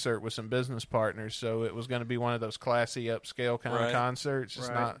concert with some business partners, so it was going to be one of those classy, upscale kind of Right. concerts. It's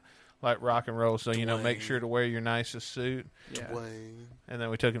Right. not make rock and roll, so make Dwayne. sure to wear your nicest suit. Yeah. Dwayne. And then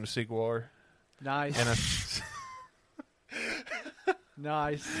we took him to see Gwar. Nice. And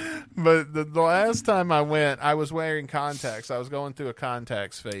Nice. but the last time I went, I was wearing contacts. I was going through a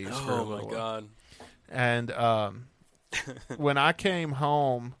contacts phase for a Oh my little while. God. And when I came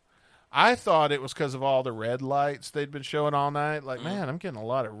home, I thought it was because of all the red lights they'd been showing all night. Like, man, I'm getting a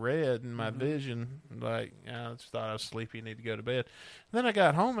lot of red in my vision. Like, I just thought I was sleepy, need to go to bed. And then I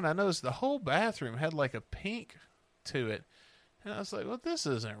got home and I noticed the whole bathroom had like a pink to it. And I was like, well, this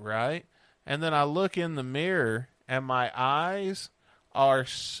isn't right. And then I look in the mirror and my eyes are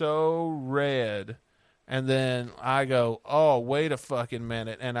so red And then I go, oh, wait a fucking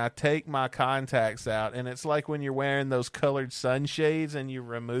minute. And I take my contacts out. And it's like when you're wearing those colored sunshades and you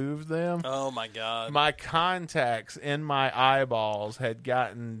remove them. Oh, my God. My contacts in my eyeballs had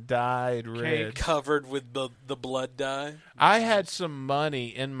gotten dyed red. Covered with the blood dye? I had some money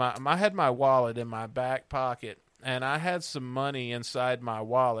in I had my wallet in my back pocket. And I had some money inside my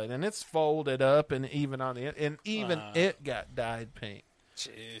wallet. And it's folded up and even on the and even it got dyed pink.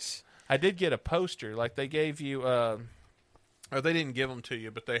 Jeez. I did get a poster. Like they gave you, or they didn't give them to you,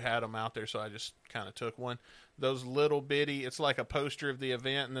 but they had them out there, so I just kind of took one. Those little bitty, it's like a poster of the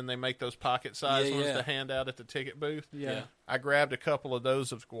event, and then they make those pocket-sized ones to hand out at the ticket booth. Yeah. I grabbed a couple of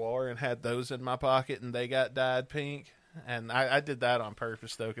those of Squar and had those in my pocket, and they got dyed pink. And I did that on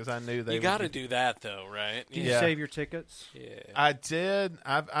purpose, though, because I knew they You got to do that, though, right? Did you save your tickets? Yeah. I did.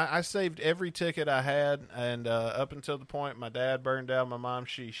 I saved every ticket I had, and up until the point my dad burned down my mom's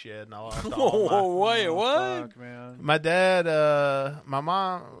she shed, and I lost all my... Wait, what? Fuck, man. My dad, my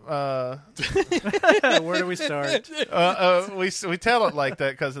mom... Where do we start? We tell it like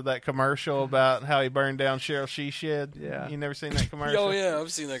that because of that commercial about how he burned down Cheryl She Shed. Yeah. You never seen that commercial? Oh, yeah, I've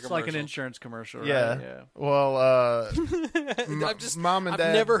seen that commercial. It's like an insurance commercial, right? Yeah. Well, Mom and Dad.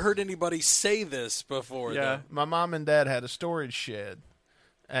 I've never heard anybody say this before. Yeah, though. My mom and dad had a storage shed,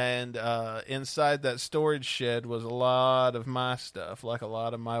 and inside that storage shed was a lot of my stuff, like a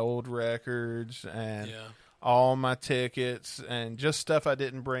lot of my old records and all my tickets and just stuff I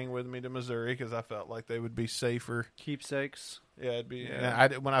didn't bring with me to Missouri because I felt like they would be safer. Keepsakes. Yeah, it'd be.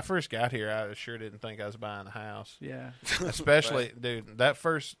 Yeah. When I first got here, I sure didn't think I was buying a house. Yeah, especially, dude, that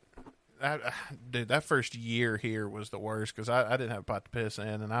first year here was the worst because I didn't have a pot to piss in,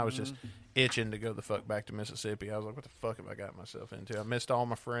 and I was just itching to go the fuck back to Mississippi. I was like, what the fuck have I got myself into? I missed all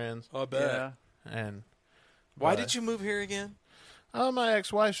my friends. I bet. Yeah. And why did you move here again? My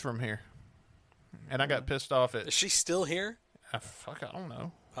ex-wife's from here, and I got pissed off at. Is she still here? I don't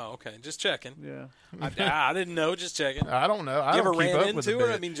know. Oh, okay. Just checking. Yeah. I didn't know. Just checking. I don't know. I you ever don't keep ran up with into the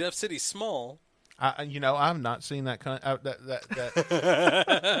her? bitch. I mean, Jeff City's small. I've not seen that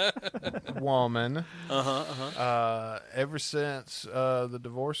woman. Ever since the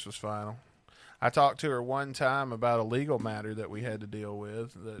divorce was final. I talked to her one time about a legal matter that we had to deal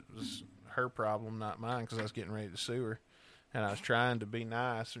with. That was her problem, not mine, because I was getting ready to sue her, and I was trying to be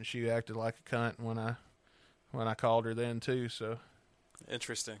nice, and she acted like a cunt when I called her then too. So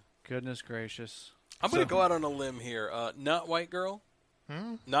interesting. Goodness gracious. I'm going to go out on a limb here. Not white girl.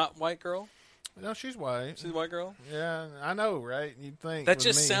 Not white girl. No, she's white. She's a white girl? Yeah, I know, right? You'd think. That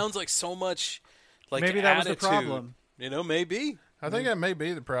just sounds like so much like maybe that was the problem. You know, maybe. I think that may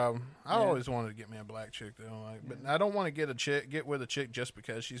be the problem. I always wanted to get me a black chick, though. But I don't want to get with a chick just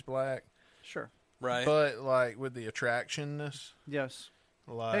because she's black. Sure. Right. But, like, with the attractionness. Yes.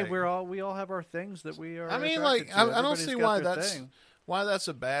 Like, hey, we all have our things that we are. I mean, attracted like, to. I don't see why that's... thing. Why that's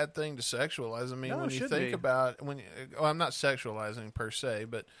a bad thing to sexualize. I mean, when you think about I'm not sexualizing per se,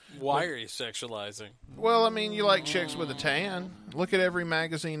 but why are you sexualizing? Well, I mean, you like chicks with a tan. Look at every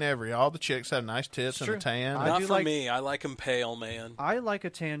magazine all the chicks have nice tits and a tan. Not for me. I like them pale, man. I like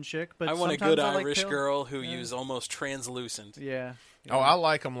a tan chick, but I want a good Irish like girl who use almost translucent. Yeah. Oh, I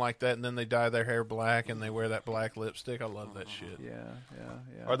like them like that, and then they dye their hair black, and they wear that black lipstick. I love that shit. Yeah.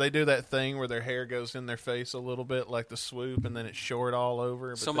 Or they do that thing where their hair goes in their face a little bit, like the swoop, and then it's short all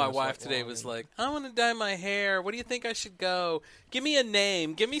over. So my wife today was like, I want to dye my hair. Where do you think I should go? Give me a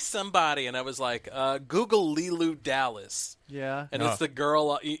name. Give me somebody. And I was like, Google Lilu Dallas. Yeah. And it's the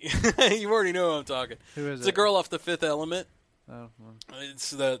girl. You already know who I'm talking. Who is it? It's the girl off The Fifth Element. Oh, well.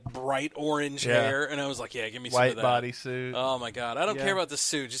 It's the bright orange hair, and I was like, "Yeah, give me some white of that." bodysuit. Oh my god, I don't care about the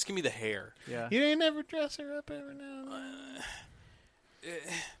suit. Just give me the hair. Yeah, you ain't never dress her up every now and then.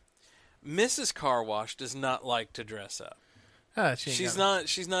 Mrs. Car Wash does not like to dress up. She's not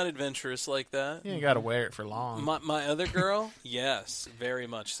adventurous like that. You ain't got to wear it for long. My other girl, yes, very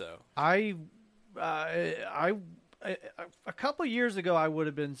much so. A couple years ago, I would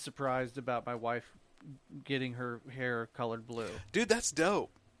have been surprised about my wife getting her hair colored blue. Dude, that's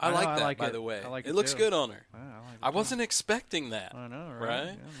dope. I like that, by the way. It looks good on her. I wasn't expecting that. I know,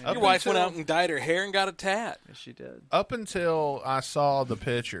 right? Yeah, your wife went out and dyed her hair and got a tat. Yes, she did. Up until I saw the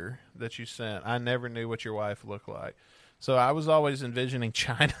picture that you sent, I never knew what your wife looked like. So I was always envisioning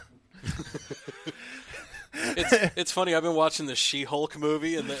China. It's funny. I've been watching the She-Hulk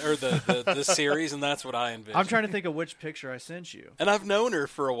movie the series, and that's what I envision. I'm trying to think of which picture I sent you. And I've known her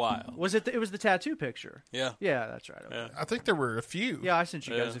for a while. Was it? It was the tattoo picture. Yeah. Yeah, that's right. Okay. Yeah. I think there were a few. Yeah, I sent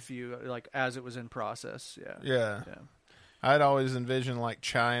you guys a few, like as it was in process. Yeah. I'd always envisioned like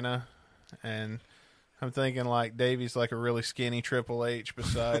China, and I'm thinking like Davey's like a really skinny Triple H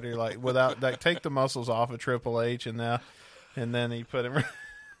beside her, like without like take the muscles off of Triple H, and then he put him.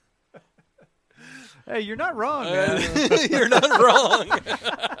 Hey, you're not wrong, man. You're not wrong.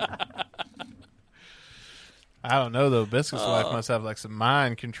 I don't know though. Biscuit's wife must have like some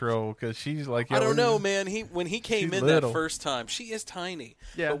mind control because she's like. I don't know, man. When he came in that first time, she is tiny.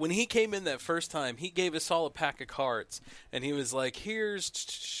 Yeah. But when he came in that first time, he gave us all a pack of cards, and he was like,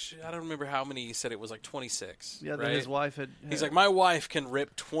 "Here's I don't remember how many he said. It was like 26. Yeah, right? that his wife had. He's like, my wife can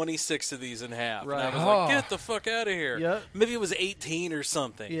rip 26 of these in half. Right. And I was like, get the fuck out of here. Yep. Maybe it was 18 or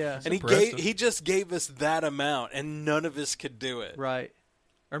something. Yeah. And he just gave us that amount, and none of us could do it. Right.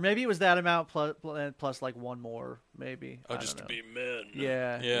 Or maybe it was that amount plus like one more, maybe. Oh, just to be men.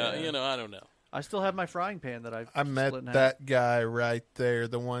 Yeah. Yeah, you know, I don't know. I still have my frying pan that I met that guy right there,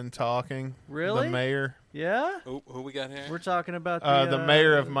 the one talking. Really? The mayor. Yeah? Who we got here? We're talking about the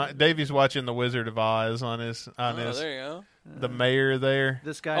mayor of Davey's watching The Wizard of Oz on his. There you go. The mayor there.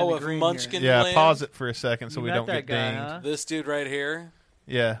 This guy in the of green Munchkin Yeah, Land? pause it for a second so You we met don't that get guy, dinged. huh? This dude right here?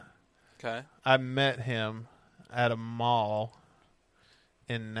 Yeah. Okay. I met him at a mall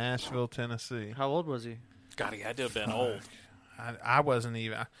in Nashville, Tennessee. How old was he? God, he had to have been old. I wasn't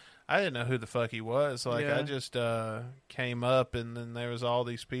even. I didn't know who the fuck he was. Like Yeah. I just came up, and then there was all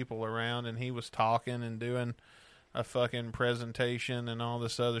these people around, and he was talking and doing a fucking presentation and all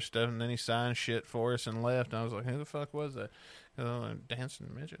this other stuff, and then he signed shit for us and left. And I was like, who the fuck was that? Dancing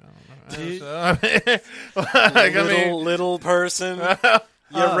midget. I don't know. Little person.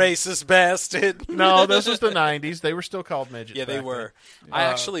 You racist bastard. No, this was the 90s. They were still called midgets. Yeah, they back were. then. I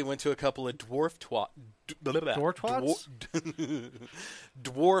actually went to a couple of dwarf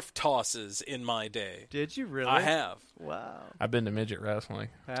tosses in my day. Did you really? I have. Wow. I've been to midget wrestling.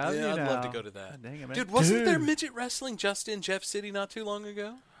 Have you I'd now? love to go to that. Dang it, man. Dude, wasn't there midget wrestling just in Jeff City not too long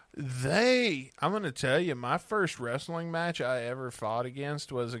ago? I'm going to tell you, my first wrestling match I ever fought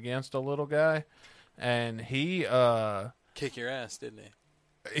against was against a little guy, and he kick your ass, didn't he?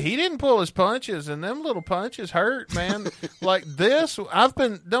 He didn't pull his punches, and them little punches hurt, man. Like this,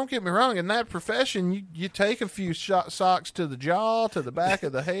 don't get me wrong, in that profession, you take a few socks to the jaw, to the back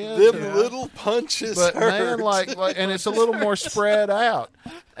of the head. Them little punches but hurt. man, like, and it's a little more spread out.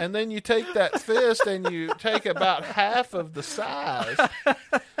 And then you take that fist and you take about half of the size,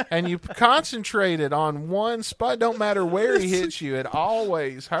 and you concentrate it on one spot. Don't matter where he hits you, it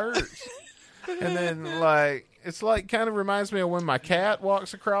always hurts. And then, like, it's like kind of reminds me of when my cat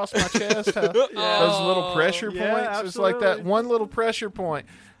walks across my chest. Those little pressure points. Yeah, it's like that one little pressure point.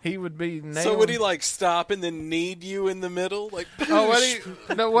 He would be nailing. So would he like stop and then knead you in the middle? Like,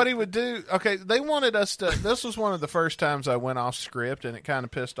 what he would do? Okay, they wanted us to. This was one of the first times I went off script, and it kind of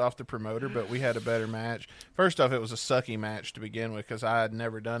pissed off the promoter. But we had a better match. First off, it was a sucky match to begin with because I had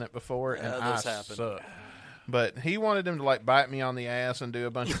never done it before, and I sucked. But he wanted him to like bite me on the ass and do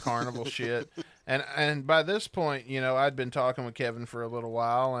a bunch of carnival shit. And by this point, you know, I'd been talking with Kevin for a little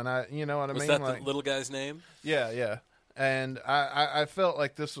while, and you know what I mean? Was that like, the little guy's name? Yeah. And I felt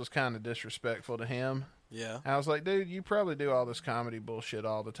like this was kind of disrespectful to him. Yeah. And I was like, dude, you probably do all this comedy bullshit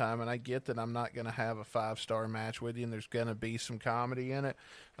all the time, and I get that I'm not going to have a 5-star match with you, and there's going to be some comedy in it.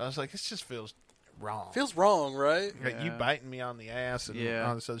 But I was like, this just feels wrong. Feels wrong, right? Like you biting me on the ass and Yeah.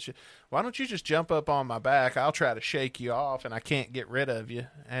 all this other shit. Why don't you just jump up on my back? I'll try to shake you off, and I can't get rid of you.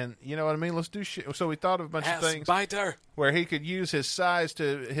 And you know what I mean? Let's do shit. So we thought of a bunch of things biter. where he could use his size to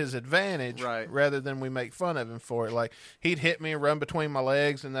his advantage, Right. rather than we make fun of him for it. Like he'd hit me and run between my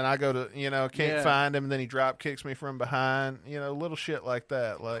legs, and then I go to can't find him, and then he drop kicks me from behind. You know, little shit like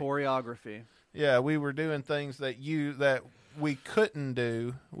that. Like Choreography. yeah, we were doing things that we couldn't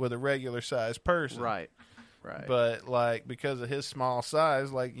do with a regular sized person. Right. But like because of his small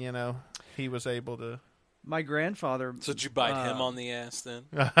size, like, you know, he was able to. My grandfather. So did you bite him on the ass then?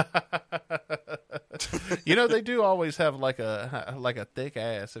 You know, they do always have like a thick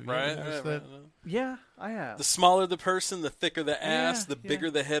ass. Have you ever noticed that? Yeah, I have. The smaller the person, the thicker the ass. The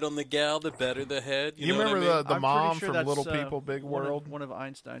bigger the head on the gal, the better the head. You know remember what I mean? the I'm mom pretty sure from that's, Little People, Big World? One of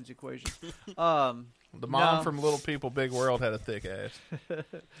Einstein's equations. The mom from Little People, Big World had a thick ass.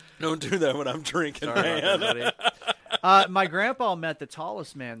 Don't do that when I'm drinking, Sorry man. about that, buddy. My grandpa met the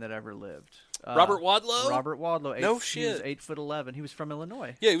tallest man that ever lived. Robert Wadlow? Robert Wadlow. No He was shit. 8'11". He was from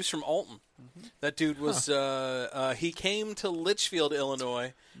Illinois. Yeah, he was from Alton. That dude was. He came to Litchfield,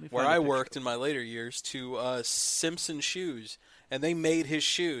 Illinois, where I worked in my later years, to Simpson Shoes, and they made his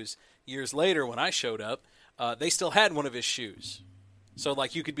shoes. Years later, when I showed up, they still had one of his shoes. So,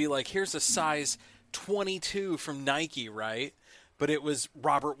 like, you could be like, "Here's a size 22 from Nike," right? But it was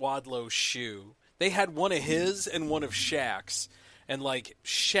Robert Wadlow's shoe. They had one of his and one of Shaq's. And like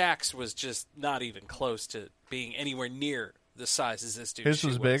Shaq's was just not even close to being anywhere near the size as this dude. His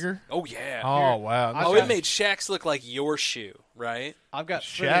was bigger? Oh yeah. Oh wow. It made Shaq's look like your shoe, right? I've got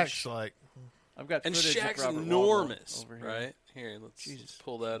Shaq's like. I've got and footage Shaq's of Robert enormous, over here. right? Here, let's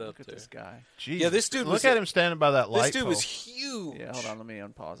pull that up. Look at there. this guy. Jesus. Yeah, this dude. Look at him standing by that light. This dude pole. was huge. Yeah, hold on, let me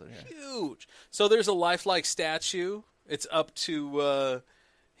unpause it here. Huge. So there's a lifelike statue. It's up to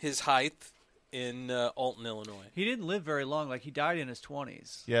his height in Alton, Illinois. He didn't live very long. Like, he died in his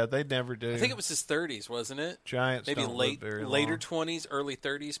 20s. Yeah, they never do. I think it was his 30s, wasn't it? Giants maybe don't live very later long. 20s, early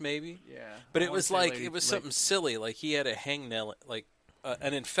 30s, maybe. Yeah, but it was like it was something silly. Like he had a hangnail, like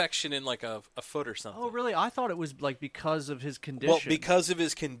an infection in like a foot or something. Oh, really? I thought it was like because of his condition. Well, because of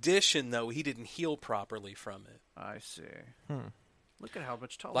his condition, though, he didn't heal properly from it. I see. Look at how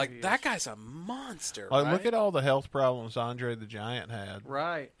much taller he Like is. that guy's a monster. Like, right? look at all the health problems Andre the Giant had.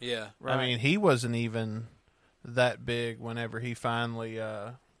 Right. Yeah. Right. I mean, he wasn't even that big whenever he finally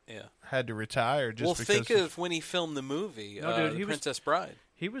had to retire. Just well, because think of when he filmed the movie, No, dude, he Princess Bride.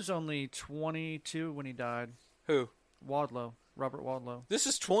 He was only 22 when he died. Who? Wadlow. Robert Wadlow. This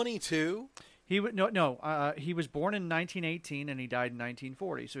is 22? He was born in 1918 and he died in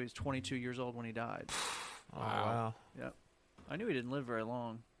 1940, so he was 22 years old when he died. Wow. Yep. I knew he didn't live very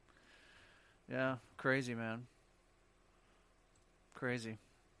long. Yeah, crazy, man. Crazy.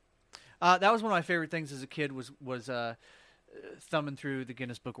 That was one of my favorite things as a kid was thumbing through the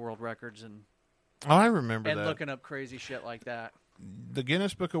Guinness Book of World Records and I remember that. looking up crazy shit like that. The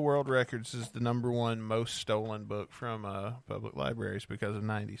Guinness Book of World Records is the #1 most stolen book from public libraries because of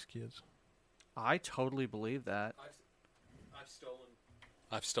 90s kids. I totally believe that.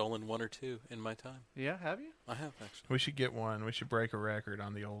 I've stolen one or two in my time. Yeah, have you? I have, actually. We should get one. We should break a record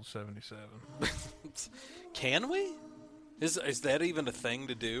on the old 77. Can we? Is that even a thing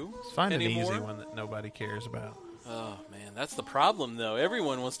to do? Find anymore? an easy one that nobody cares about. Oh, man, that's the problem, though.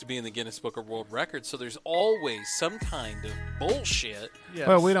 Everyone wants to be in the Guinness Book of World Records, so there's always some kind of bullshit. Yes.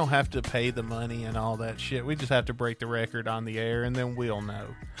 Well, we don't have to pay the money and all that shit. We just have to break the record on the air, and then we'll know.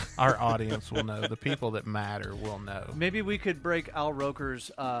 Our audience will know. The people that matter will know. Maybe we could break Al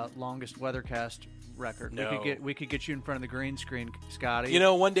Roker's longest weathercast record. No. We could get you in front of the green screen, Scotty. You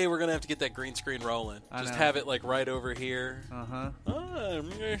know, one day we're going to have to get that green screen rolling. I Just know. have it, like, right over here. Uh-huh. Oh,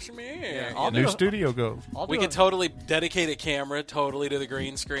 yes, man. Yeah, New studio goes. We could totally dedicate a camera totally to the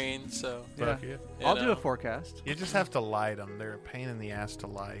green screen. So Yeah. Fuck yeah. I'll do a forecast. You just have to light them. They're a pain in the ass to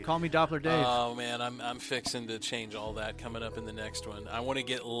light. Call me Doppler Dave. Oh man, I'm fixing to change all that coming up in the next one. I want to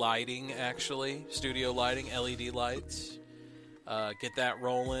get lighting, actually, studio lighting, LED lights. Get that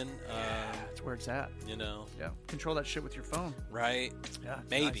rolling. That's where it's at. You know. Yeah. Control that shit with your phone. Right. Yeah. it's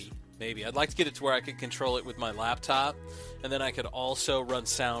Maybe. nice. Maybe. I'd like to get it to where I could control it with my laptop, and then I could also run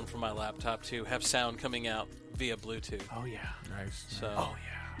sound from my laptop too. Have sound coming out via Bluetooth. Oh yeah. Nice. So Oh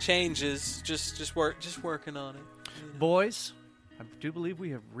yeah. changes. Just working on it. Boys, I do believe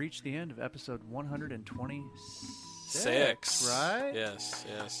we have reached the end of episode 126. Right? Yes.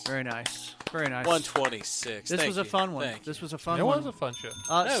 Yes. Very nice. Very nice. 126. This Thank was a you. fun one. Thank This you. was a fun It one. was a fun show.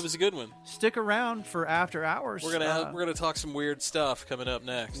 Yeah, it was a good one. Stick around for After Hours. We're gonna talk some weird stuff coming up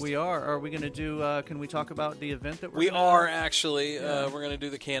next. We are. Are we gonna do? Can we talk about the event that We gonna are have? actually. Yeah. We're gonna do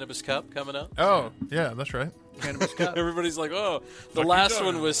the Cannabis Cup coming up. Oh, yeah, that's right. Cannabis Cup. Everybody's like, "Oh, the Fuck you last talking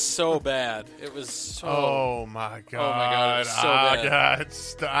one about? was so bad. It was so." Oh my god! Oh my God, it was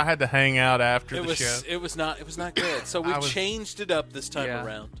so bad. I had to hang out after It the was. show. It was not. It was not good. So we I was- changed it up this time Yeah.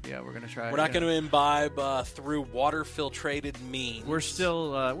 around. Yeah, we're gonna try. We're not going to imbibe through water filtrated means. We're still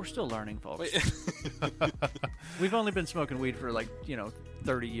learning, folks. We've only been smoking weed for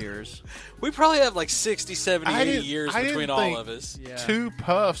 30 years. We probably have like 60, 70, I 80 didn't- years I between didn't all think of us. Yeah. 2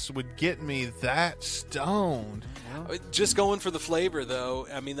 puffs would get me that stoned. Just going for the flavor, though.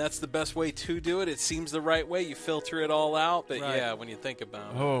 I mean, that's the best way to do it. It seems the right way. You filter it all out. But Right. yeah, when you think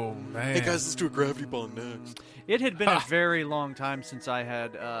about it. Oh man! Hey guys, let's do a gravity bond next. It had been a very long time since I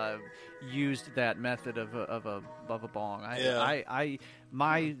had used that method of a bong. The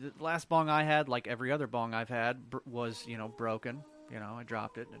last bong I had, like every other bong I've had, was broken. I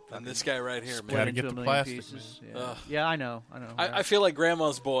dropped it. And this guy right here, split man. Gotta into get a the million plastic, pieces. man. Yeah. Ugh. Yeah, I know. I feel like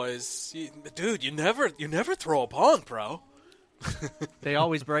Grandma's boys. Dude, you never throw a bong, bro. They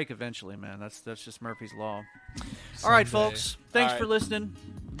always break eventually, man. That's just Murphy's Law. All right, folks. Thanks All for right. listening.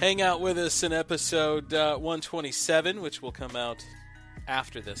 Hang out with us in episode 127, which will come out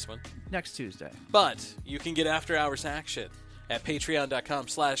after this one. Next Tuesday. But you can get after hours action at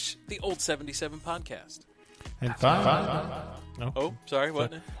patreon.com/the old77podcast. And Oh, sorry,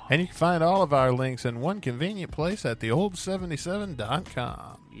 what? And you can find all of our links in one convenient place at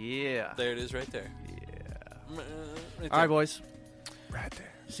theold77.com. Yeah. There it is right there. All right, boys. Right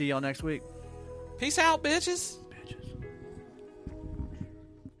there. See y'all next week. Peace out, bitches. Bitches.